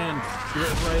suck again. You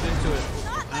went right into it.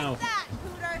 Not Ow. like that,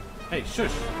 Hooter. Hey,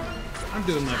 shush. I'm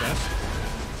doing my best.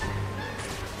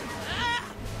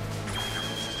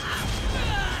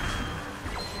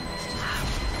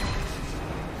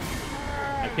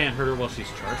 I can't hurt her while she's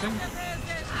charging?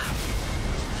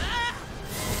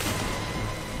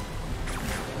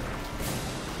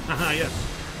 Haha, yes.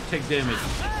 Take damage.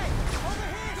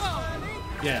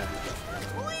 Yeah.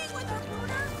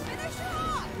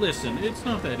 Listen, it's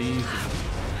not that easy.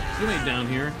 You ain't down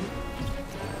here.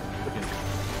 Okay.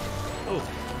 Oh.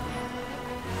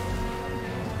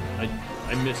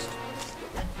 I missed.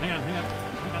 Hang on.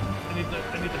 I need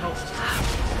the help.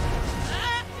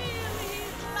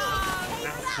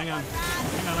 Hang on,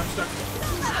 I'm stuck.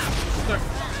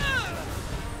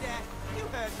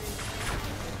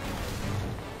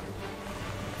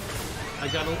 I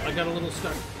got a little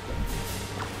stuck.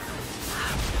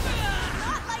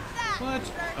 Not like that. What?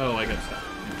 Oh, I got stuck.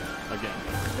 Again.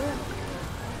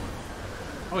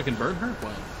 Oh, I can burn her?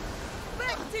 Wow.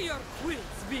 Back to your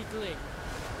quilts, weakling.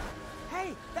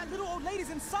 Hey, that little old lady's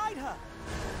inside her.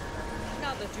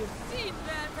 Now that you've seen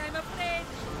that, I'm afraid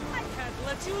I can't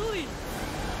let you leave.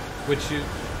 Which you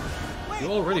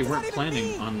already weren't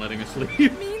planning on letting us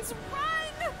leave. Means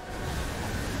run!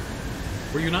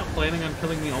 Were you not planning on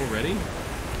killing me already?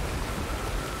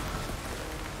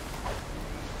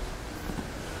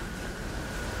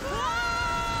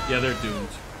 Yeah, they're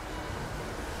doomed.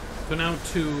 So now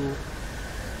 2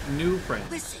 new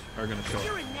friends are gonna show up.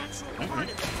 You're a natural part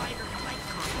of the fighter flight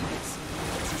complex,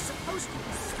 but you're supposed to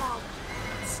be smaller.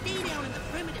 Stay down in the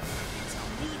primitive until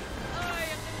needed. I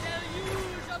am the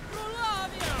deluge of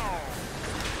Grulovia!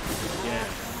 Yeah,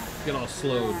 get all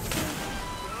slowed.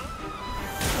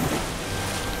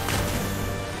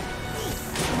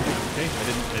 Okay,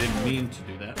 I didn't mean to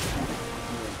do that.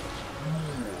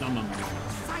 No.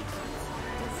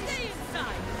 Stay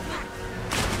inside!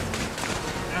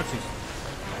 Ouchies.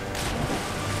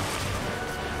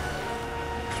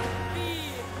 Be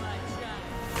my child.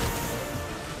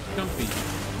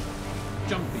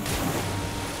 Jumpy.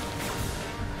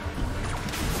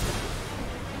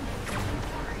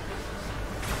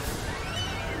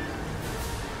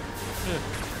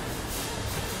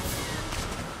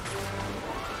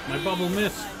 My bubble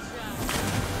missed.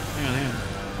 Hang on.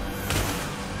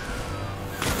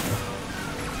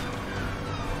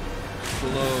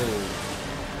 Slow.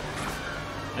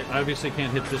 I obviously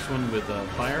can't hit this one with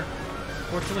fire,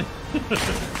 fortunately.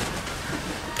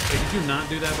 Hey, did you not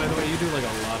do that, by the way? You do like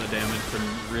a lot of damage for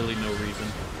really no reason.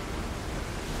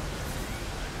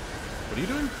 What are you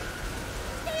doing?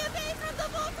 Stay away from the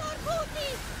Voltor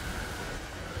Booty!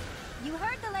 You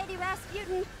heard the Lady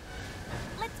Rasputin.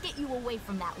 Let's get you away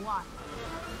from that water.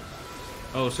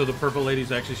 Oh, so the purple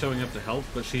lady's actually showing up to help,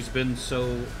 but she's been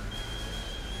so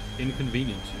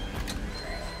inconvenient.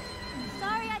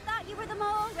 Sorry, I thought you were the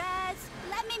mole, Raz.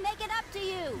 Let me make it up to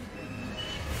you.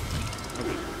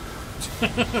 Okay.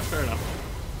 Fair enough.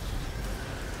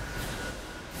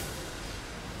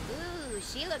 Ooh,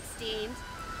 she looks steamed.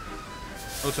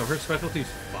 Oh, so her specialty's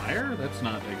fire? That's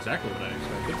not exactly what I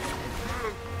expected.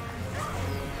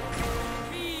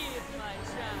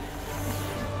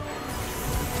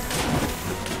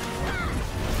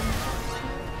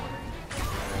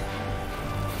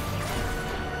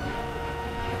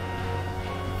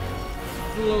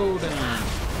 Slow down.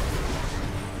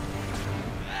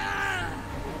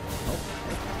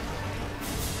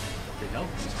 Big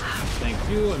health. Thank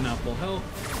you. I'm now full health.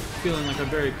 Feeling like a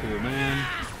very cool man.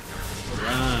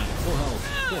 Right. Full health.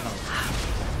 Full health.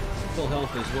 Full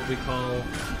health is what we call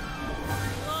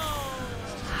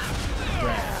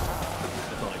rad.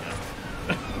 That's all I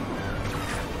got.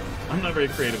 I'm not very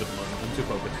creative at the moment. I'm too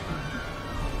focused.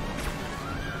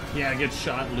 Yeah, get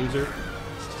shot, loser.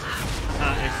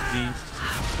 XD.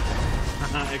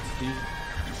 XD.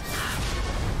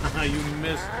 You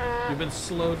missed. You've been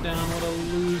slowed down. What a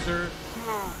loser.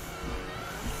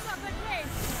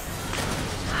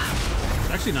 It's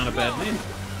actually not a bad name.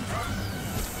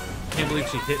 Can't believe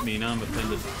she hit me. Now I'm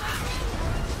offended.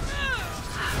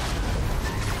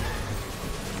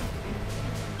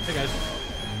 Hey guys.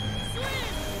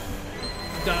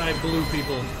 Die, blue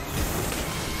people.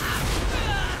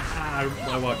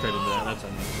 I walked right into that. That's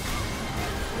unnecessary.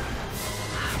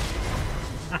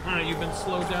 You've been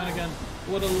slowed down again.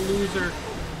 What a loser.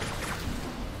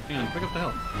 Hang on, pick up the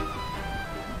health.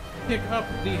 Pick up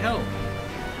the health.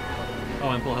 Oh,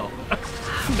 I'm full health.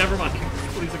 Never mind.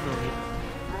 Please ignore me.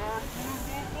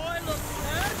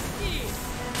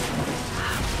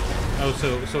 Oh,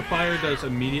 so fire does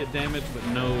immediate damage, but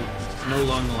no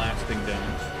long-lasting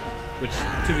damage. Which,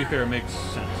 to be fair, makes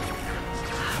sense.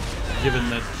 given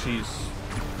that she's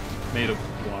made of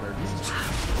water.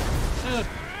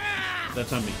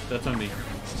 That's on me. That's on me.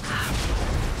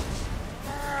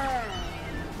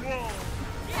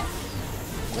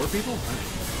 More people?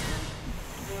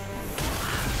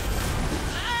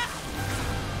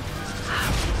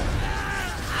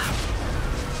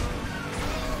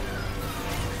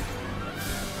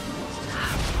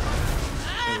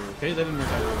 Okay, that didn't work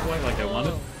out quite like I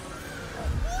wanted.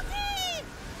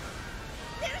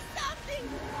 There's something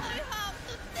I have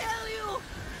to tell you.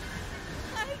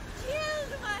 I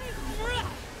killed my brother.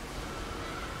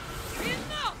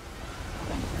 Enough!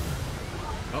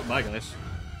 Oh, bye, guys.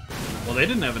 Well, they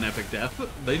didn't have an epic death.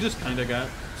 They just kind of got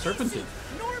serpented.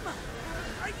 Norma,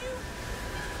 are you?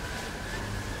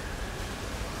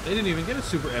 They didn't even get a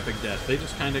super epic death. They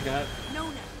just kind of got...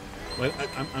 Nona. Well,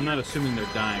 I'm not assuming they're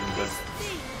dying, but... This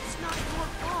thing is not your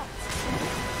fault.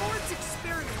 Ford's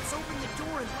experiments opened the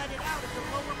door and let it out of the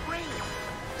lower brain.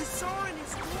 The Tsar and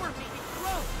his war made it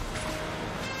grow.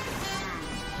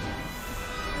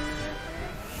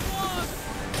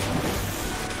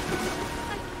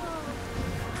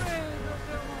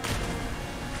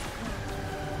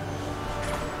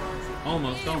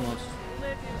 Almost, almost.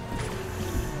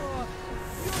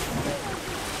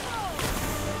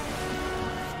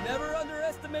 Never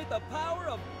underestimate the power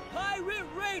of pirate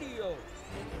radio.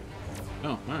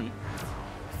 Oh, alright.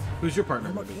 Who's your partner?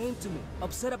 Mama came to me,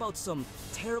 upset about some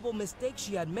terrible mistake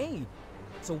she had made.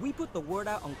 So we put the word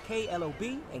out on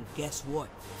KLOB, and guess what?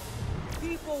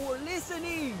 People were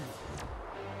listening!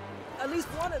 At least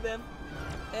one of them.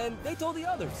 And they told the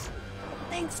others.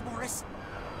 Thanks, Morris.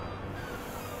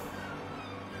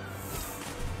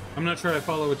 I'm not sure I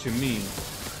follow what you mean.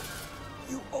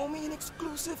 You owe me an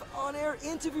exclusive on-air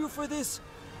interview for this,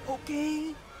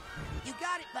 okay? You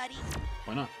got it, buddy.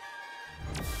 Why not?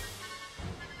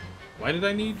 Why did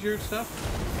I need your stuff?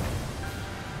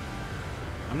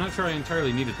 I'm not sure I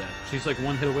entirely needed that. She's like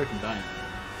one hit away from dying.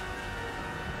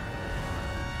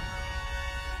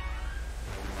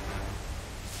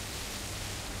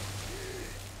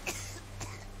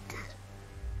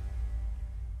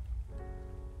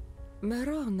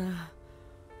 Marona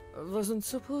wasn't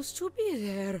supposed to be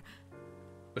there.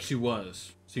 But she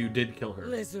was. So you did kill her.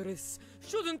 Lazarus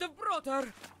shouldn't have brought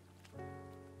her.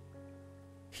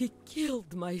 He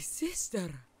killed my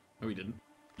sister. No, he didn't.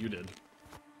 You did.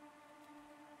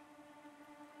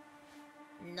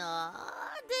 No,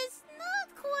 that's not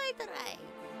quite right.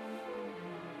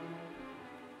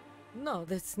 No,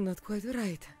 that's not quite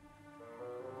right.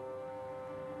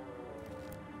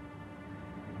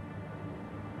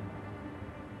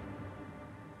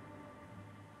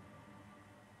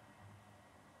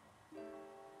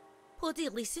 Pody,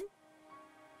 listen.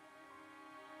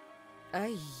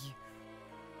 I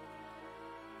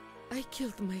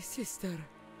killed my sister.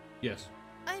 Yes.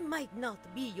 I might not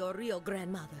be your real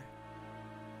grandmother.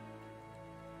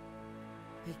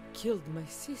 I killed my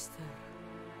sister.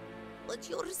 But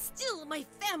you're still my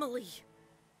family.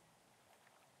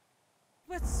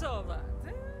 What's so bad,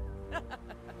 eh?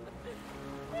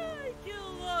 I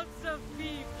kill lots of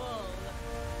people.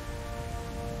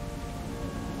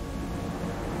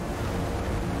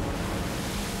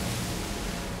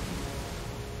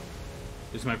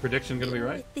 Is my prediction gonna be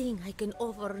right? The only thing I can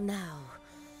offer now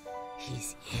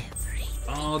is everything.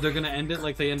 Oh, they're gonna end it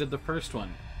like they ended the first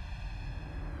one.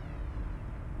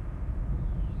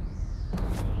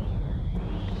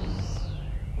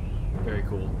 Very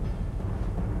cool.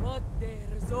 But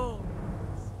there's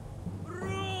always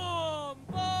room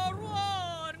for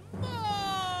one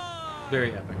more.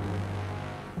 Very epic.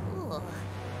 Oh,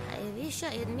 I wish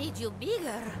I had made you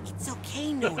bigger. It's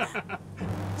okay, Nona.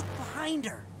 Look behind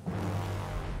her.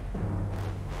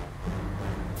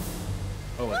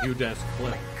 Oh, a huge ass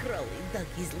clip. Crowley dug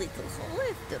his little hole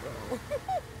after all.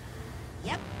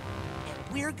 Yep,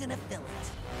 and we're gonna fill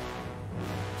it.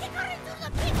 Kick her into the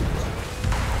pit!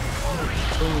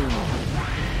 Boom.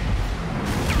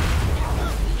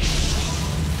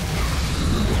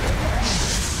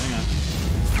 Hang on.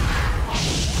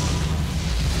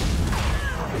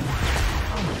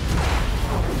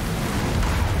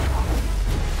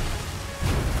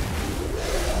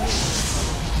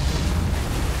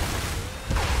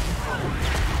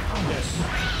 Yes.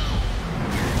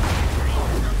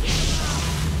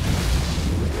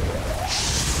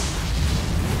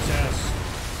 Success.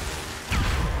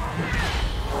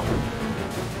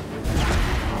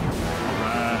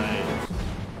 Alright.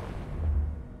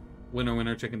 Winner,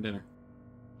 winner, chicken dinner.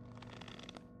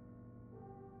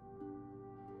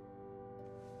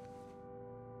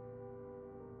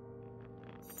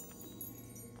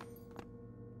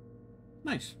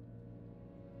 Nice.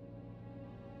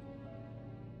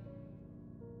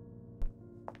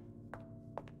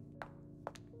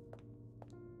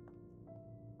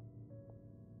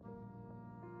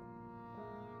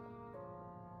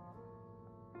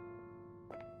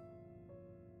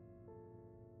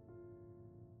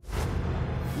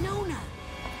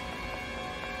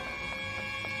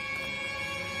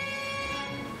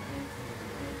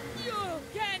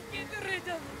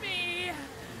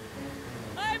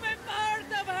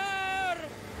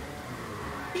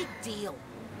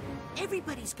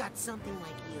 Everybody's got something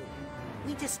like you.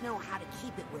 We just know how to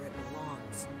keep it where it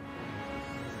belongs.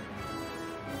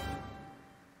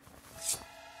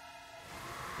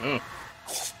 Oh.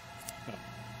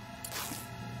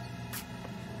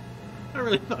 I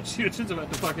really thought she was just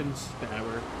about to fucking stab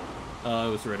her. I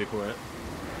was ready for it.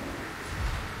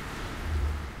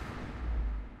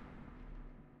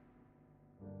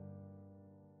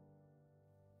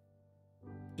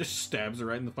 Just stabs her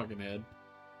right in the fucking head.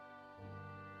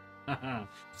 Haha.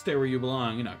 Stay where you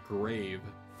belong, in a grave.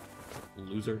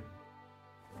 Loser.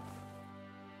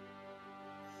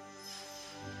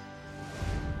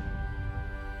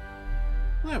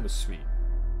 That was sweet.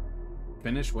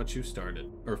 Finish what you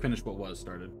started. Or finish what was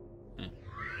started. Eh.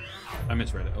 I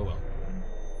misread it. Oh well.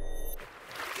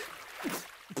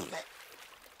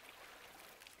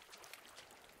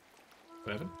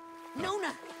 What happened?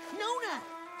 Nona! Nona!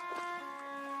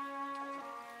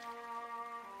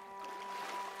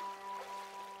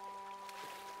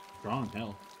 Strong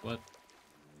hell. What?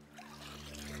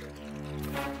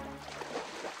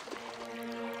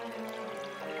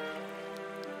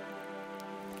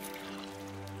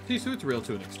 See, so it's real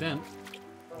to an extent.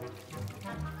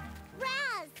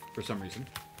 Raz! For some reason.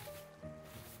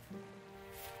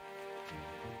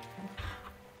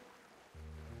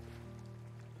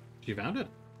 She found it.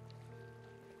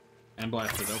 And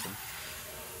blasted it open.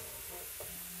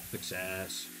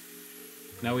 Success.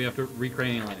 Now we have to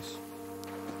recranialize.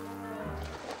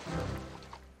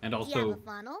 And also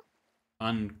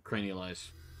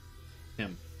uncranialize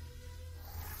him.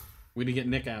 We need to get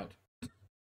Nick out.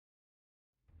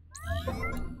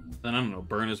 Then, I don't know,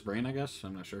 burn his brain, I guess?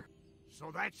 I'm not sure.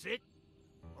 So that's it?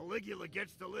 Maligula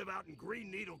gets to live out in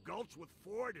Green Needle Gulch with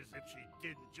Ford as if she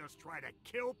didn't just try to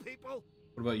kill people?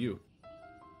 What about you?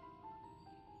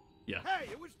 Yeah. Hey,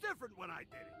 it was different when I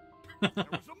did it. There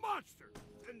was a monster.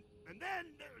 And then...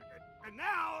 and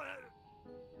now...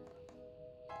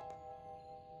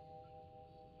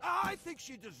 I think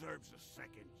she deserves a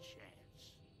second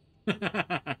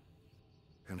chance.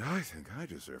 And I think I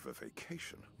deserve a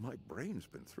vacation. My brain's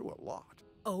been through a lot.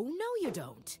 Oh, no you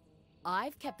don't.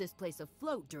 I've kept this place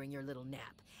afloat during your little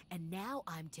nap, and now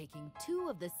I'm taking 2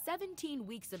 of the 17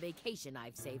 weeks of vacation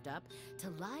I've saved up to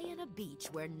lie in a beach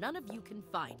where none of you can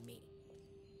find me.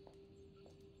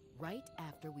 Right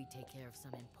after we take care of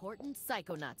some important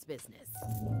Psychonauts business.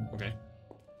 Okay.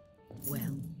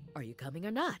 Well, are you coming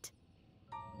or not?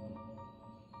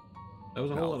 That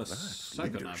was a whole lot of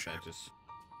Psychonaut badges.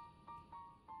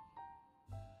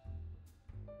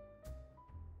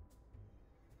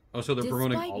 Oh, so they're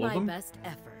promoting all of them? Despite my best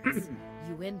efforts,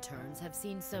 you interns have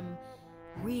seen some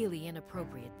really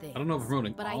inappropriate things. I don't know if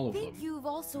promoting but all of them. But I think you've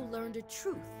also learned a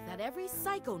truth that every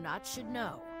Psychonaut should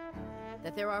know.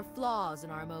 That there are flaws in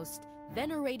our most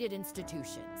venerated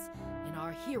institutions, in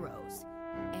our heroes,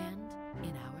 and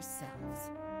in ourselves.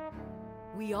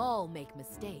 We all make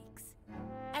mistakes,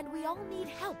 and we all need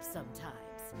help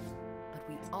sometimes. But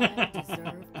we all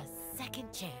deserve a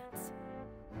second chance.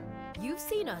 You've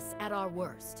seen us at our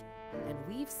worst, and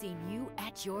we've seen you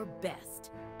at your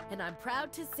best. And I'm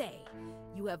proud to say,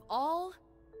 you have all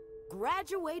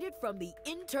graduated from the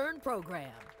intern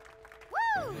program.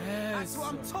 Woo! Yes. That's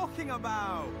what I'm talking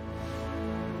about!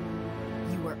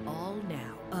 You are all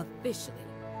now officially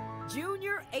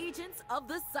Junior Agents of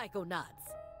the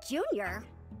Psychonauts. Junior?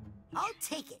 I'll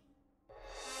take it.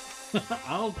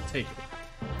 I'll take it.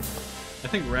 I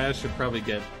think Raz should probably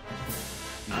get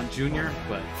not Junior,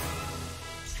 but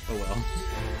oh well.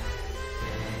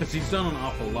 Because he's done an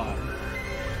awful lot.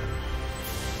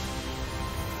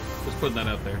 Just putting that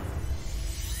out there.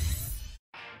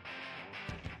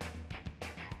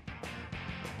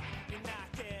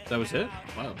 That was it?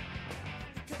 Wow.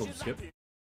 Cool to skip.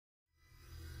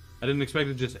 I didn't expect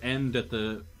it to just end at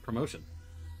the promotion.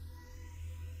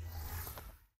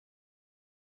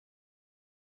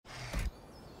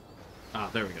 Ah,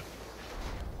 there we go.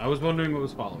 I was wondering what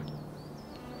was following.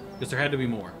 Because there had to be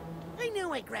more. I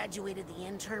know I graduated the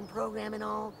intern program and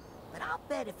all, but I'll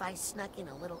bet if I snuck in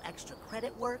a little extra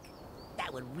credit work,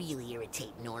 that would really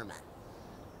irritate Norma.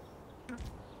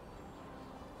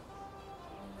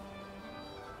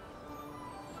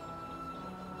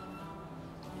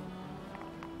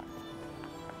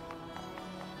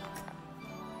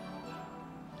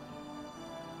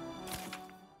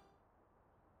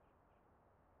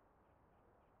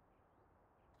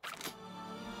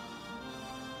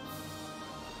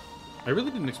 I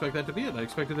really didn't expect that to be it. I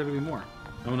expected there to be more.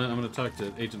 I'm gonna talk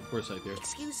to Agent Forsyth here.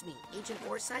 Excuse me, Agent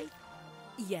Forsyth?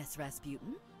 Yes,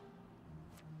 Rasputin?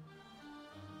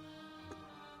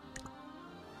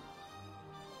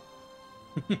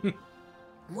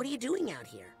 What are you doing out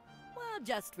here? Well,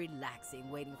 just relaxing,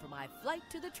 waiting for my flight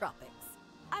to the tropics.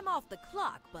 I'm off the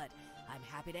clock, but I'm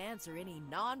happy to answer any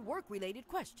non-work related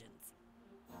questions.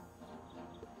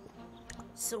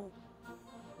 So,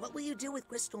 what will you do with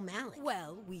Crystal Malik?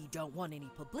 Well, we don't want any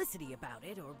publicity about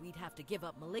it, or we'd have to give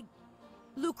up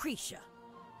Lucretia.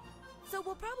 So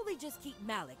we'll probably just keep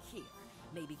Malik here.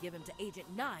 Maybe give him to Agent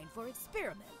 9 for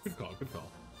experiments. Good call, good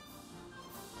call.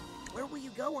 Where will you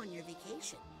go on your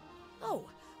vacation? Oh,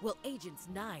 well, Agents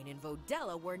 9 and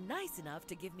Vodella were nice enough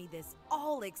to give me this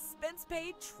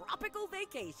all-expense-paid tropical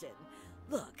vacation.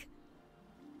 Look.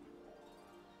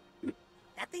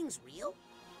 That thing's real?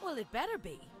 Well, it better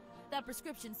be. That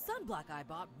prescription sunblock I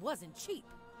bought wasn't cheap.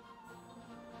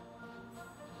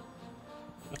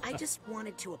 I just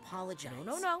wanted to apologize.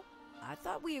 No. I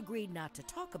thought we agreed not to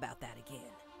talk about that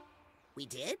again. We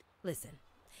did? Listen,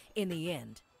 in the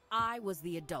end, I was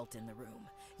the adult in the room.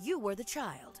 You were the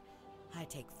child. I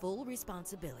take full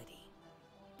responsibility.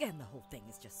 And the whole thing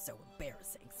is just so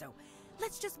embarrassing, so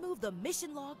let's just move the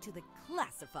mission log to the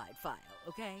classified file,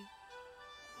 okay?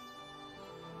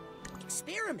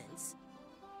 Experiments?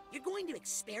 You're going to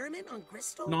experiment on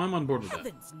Crystal? No, I'm on board with that.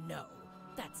 Heavens, no.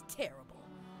 That's terrible.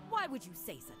 Why would you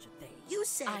say such a thing? You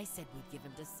said... I said we'd give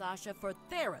him to Sasha for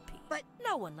therapy. But...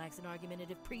 No one likes an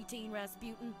argumentative preteen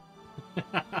Rasputin.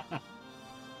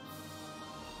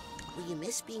 Will you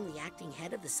miss being the acting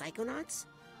head of the Psychonauts?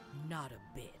 Not a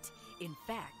bit. In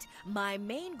fact, my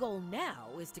main goal now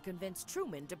is to convince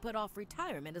Truman to put off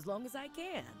retirement as long as I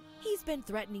can. He's been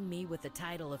threatening me with the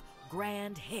title of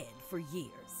Grand Head for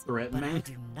years. Threatening? But I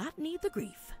do not need the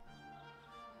grief.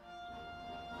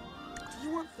 Do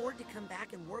you want Ford to come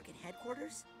back and work at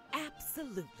headquarters?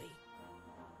 Absolutely.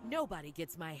 Nobody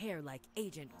gets my hair like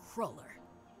Agent Cruller.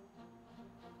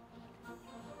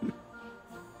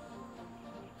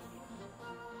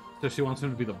 So she wants him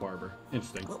to be the barber.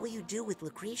 Interesting. What will you do with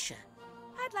Lucretia?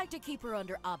 I'd like to keep her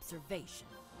under observation.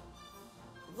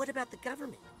 What about the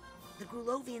government? The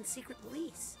Grulovian secret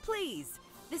police? Please,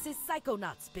 this is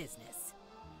Psychonauts business.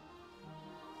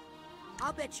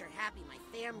 I'll bet you're happy my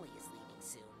family is leaving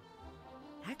soon.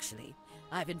 Actually,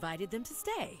 I've invited them to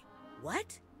stay.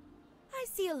 What? I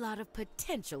see a lot of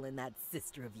potential in that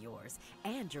sister of yours,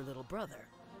 and your little brother,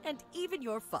 and even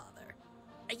your father.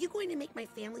 Are you going to make my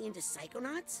family into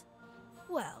Psychonauts?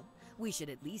 Well, we should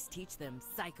at least teach them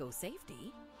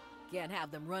psycho-safety. Can't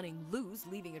have them running loose,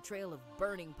 leaving a trail of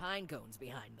burning pine cones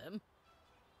behind them.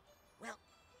 Well,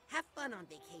 have fun on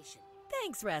vacation.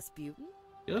 Thanks, Rasputin.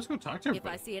 Yeah, let's go talk to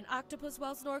everybody. If I see an octopus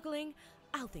while snorkeling,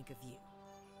 I'll think of you.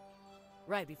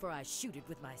 Right before I shoot it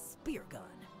with my spear gun.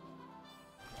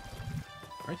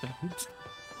 Right there.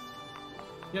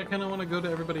 Yeah, I kind of want to go to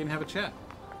everybody and have a chat.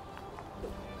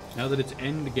 Now that it's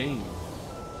end game.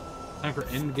 Time for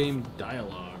end game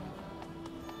dialogue.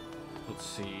 Let's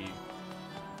see.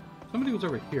 Somebody was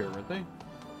over here, weren't they?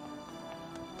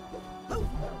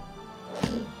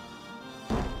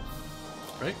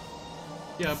 Right?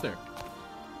 Yeah, up there.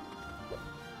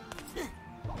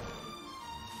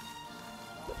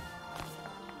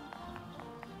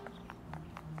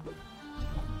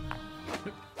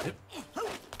 Yep.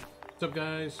 What's up,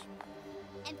 guys?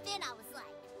 And then I was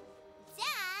like,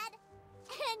 Dad!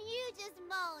 And you just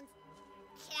moaned,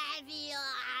 caviar!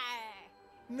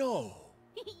 No!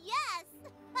 Yes!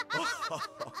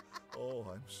 Oh,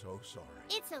 I'm so sorry.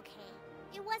 It's okay.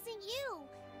 It wasn't you.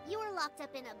 You were locked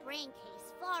up in a brain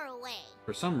case far away.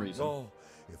 For some reason. Oh,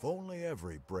 if only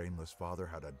every brainless father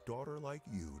had a daughter like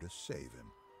you to save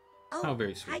him. Oh, how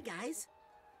very sweet. Hi, guys.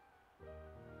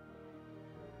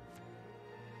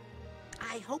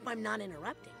 I hope I'm not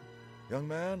interrupting. Young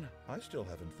man, I still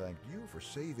haven't thanked you for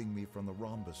saving me from the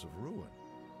rhombus of ruin.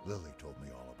 Lily told me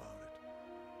all about it.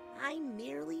 I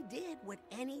merely did what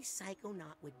any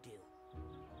psychonaut would do.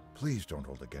 Please don't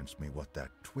hold against me what that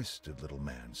twisted little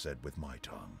man said with my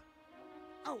tongue.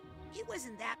 Oh, it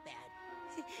wasn't that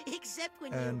bad. Except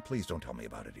when And please don't tell me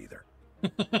about it either.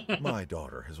 My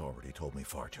daughter has already told me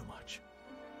far too much.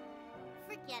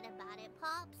 Forget about it,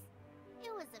 Pops.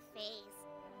 It was a phase.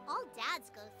 All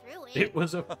dads go through it. It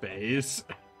was a phase.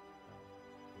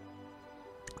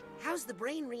 How's the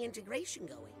brain reintegration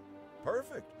going?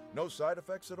 Perfect. No side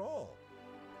effects at all.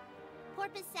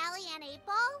 Porpoise Sally and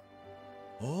 8-Ball?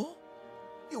 Oh?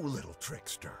 You little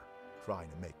trickster. Trying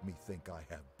to make me think I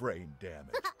have brain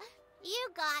damage. You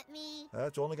got me.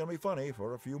 That's only going to be funny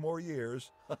for a few more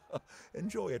years.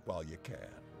 Enjoy it while you can.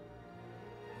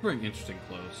 Wearing interesting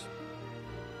clothes.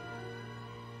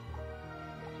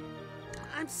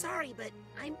 I'm sorry, but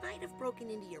I might have broken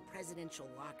into your presidential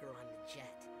locker on the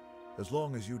jet. As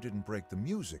long as you didn't break the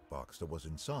music box that was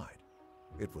inside.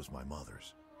 It was my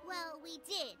mother's. Well, we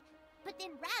did. But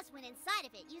Then Raz went inside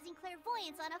of it using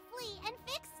clairvoyance on a flea and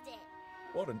fixed it.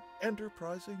 What an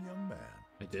enterprising young man.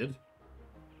 I did?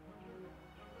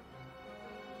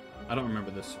 I don't remember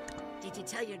this. Did you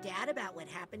tell your dad about what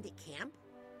happened at camp?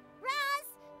 Raz!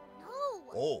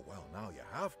 No! Oh, well, now you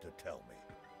have to tell me.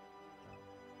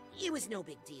 It was no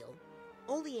big deal.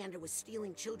 Oleander was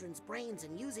stealing children's brains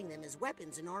and using them as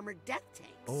weapons in armored death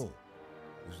tanks. Oh,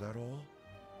 is that all?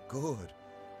 Good.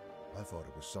 I thought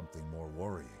it was something more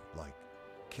worrying, like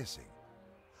kissing.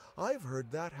 I've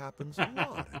heard that happens a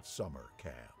lot at summer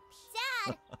camps.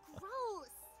 Dad! Gross!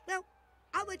 Well,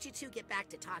 I'll let you two get back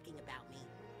to talking about me.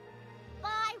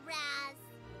 Bye, Raz!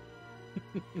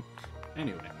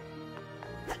 Anyway.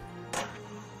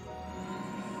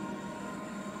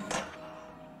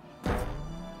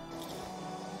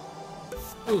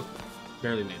 Ooh,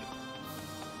 barely made it.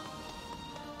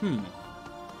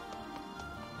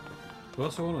 Who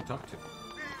else do I want to talk to? I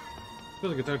feel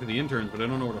like I could talk to the interns, but I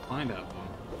don't know where to find out one.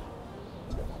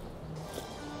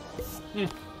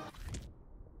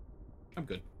 I'm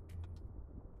good.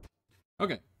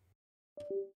 Okay.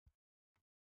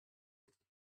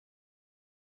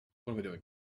 What am I doing?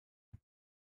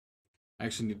 I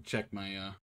actually need to check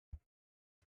my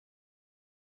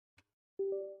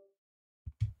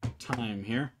time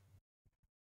here.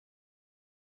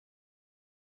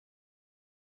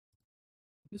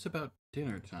 It's about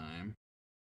dinner time.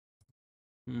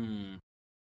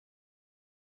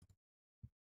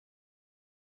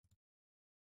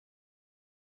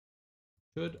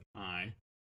 Should I?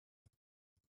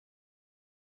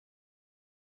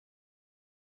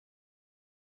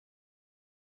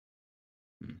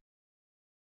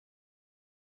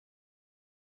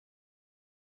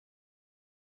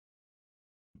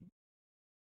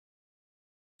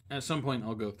 At some point,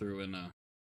 I'll go through and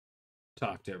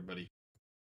talk to everybody.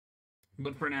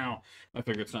 But for now, I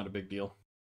figure it's not a big deal.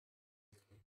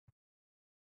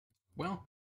 Well,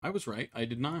 I was right. I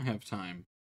did not have time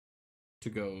to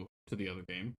go to the other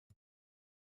game,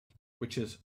 which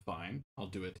is fine. I'll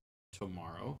do it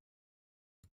tomorrow.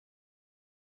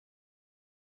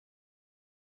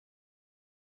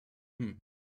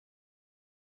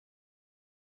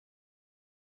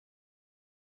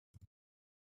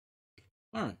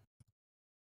 All right.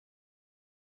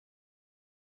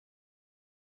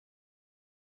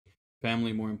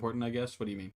 Family more important, I guess? What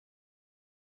do you mean?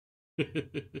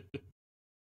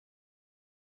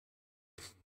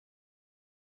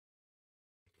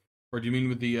 Or do you mean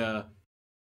with the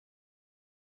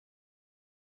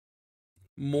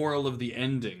moral of the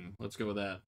ending? Let's go with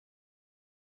that.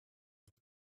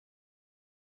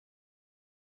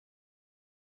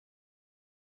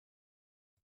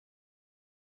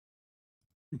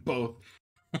 Both.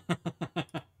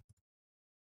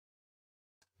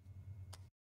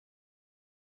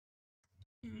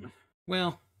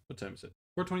 Well, what time is it?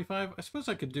 4:25? I suppose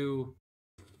I could do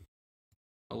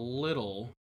a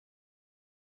little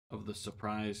of the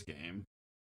surprise game.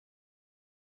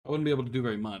 I wouldn't be able to do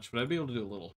very much, but I'd be able to do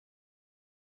a little.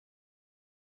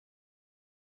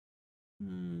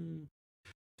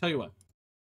 Tell you what.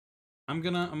 I'm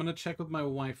gonna check with my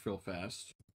wife real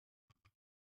fast.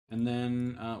 And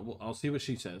then I'll see what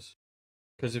she says.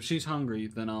 Because if she's hungry,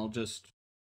 then I'll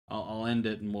end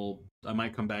it and I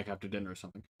might come back after dinner or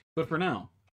something. But for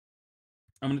now,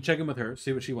 I'm gonna check in with her,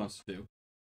 see what she wants to do.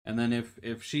 And then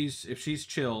if she's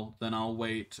chill, then I'll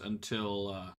wait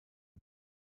until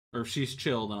or if she's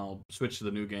chill, then I'll switch to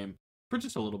the new game for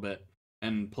just a little bit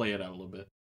and play it out a little bit.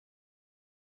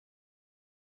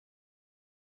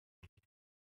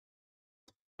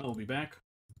 I'll be back.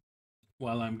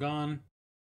 While I'm gone,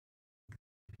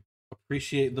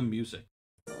 appreciate the music.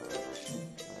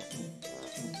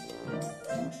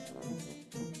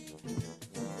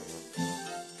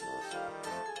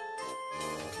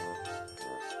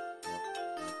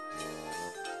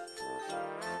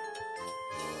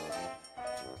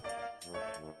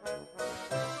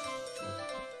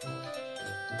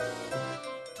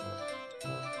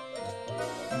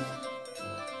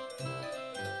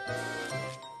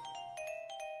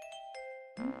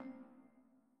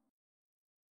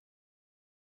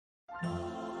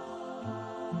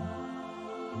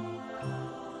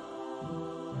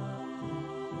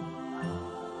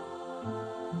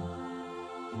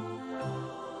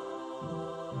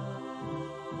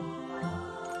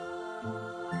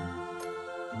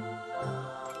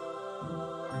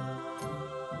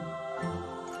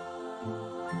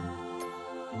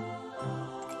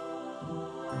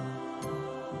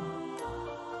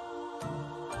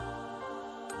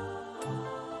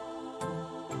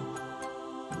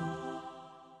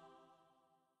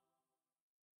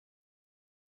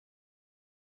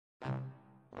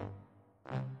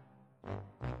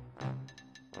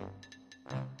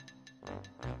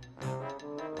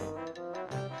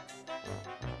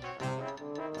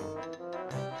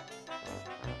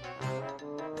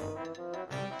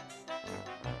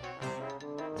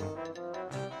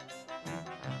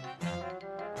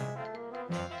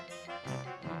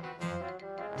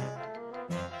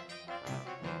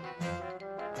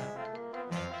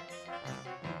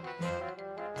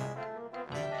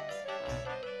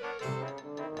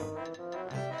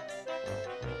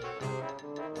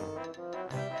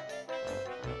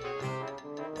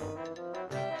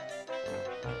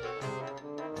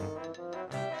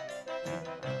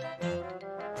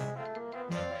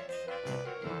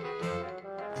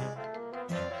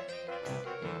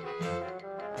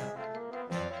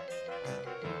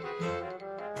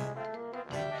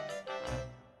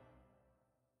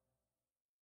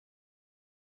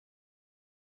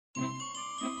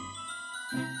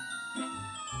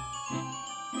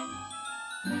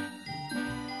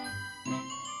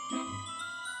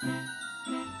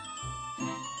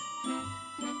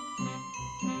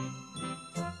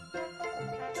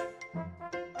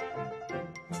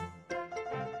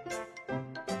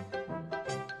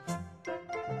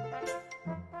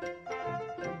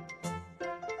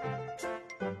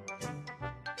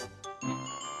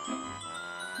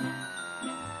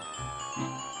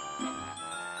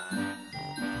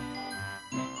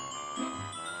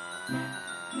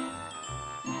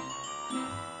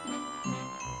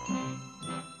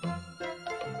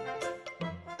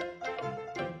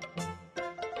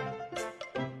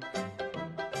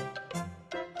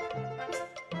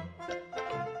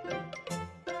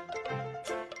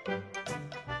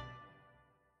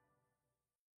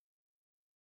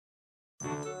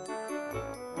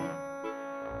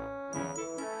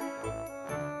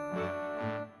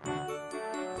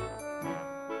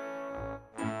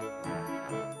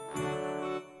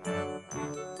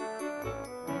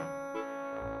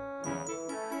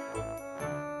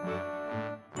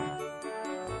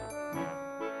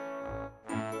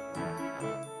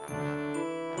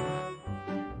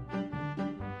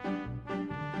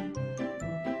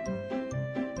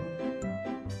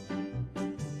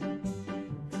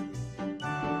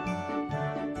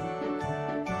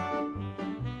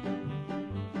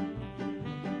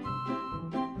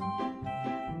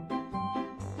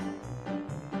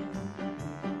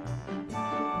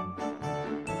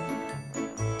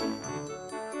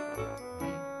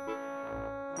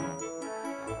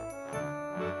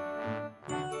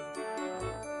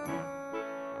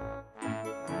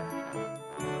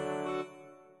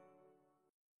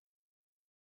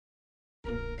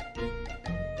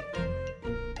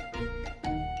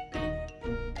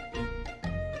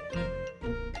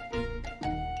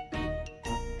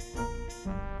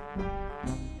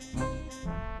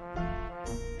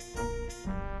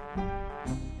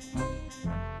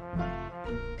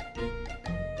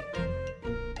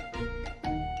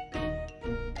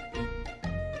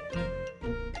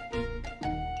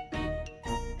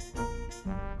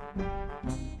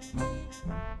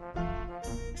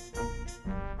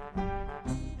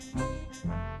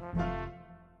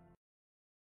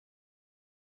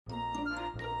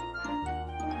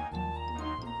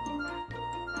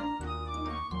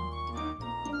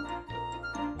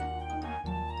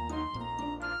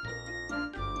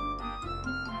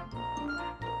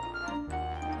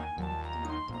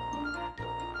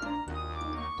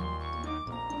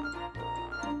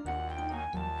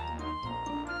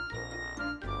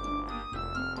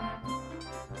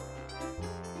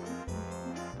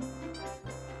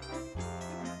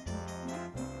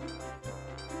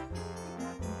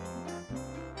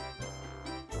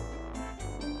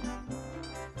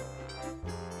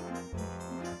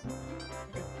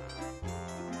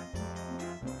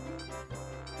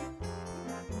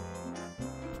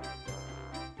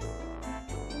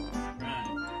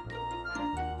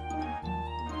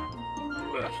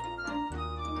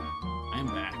 I'm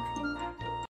back.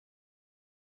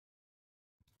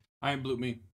 Hi, Blue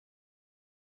Me.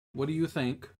 What do you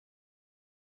think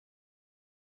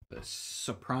the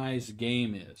surprise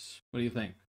game is? What do you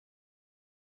think?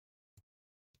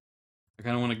 I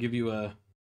kind of want to give you a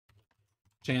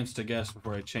chance to guess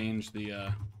before I change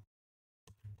the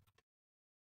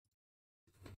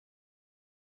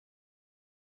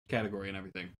category and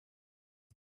everything.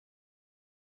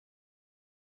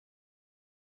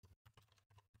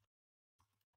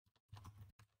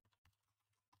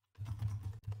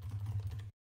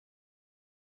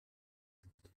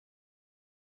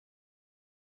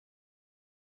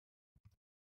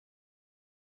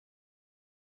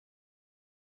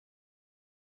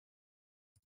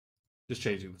 Just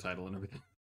changing the title and everything.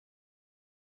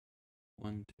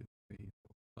 1, 2, 3,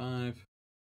 4, 5. Okay,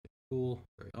 cool.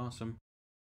 Very awesome.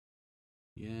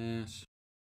 Yes.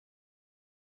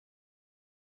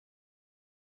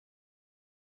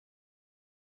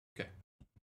 Okay.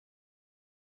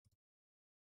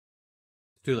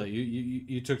 It's too late.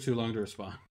 You took too long to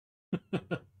respond.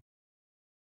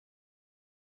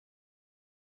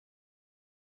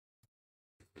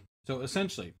 So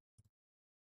essentially,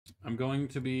 I'm going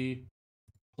to be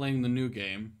playing the new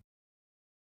game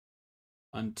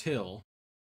until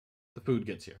the food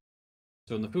gets here.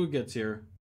 So when the food gets here,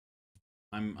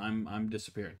 I'm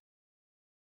disappearing.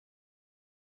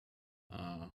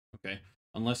 Okay.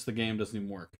 Unless the game doesn't even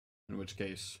work, in which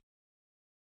case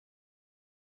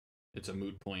it's a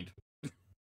moot point.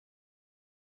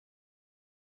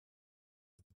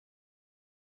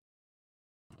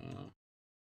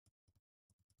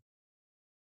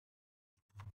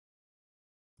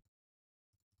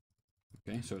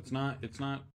 Okay, so it's not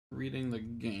reading the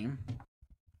game.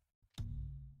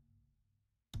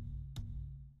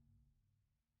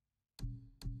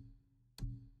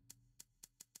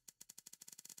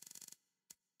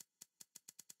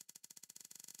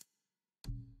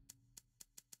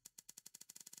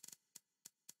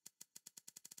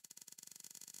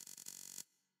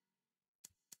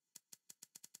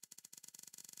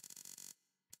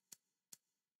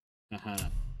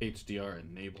 HDR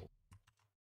enable.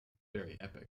 Very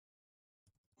epic.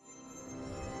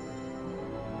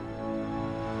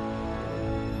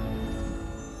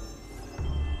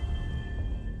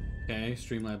 Okay,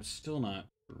 Streamlabs still not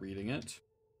reading it.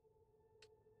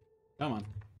 Come on.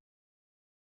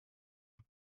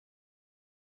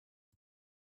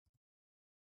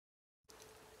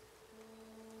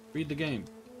 Read the game.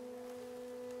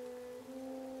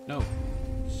 No.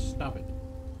 Stop it.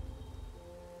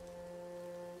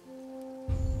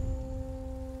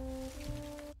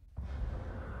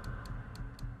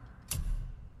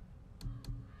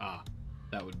 Ah,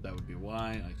 that would be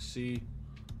why. I see.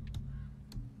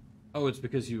 Oh, it's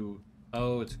because you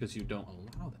don't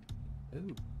allow that.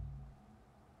 Oh.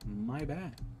 My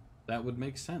bad. That would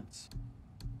make sense.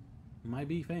 My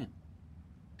B fan.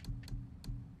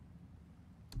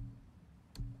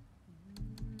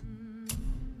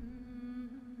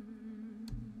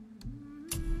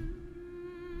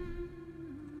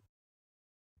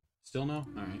 Still no?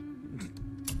 Alright.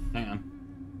 Hang on.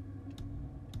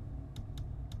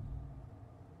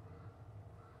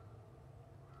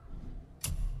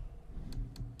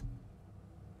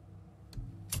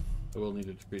 I will need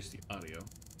to decrease the audio.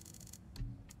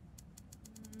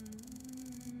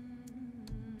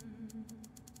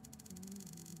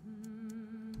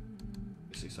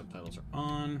 Obviously subtitles are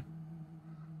on.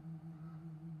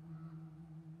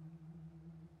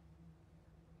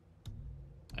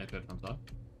 iPad thumbs up.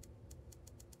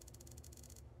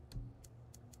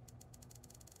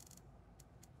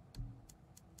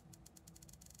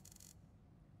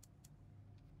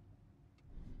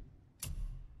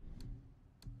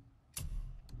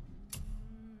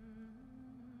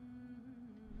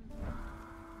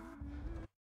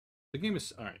 The game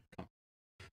is alright, come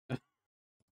on.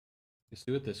 Let's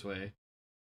do it this way.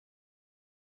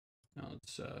 Now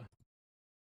let's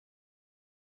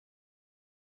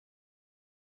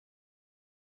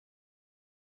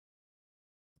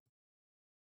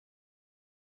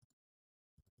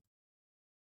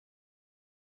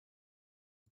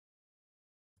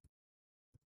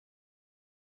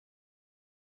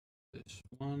this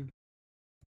one.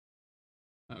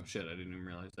 Oh shit, I didn't even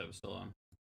realize that was still on.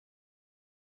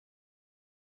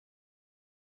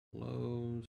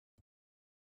 Close.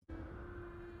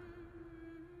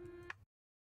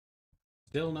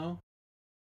 Still no?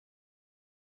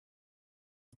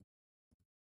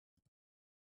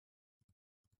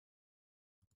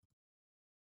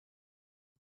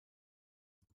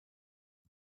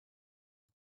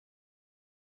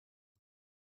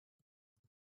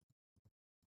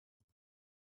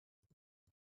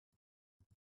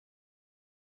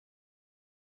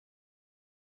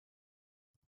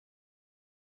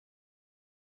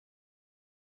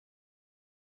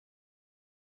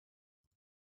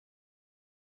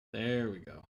 There we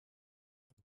go.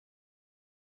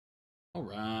 All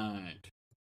right.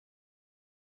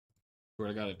 Swear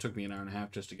to God, it took me an hour and a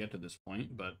half just to get to this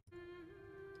point, but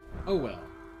oh well.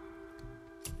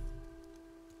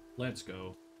 Let's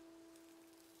go.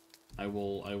 I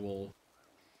will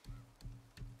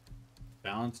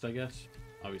balanced, I guess.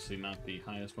 Obviously not the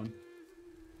highest one.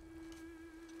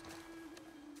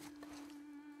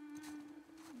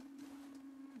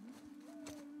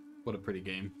 What a pretty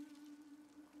game.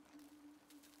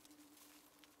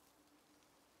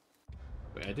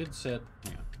 Wait, I did set...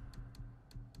 Hang on.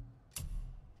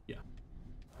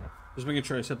 Just making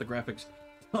sure I set the graphics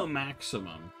to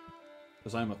maximum.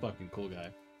 Because I'm a fucking cool guy.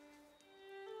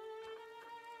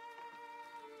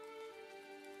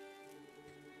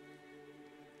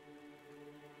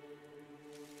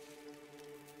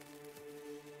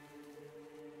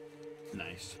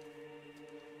 Nice.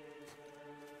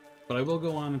 But I will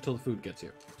go on until the food gets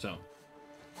here. So,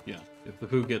 yeah, if the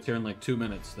food gets here in like 2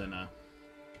 minutes, then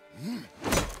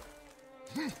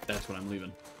that's when I'm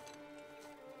leaving.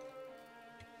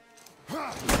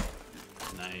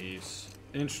 Nice.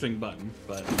 Interesting button,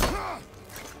 but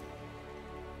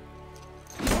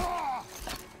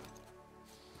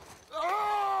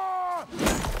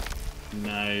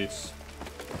nice.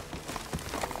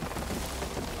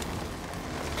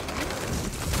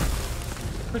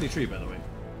 Pretty tree, by the way.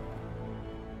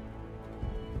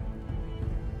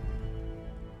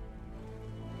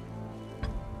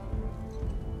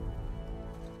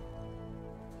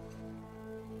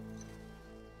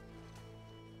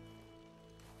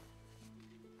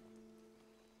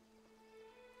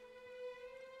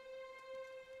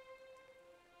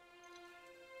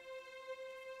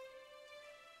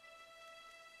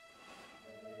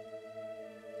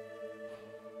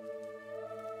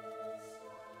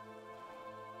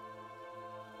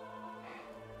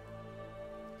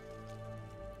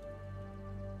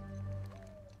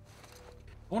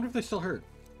 I wonder if they still hurt.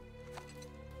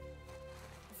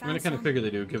 I mean, I kind of figure they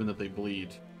do, given that they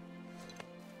bleed.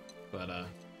 But,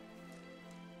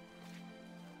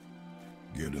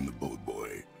 Get in the boat,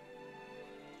 boy.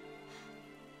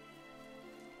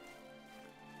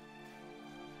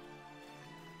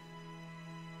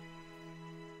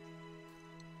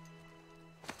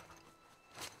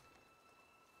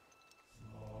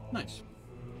 Nice.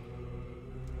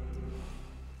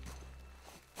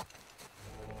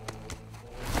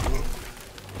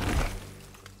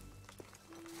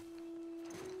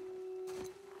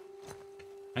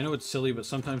 I know it's silly, but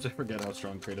sometimes I forget how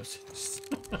strong Kratos is.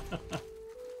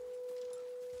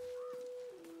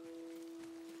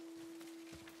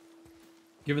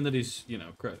 Given that he's, you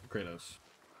know, Kratos.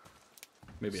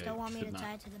 Maybe Still I want me should to not.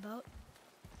 tie it to the boat?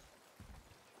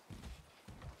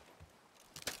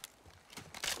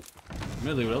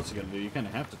 Admittedly, what else are you gonna do? You kind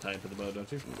of have to tie it to the boat,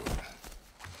 don't you?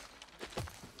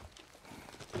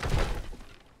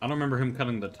 I don't remember him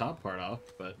cutting the top part off,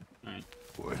 but alright.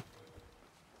 Boy.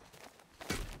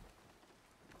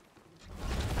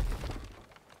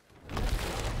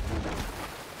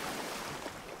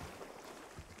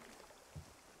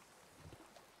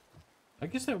 I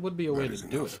guess that would be a way to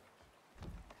do it.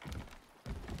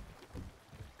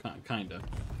 Kinda.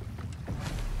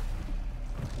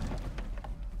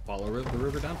 Follow the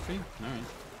river downstream? Alright.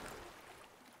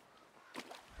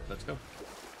 Let's go.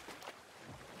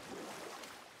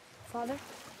 Father,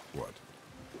 What?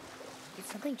 did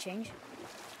something change?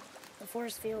 The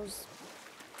forest feels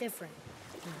different.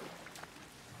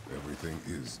 Everything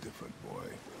is different, boy.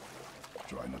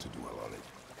 Try not to dwell on it.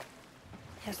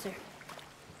 Yes, sir.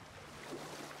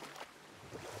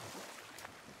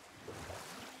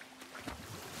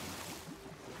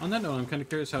 On that note, I'm kind of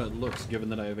curious how it looks, given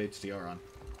that I have HDR on.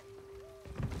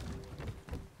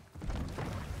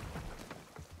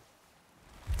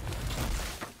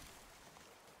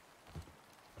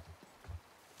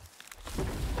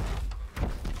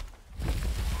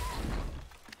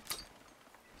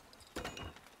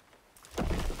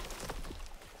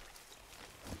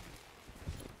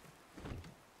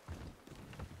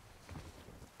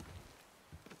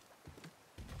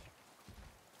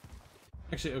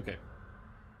 Actually, okay.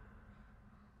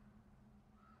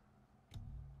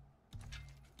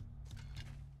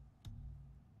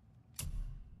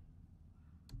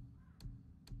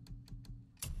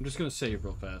 I'm just gonna save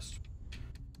real fast.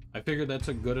 I figured that's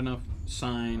a good enough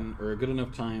sign, or a good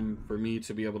enough time for me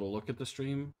to be able to look at the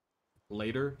stream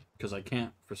later, because I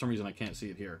can't, for some reason I can't see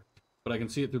it here. But I can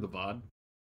see it through the VOD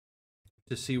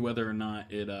to see whether or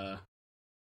not it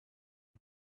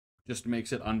just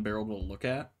makes it unbearable to look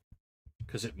at,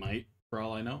 because it might, for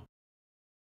all I know.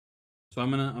 So I'm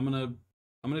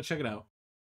gonna check it out.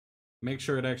 Make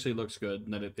sure it actually looks good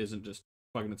and that it isn't just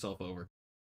fucking itself over.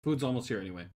 Food's almost here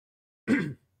anyway.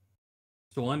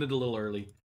 So we'll end it a little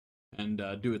early and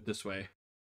do it this way.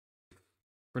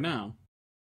 For now,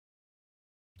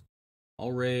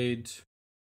 I'll raid.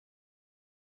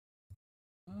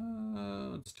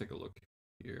 Let's take a look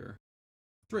here.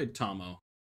 Let's raid Tomo.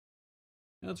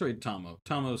 Yeah, let's raid Tomo.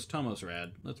 Tomo's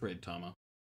rad. Let's raid Tomo.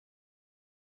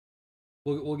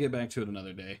 We'll get back to it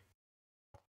another day.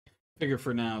 Figure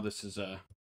for now this is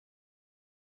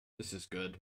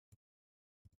good.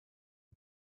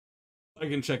 I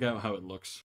can check out how it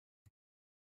looks.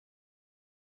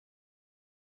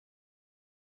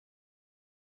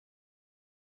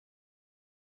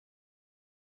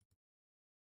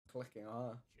 clicking,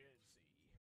 huh?